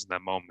he does in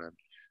that moment,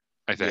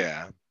 I think.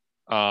 Yeah,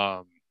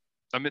 I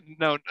mean,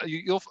 no,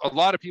 you'll a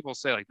lot of people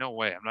say like, no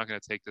way, I'm not going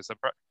to take this.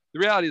 The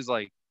reality is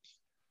like,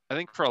 I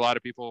think for a lot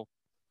of people,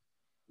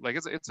 like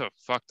it's a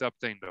fucked up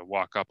thing to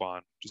walk up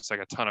on, just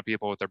like a ton of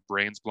people with their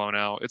brains blown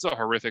out. It's a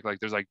horrific, like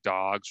there's like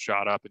dogs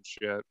shot up and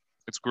shit.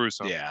 It's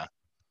gruesome. yeah.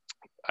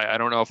 I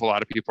don't know if a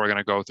lot of people are going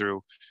to go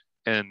through,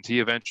 and he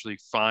eventually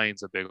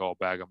finds a big old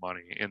bag of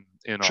money in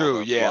all True,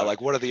 the yeah. blood.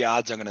 Like, what are the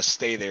odds I'm gonna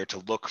stay there to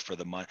look for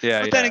the money?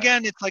 Yeah, But then yeah.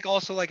 again, it's like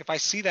also like if I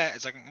see that,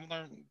 it's like well,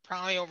 they're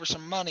probably over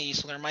some money,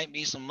 so there might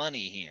be some money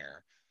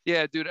here.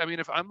 Yeah, dude. I mean,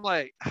 if I'm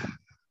like,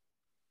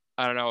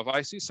 I don't know, if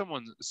I see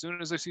someone, as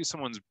soon as I see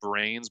someone's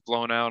brains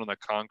blown out on the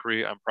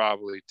concrete, I'm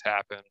probably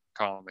tapping,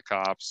 calling the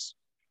cops.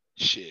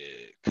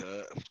 Shit,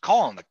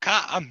 calling the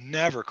cop. I'm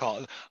never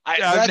calling.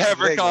 Yeah, I've That's the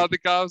never thing. called Like, the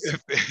cops.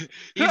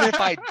 even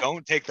if I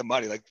don't take the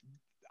money, like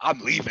I'm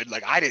leaving.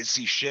 Like I didn't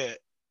see shit.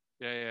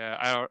 Yeah.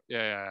 I don't.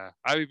 Yeah.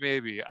 I mean,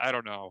 maybe. I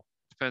don't know.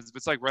 Depends. If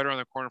it's like right around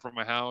the corner from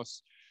my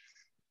house,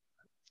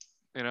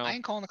 I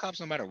ain't calling the cops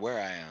no matter where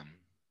I am.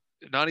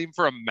 not even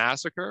for a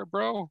massacre,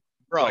 bro.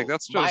 Bro, Like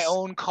that's my just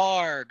own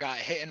car got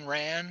hit and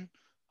ran.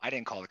 I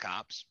didn't call the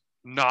cops.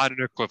 not an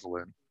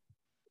equivalent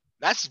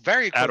That's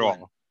very at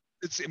equivalent. all.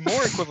 It's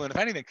more equivalent, if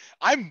anything.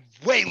 I'm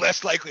way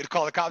less likely to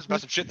call the cops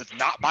about some shit that's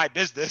not my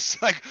business.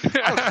 Like,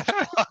 I don't give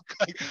a fuck.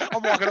 Like,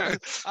 I'm walking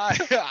up.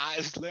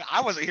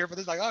 I wasn't here for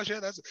this. Like, oh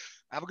shit,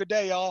 have a good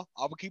day, y'all.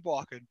 I'm gonna keep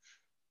walking.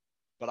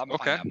 But I'm gonna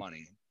find that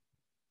money.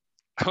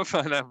 I'll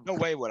find that. No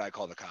way would I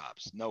call the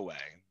cops. No way.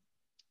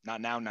 Not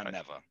now, not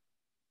never.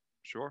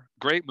 Sure.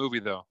 Great movie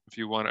though. If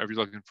you're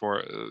looking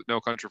for No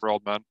Country for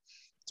Old Men,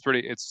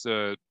 it's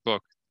a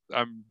book.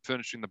 I'm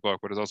finishing the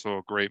book, but it's also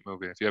a great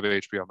movie. If you have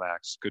HBO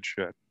Max, good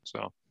shit.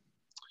 So,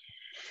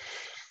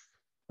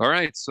 all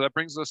right. So that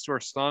brings us to our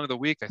song of the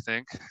week. I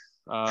think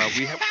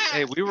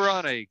we were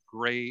on a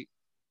great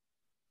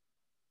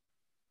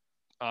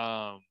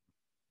podcast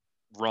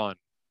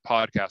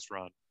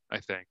run. I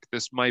think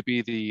this might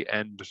be the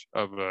end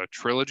of a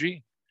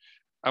trilogy.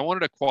 I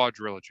wanted a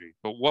quadrilogy,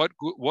 but what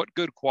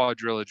good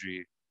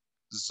quadrilogies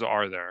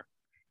are there?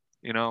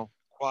 You know,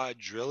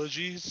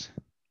 Quadrilogies?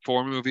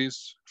 4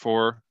 movies,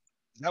 4.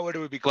 Is that what it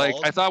would be called?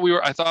 Like I thought we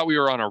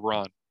were on a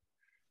run.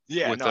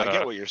 Yeah, no, I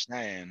get what you're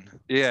saying.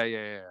 Yeah.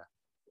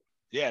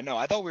 Yeah, no,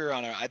 I thought we were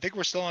I think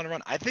we're still on a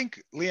run. I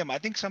think,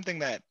 Liam, something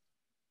that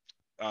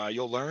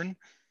you'll learn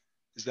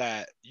is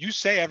that you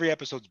say every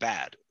episode's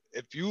bad.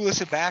 If you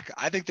listen back,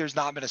 I think there's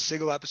not been a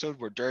single episode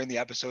where during the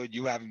episode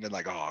you haven't been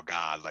like, oh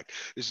God, like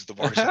this is the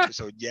worst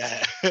episode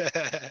yet.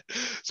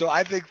 So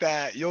I think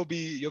that you'll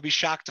be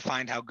shocked to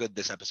find how good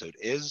this episode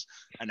is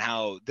and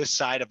how this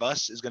side of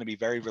us is going to be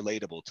very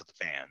relatable to the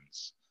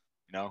fans.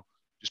 You know,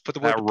 just put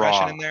the word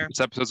depression in there. This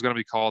episode's going to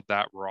be called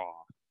That Raw.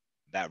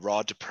 That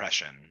raw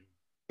depression.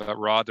 That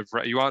raw.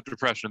 You want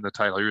depression in the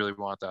title. You really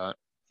want that.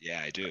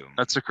 Yeah, I do.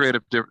 That's a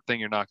creative thing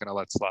you're not going to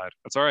let slide.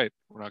 That's all right.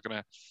 We're not going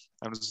to.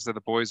 I'm just going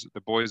to say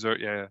the boys are.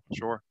 Yeah,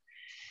 sure.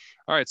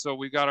 All right. So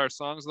we got our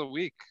songs of the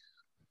week.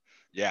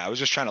 Yeah, I was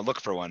just trying to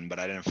look for one, but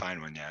I didn't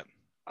find one yet.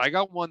 I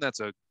got one that's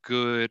a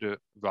good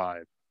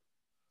vibe.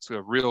 It's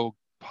a real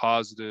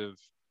positive,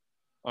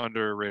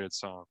 underrated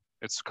song.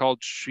 It's called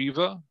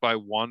Shiva by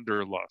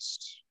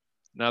Wanderlust.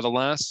 Now the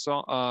last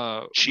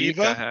song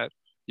Shiva? week I had.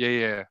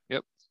 Yeah.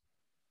 Yep.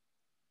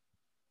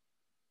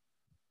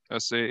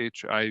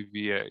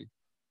 SHIVA.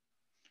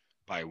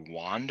 By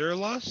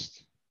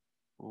Wanderlust?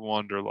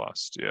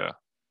 Wanderlust, yeah.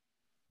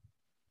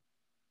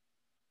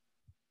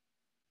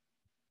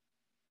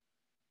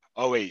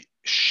 Oh wait,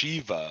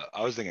 Shiva.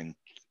 I was thinking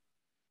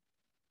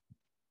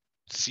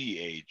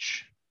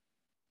CH.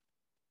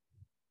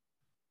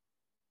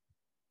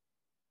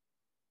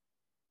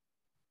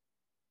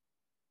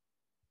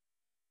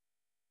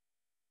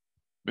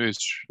 Maybe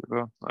it's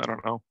Shiva. I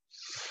don't know.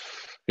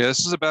 Yeah, this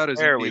is about as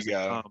indie as it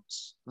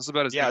comes. This is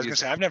about as I was gonna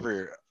say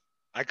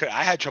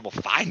I had trouble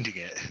finding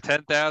it.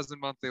 10,000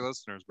 monthly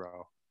listeners,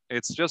 bro.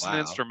 It's just an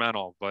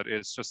instrumental, but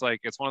it's just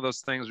like it's one of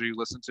those things where you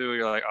listen to,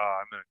 you're like, oh,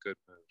 I'm in a good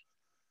mood.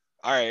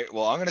 All right,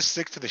 well, I'm gonna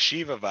stick to the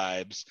Shiva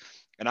vibes,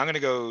 and I'm gonna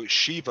go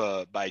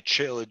Shiva by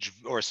Chillage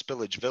or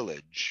Spillage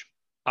Village.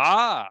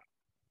 Ah,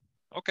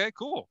 okay,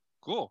 cool.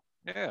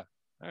 Yeah,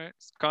 all right,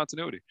 it's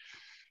continuity.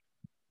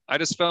 I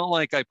just felt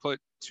like I put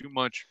too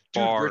much.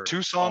 Dude, we're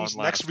 2 songs.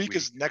 Next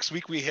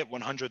week we hit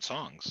 100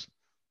 songs.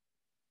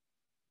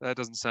 That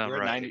doesn't sound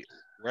right.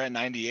 We're at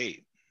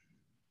 98.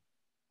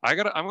 I'm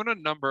gonna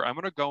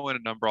go in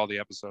and number all the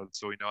episodes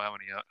so we know how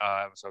many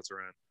episodes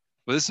are in.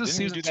 But this is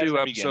season 2,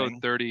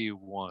 episode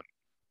 31.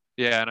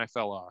 Yeah, and I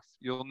fell off.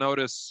 You'll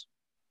notice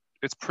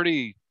it's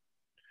pretty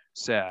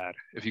sad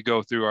if you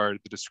go through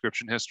the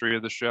description history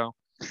of the show.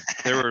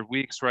 There were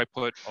weeks where I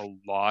put a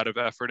lot of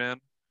effort in,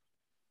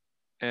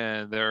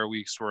 and there are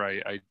weeks where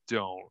I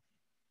don't.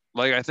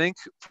 Like, I think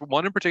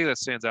one in particular that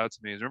stands out to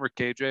me is, remember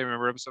KJ?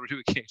 Remember episode 2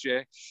 with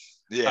KJ?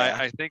 Yeah.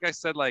 I think I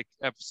said like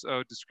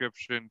episode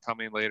description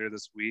coming later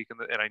this week, and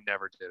I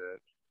never did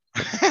it.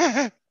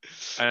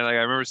 And like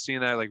I remember seeing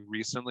that like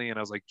recently, and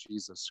I was like,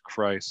 Jesus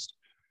Christ.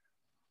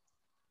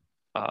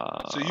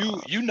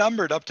 So you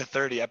numbered up to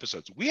 30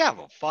 episodes. We have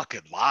a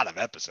fucking lot of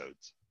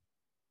episodes.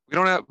 We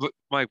don't have,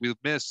 Mike. We've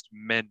missed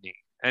many.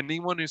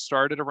 Anyone who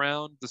started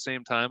around the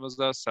same time as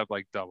us have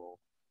like double.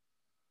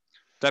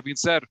 That being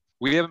said,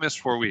 we haven't missed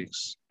 4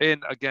 weeks.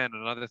 And again,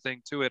 another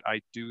thing to it,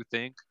 I do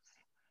think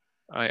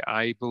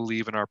I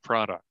believe in our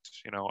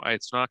product. You know,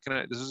 this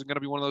isn't gonna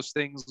be one of those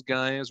things,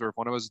 guys, or if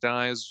one of us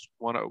dies,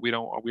 we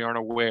aren't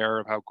aware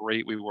of how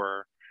great we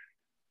were.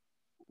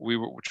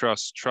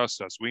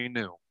 Trust us. We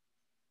knew.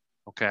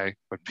 Okay.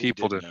 But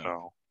people didn't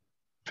know.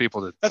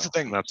 People didn't That's know, the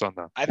thing. and that's on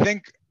them. I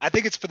think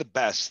it's for the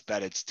best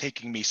that it's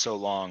taking me so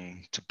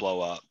long to blow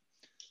up,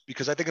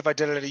 because I think if I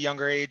did it at a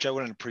younger age, I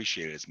wouldn't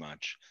appreciate it as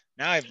much.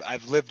 Now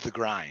I've lived the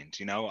grind,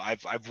 you know.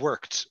 I've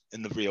worked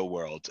in the real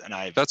world, and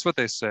That's what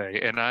they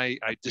say, and I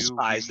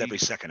despised every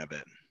second of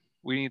it.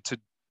 We need to.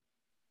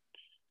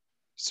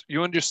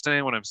 You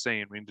understand what I'm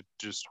saying? We need to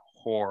just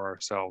whore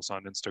ourselves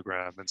on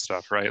Instagram and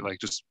stuff, right? Like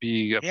just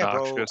be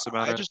obnoxious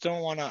about it. I just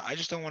don't want to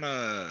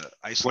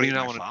isolate What do you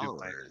not my want to do,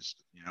 followers.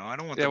 You know, I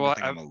don't want Yeah, them well,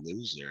 to think I'm a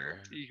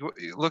loser.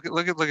 look at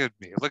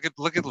me. Look at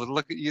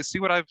you see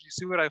what I've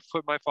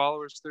put my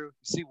followers through? You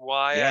see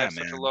why I have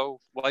such a low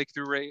like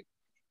through rate?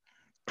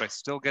 But I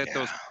still get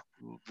those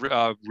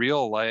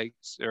real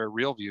likes or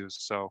real views.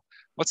 So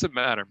what's it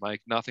matter,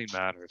 Mike? Nothing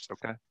matters.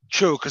 Okay.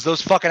 True, because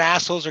those fucking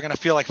assholes are gonna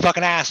feel like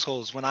fucking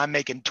assholes when I'm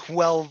making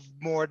 $12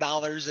 more an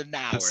hour.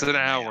 It's an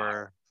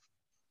hour.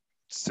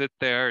 Sit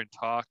there and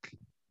talk.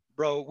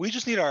 Bro, we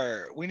just need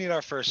our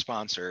first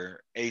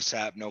sponsor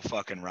ASAP. No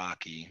fucking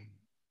Rocky.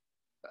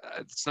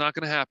 It's not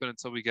going to happen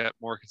until we get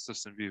more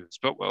consistent views.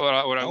 But what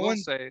I will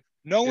say,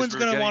 no one's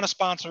going to want to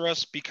sponsor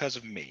us because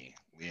of me,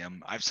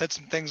 Liam. I've said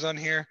some things on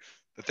here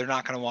that they're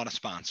not going to want to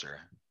sponsor.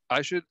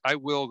 I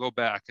will go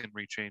back and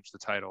rechange the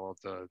title of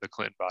the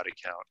Clinton body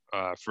count.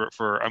 I'm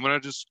going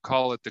to just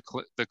call it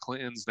the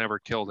Clintons never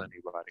killed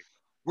anybody.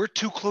 We're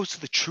too close to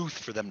the truth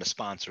for them to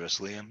sponsor us,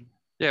 Liam.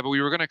 Yeah, but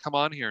we were going to come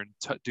on here and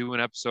do an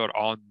episode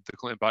on the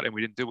Clinton body, and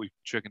we didn't do it. We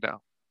chickened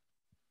out.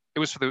 It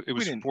was for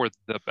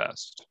the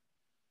best.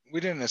 We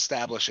didn't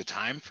establish a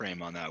time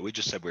frame on that. We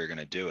just said we were going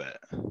to do it.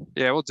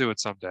 Yeah, we'll do it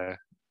someday.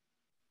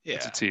 Yeah,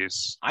 it's a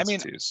tease.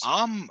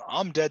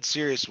 I'm dead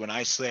serious when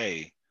I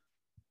say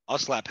I'll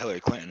slap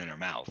Hillary Clinton in her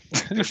mouth.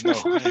 There's no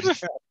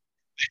ifs,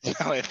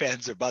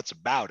 ands, or buts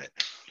about it,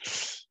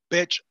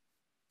 bitch.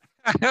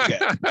 Okay.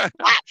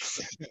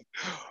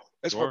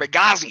 It's for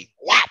Benghazi.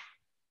 What?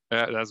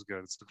 Yeah, that's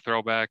good. It's a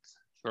throwback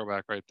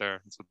right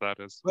there. That's what that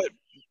is. But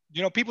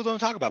you know, people don't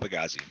talk about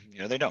Benghazi. You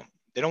know, they don't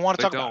want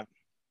to talk about it.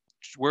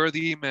 Where are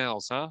the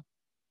emails, huh?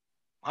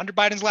 Hunter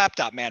Biden's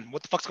laptop, man.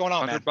 What the fuck's going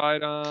on, Hunter man?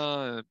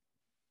 Biden.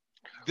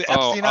 The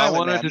Epstein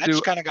Island, man.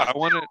 I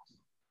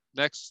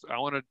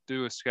want to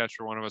do a sketch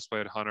where one of us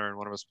played Hunter and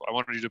I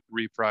wanted you to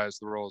reprise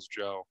the role as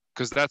Joe,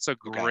 because that's a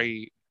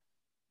great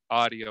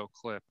audio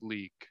clip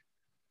leak.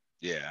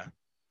 Yeah.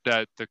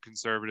 That the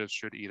conservatives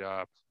should eat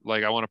up.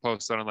 Like, I want to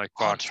post that on like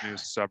Fox Hunter,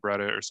 News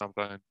subreddit or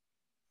something.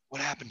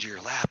 What happened to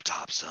your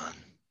laptop, son?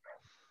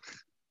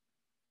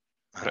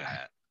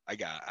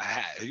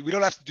 We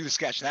don't have to do the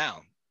sketch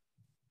now,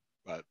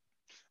 but I'm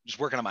just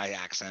working on my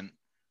accent.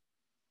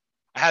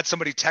 I had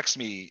somebody text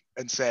me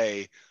and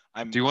say,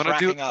 "Do you want to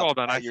do? Hold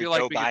on, I feel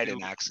like Joe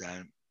Biden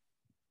accent."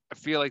 I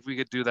feel like we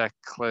could do that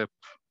clip.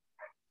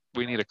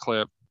 We need a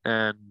clip,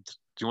 and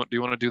do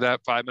you want to do that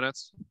 5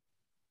 minutes?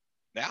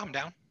 Yeah, I'm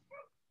down.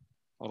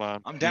 Hold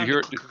on. I'm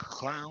down.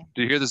 Clown.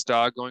 Do you hear this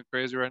dog going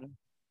crazy right now?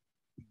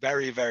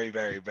 Very, very,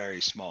 very, very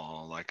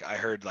small. Like I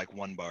heard like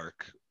one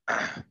bark.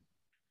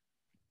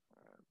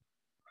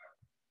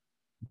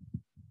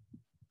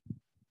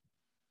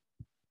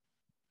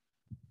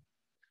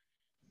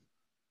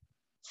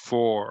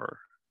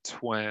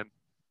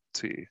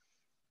 4:20.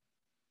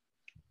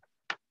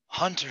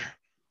 Hunter,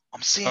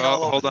 I'm seeing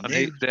all over the news.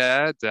 Hey,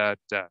 Dad.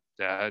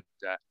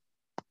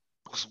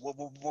 What's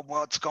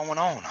going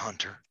on,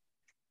 Hunter?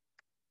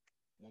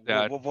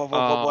 Dad,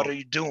 what are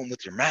you doing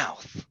with your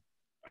mouth?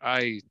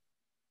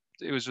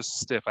 It was just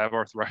stiff. I have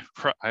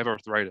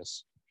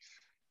arthritis.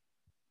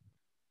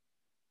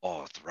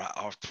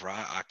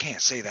 I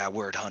can't say that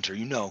word, Hunter.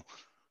 You know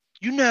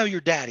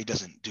your daddy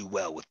doesn't do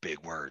well with big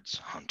words,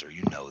 Hunter.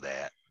 You know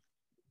that.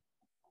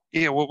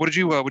 Yeah. What did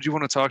you want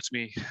to talk to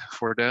me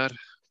for, Dad?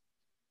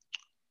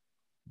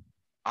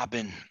 I've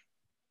been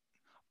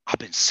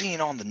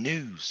seeing on the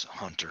news,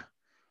 Hunter.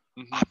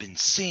 Mm-hmm. I've been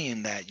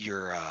seeing that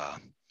your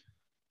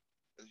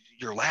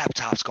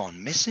laptop's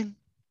gone missing,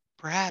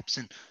 perhaps,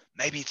 and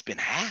maybe it's been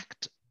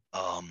hacked.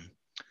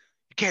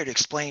 You care to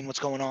explain what's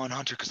going on,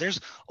 Hunter? Because there's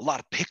a lot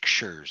of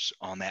pictures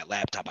on that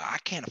laptop. I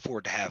can't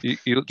afford to have. Did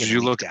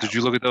you look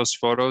at those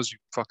photos, you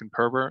fucking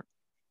pervert?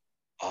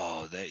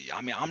 Oh,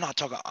 I'm not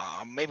talking.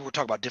 Maybe we're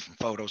talking about different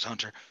photos,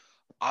 Hunter.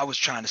 I was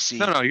trying to see.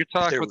 No, you're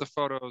talking about the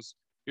photos.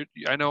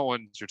 I know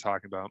ones you're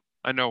talking about.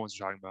 You're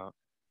talking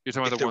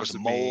about the ones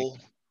of me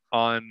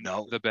on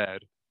the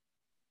bed.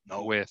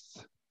 No. with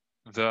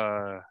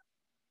the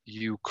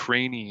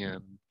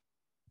Ukrainian.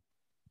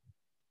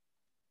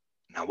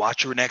 Now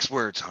watch your next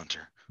words,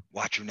 Hunter.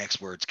 Watch your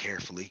next words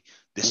carefully.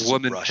 This is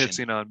woman Russian.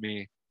 pissing on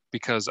me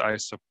because I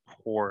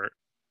support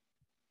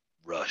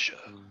Russia.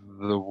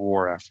 the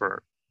war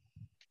effort.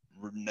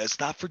 Let's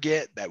not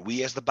forget that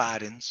we as the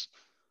Bidens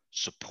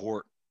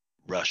support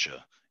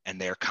Russia and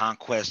their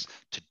conquest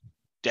to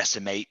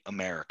decimate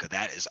America.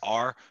 That is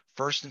our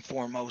first and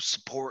foremost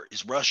support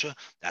is Russia.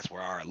 That's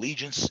where our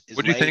allegiance is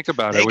What do you laid. think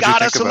about it? They What do you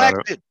got us think about it?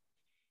 elected.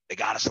 They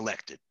got us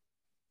elected.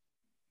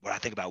 What I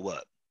think about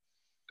what?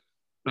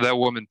 That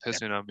woman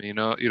pissing on me, you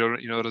know,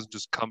 it doesn't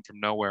just come from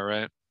nowhere,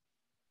 right?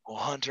 Well,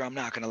 Hunter, I'm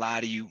not going to lie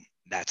to you.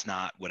 That's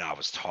not what I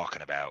was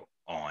talking about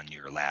on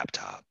your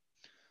laptop.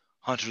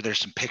 Hunter, there's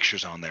some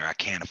pictures on there I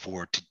can't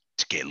afford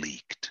to get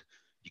leaked.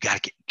 You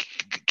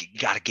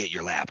gotta get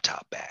your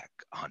laptop back,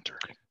 Hunter.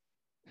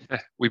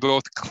 We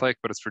both click,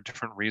 but it's for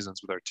different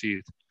reasons with our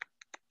teeth.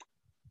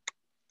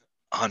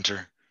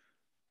 Hunter,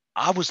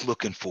 I was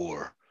looking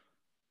for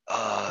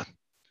I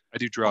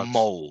do a drugs.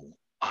 mole.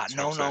 That's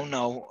what I'm saying.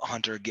 No,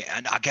 Hunter.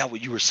 Again, I got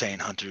what you were saying,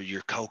 Hunter.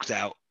 You're coked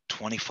out,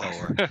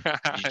 24.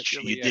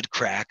 You did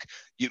crack.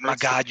 My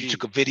God, you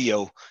took a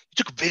video. You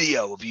took a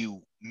video of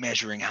you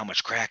measuring how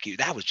much crack you.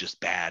 That was just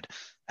bad.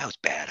 That was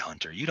bad,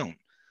 Hunter. You don't.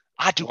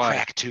 I do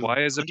crack too.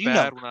 Why is it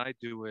Hunter, bad when I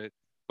do it,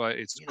 but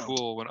it's you know,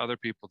 cool when other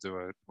people do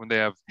it, when they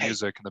have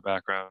music in the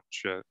background?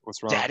 Shit,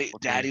 what's wrong?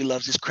 Daddy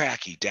loves his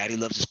cracky. Daddy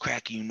loves his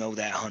cracky. You know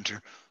that,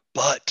 Hunter.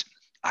 But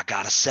I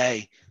gotta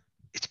say,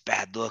 it's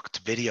bad luck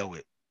to video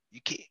it. You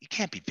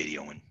can't be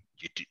videoing.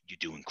 You're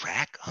doing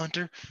crack,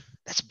 Hunter.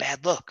 That's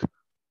bad luck.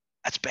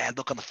 That's bad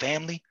luck on the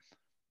family.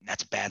 And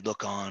that's bad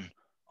luck on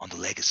the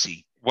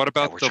legacy. What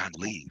about that we're trying to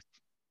leave?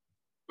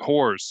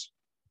 Whores?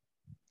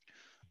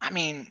 I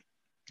mean,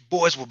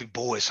 boys will be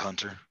boys,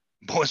 Hunter.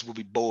 Boys will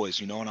be boys.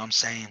 You know what I'm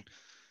saying?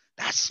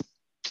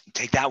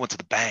 Take that one to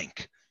the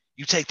bank.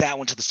 You take that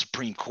one to the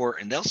Supreme Court,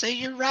 and they'll say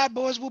you're right.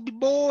 Boys will be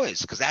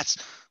boys, because that's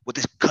what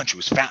this country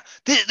was found.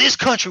 This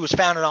country was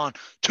founded on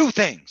two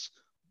things: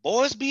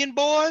 boys being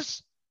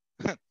boys,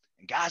 and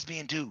guys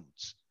being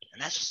dudes.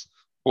 And that's just.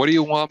 What do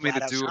you want me to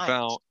do science.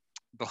 about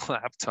the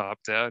laptop,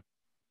 Dad?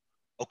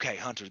 Okay,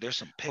 Hunter, there's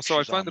some pictures. So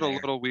I find it a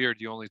little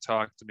weird you only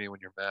talk to me when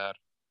you're mad.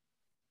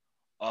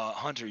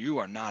 Hunter, you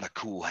are not a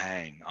cool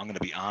hang. I'm gonna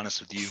be honest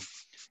with you.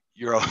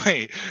 You're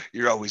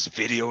always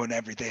videoing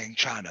everything,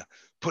 trying to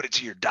put it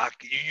to your doc.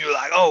 You're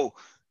like, oh,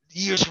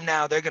 years from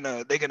now they're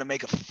gonna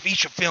make a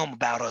feature film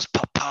about us,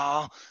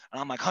 Papa.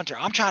 And I'm like, Hunter,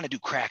 I'm trying to do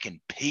crack in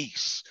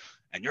peace,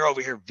 and you're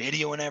over here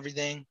videoing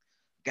everything.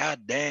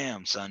 God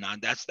damn, son.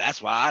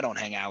 That's why I don't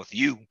hang out with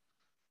you.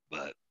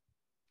 But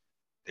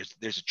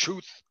there's a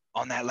truth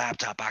on that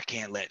laptop I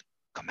can't let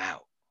come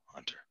out,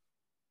 Hunter.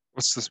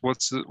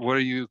 What are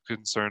you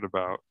concerned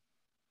about?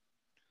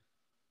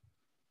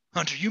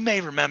 Hunter, you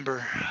may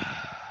remember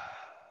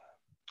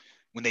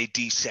when they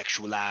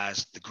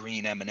desexualized the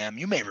green M&M.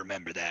 You may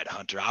remember that,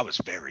 Hunter. I was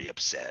very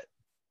upset.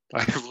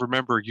 I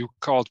remember you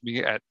called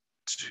me at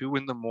 2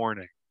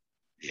 a.m.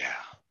 Yeah.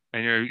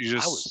 And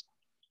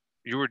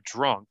you were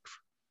drunk,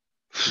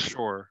 for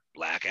sure.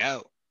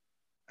 Blackout.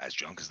 As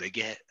drunk as they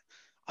get.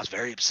 I was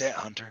very upset,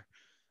 Hunter.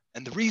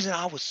 And the reason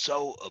I was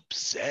so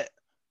upset,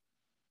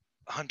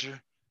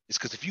 Hunter, is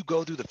because if you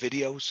go through the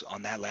videos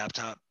on that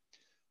laptop,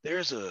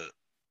 there's a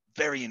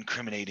very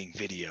incriminating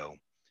video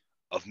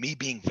of me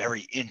being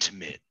very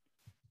intimate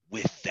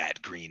with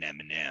that green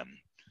M&M.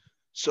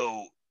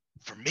 So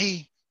for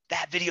me,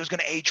 that video is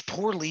going to age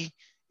poorly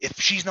if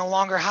she's no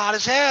longer hot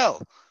as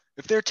hell.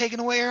 If they're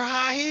taking away her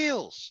high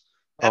heels.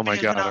 Oh my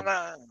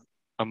God.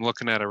 I'm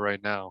looking at it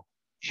right now.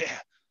 Yeah.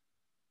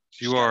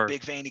 You are a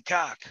big veiny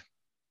cock.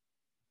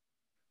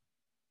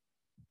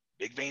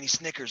 Big veiny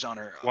Snickers on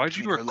her. Why'd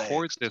you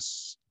record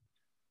this?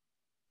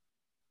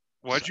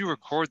 Why'd you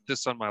record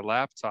this on my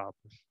laptop?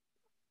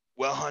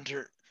 Well,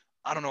 Hunter,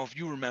 I don't know if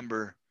you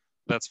remember.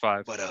 That's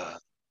 5. But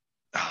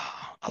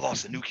I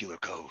lost the nuclear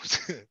codes.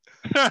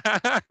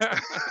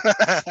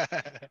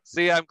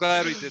 See, I'm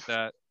glad we did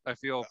that. I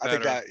feel better. I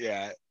think that,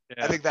 yeah.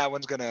 I think that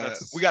one's gonna.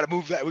 We got to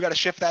move that. We got to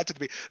shift that to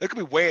the. It could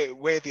be way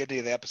at the end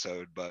of the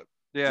episode, but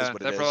yeah,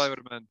 that probably would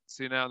have been.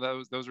 See, now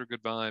those are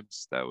good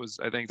vibes.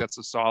 I think that's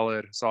a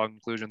solid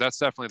conclusion. That's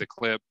definitely the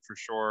clip for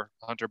sure.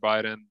 Hunter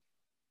Biden,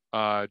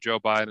 Joe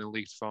Biden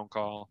leaked phone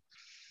call.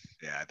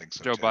 Yeah, I think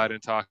so. Joe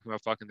Biden talking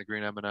about fucking the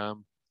green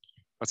M&M.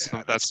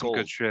 That's some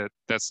good shit.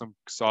 That's some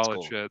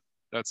solid shit.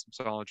 That's some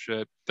solid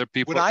shit. There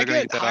people. Would I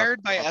get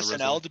hired by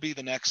SNL to be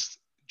the next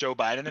Joe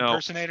Biden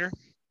impersonator?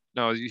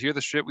 No, you hear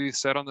the shit we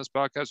said on this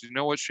podcast? You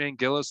know what Shane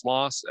Gillis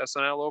lost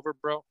SNL over,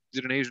 bro? He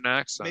did an Asian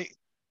accent.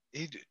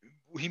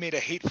 He made a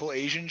hateful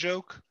Asian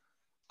joke?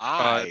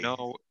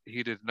 No,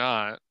 he did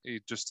not.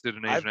 He just did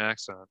an Asian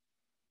accent.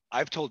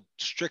 I've told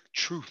strict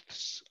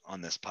truths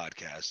on this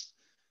podcast.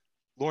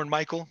 Lorne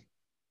Michael,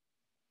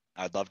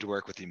 I'd love to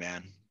work with you,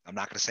 man. I'm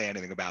not going to say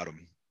anything about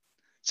him.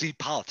 See,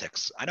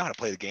 politics. I know how to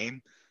play the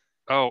game.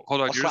 Oh,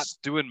 hold on. You're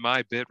just doing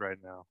my bit right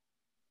now.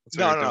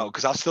 No,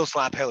 because I'll still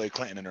slap Hillary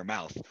Clinton in her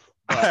mouth.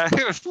 But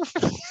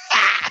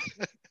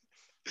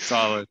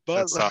Solid. But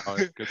That's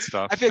solid. Good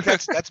stuff. I think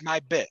that's my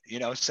bit,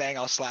 saying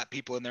I'll slap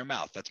people in their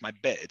mouth. That's my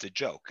bit. It's a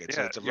joke. It's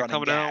Yeah, a you're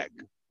running coming out.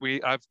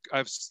 gag.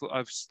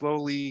 I've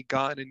slowly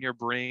gotten in your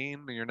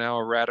brain. You're now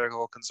a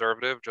radical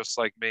conservative, just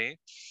like me.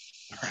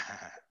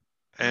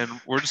 And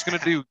we're just gonna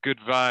do Good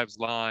Vibes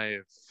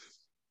live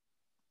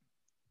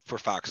For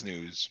Fox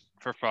News.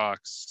 for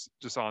Fox,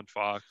 just on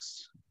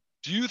Fox.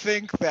 Do you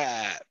think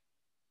that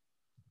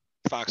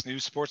Fox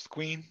News supports the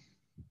Queen?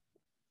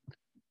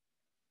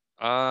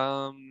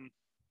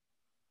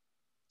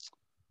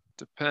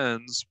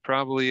 Depends.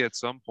 Probably at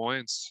some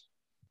points.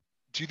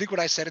 Do you think what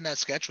I said in that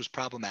sketch was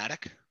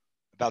problematic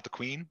about the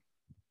Queen?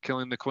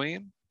 Killing the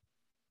Queen?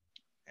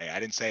 Hey, I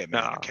didn't say it,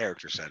 man. Nah. The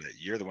character said it.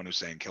 You're the one who's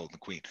saying killed the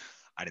Queen.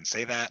 I didn't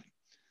say that.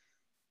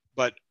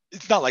 But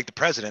it's not like the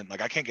president.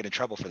 Like, I can't get in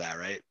trouble for that,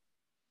 right?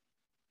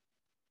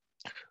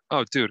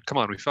 Oh, dude, come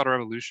on. We fought a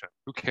revolution.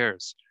 Who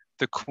cares?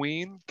 The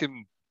Queen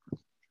can.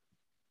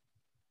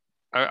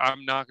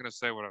 I'm not going to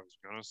say what I was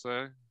going to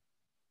say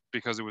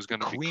because it was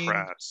going to be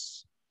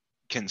crass.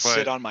 Can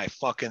sit on my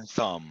fucking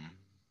thumb.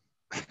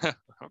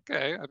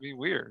 Okay, I mean,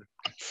 weird.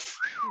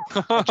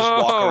 I'll just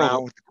walk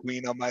around with the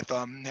Queen on my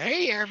thumb.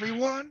 Hey,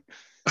 everyone.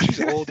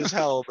 She's old as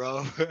hell,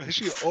 bro.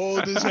 She's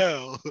old as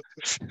hell.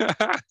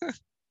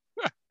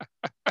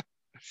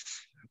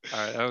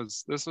 All right,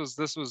 this was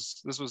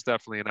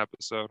definitely an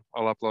episode.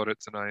 I'll upload it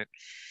tonight,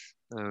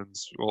 and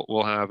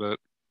we'll have it.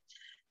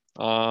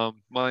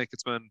 Mike,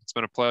 it's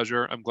been a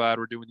pleasure. I'm glad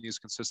we're doing these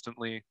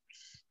consistently.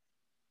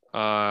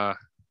 I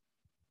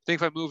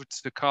think if I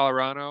moved to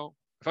Colorado,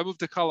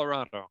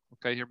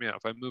 okay, hear me out.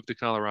 If I moved to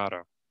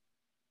Colorado,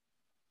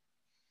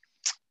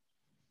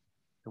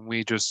 and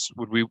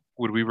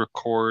would we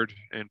record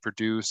and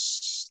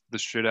produce the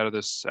shit out of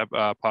this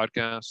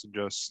podcast and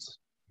just.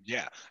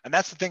 Yeah, and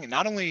that's the thing.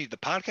 Not only the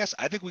podcast,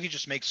 I think we could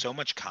just make so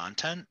much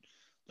content,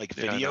 like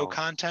video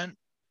content,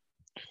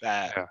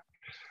 that. Yeah.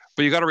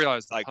 But you got to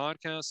realize the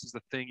podcast is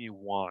the thing you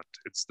want.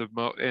 It's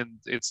and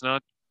it's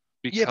not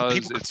because. Yeah, but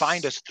people could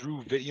find us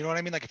through. You know what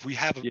I mean? Like if we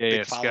have a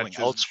big following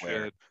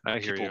elsewhere, I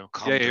hear you.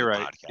 Yeah, you're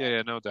right.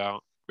 Yeah, no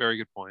doubt. Very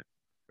good point.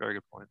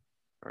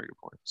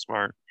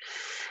 Smart.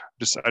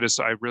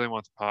 I really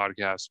want the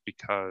podcast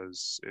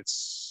because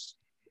it's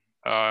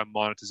a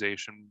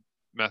monetization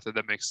method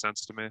that makes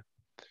sense to me.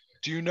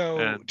 Do you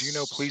know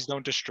Please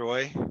Don't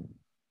Destroy?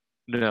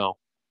 No.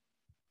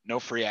 No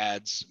free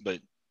ads,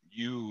 but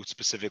you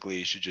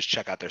specifically should just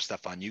check out their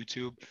stuff on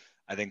YouTube.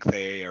 I think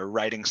their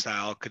writing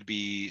style could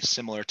be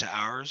similar to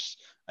ours.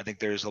 I think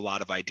there's a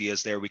lot of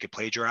ideas there we could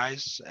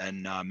plagiarize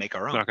and make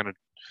our own. I'm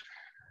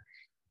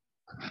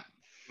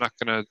not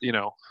gonna,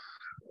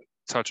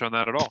 touch on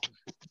that at all.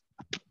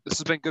 This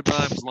has been Good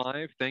Vibes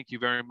Live. Thank you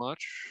very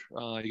much.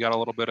 You got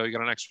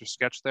an extra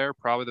sketch there,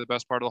 probably the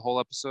best part of the whole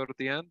episode at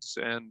the end.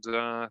 And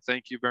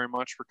thank you very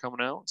much for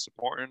coming out and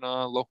supporting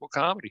local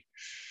comedy.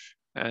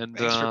 And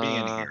thanks for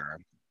being here.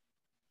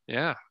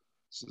 Yeah.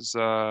 This is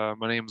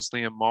my name is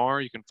Liam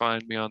Marr. You can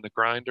find me on the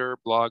Grindr,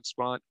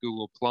 Blogspot,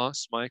 Google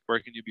Plus. Mike, where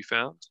can you be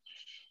found?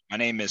 My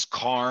name is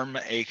Carm,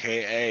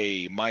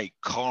 aka Mike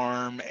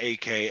Carm,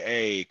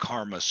 aka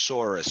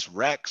Karmasaurus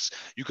Rex.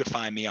 You could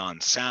find me on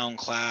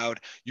SoundCloud.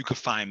 You could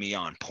find me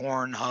on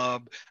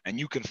Pornhub, and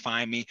you can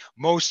find me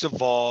most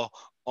of all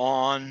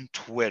on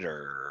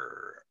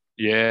Twitter.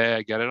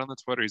 Yeah, get it on the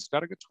Twitter. He's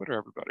got a good Twitter,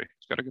 everybody.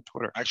 He's got a good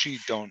Twitter. I actually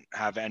don't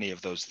have any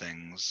of those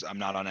things. I'm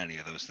not on any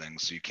of those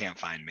things, so you can't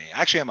find me.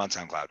 Actually, I'm on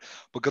SoundCloud,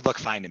 but good luck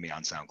finding me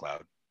on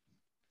SoundCloud.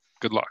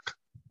 Good luck.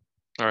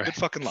 All right. Good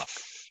fucking luck.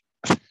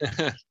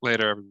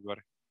 Later,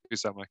 everybody.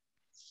 Peace out, Mike.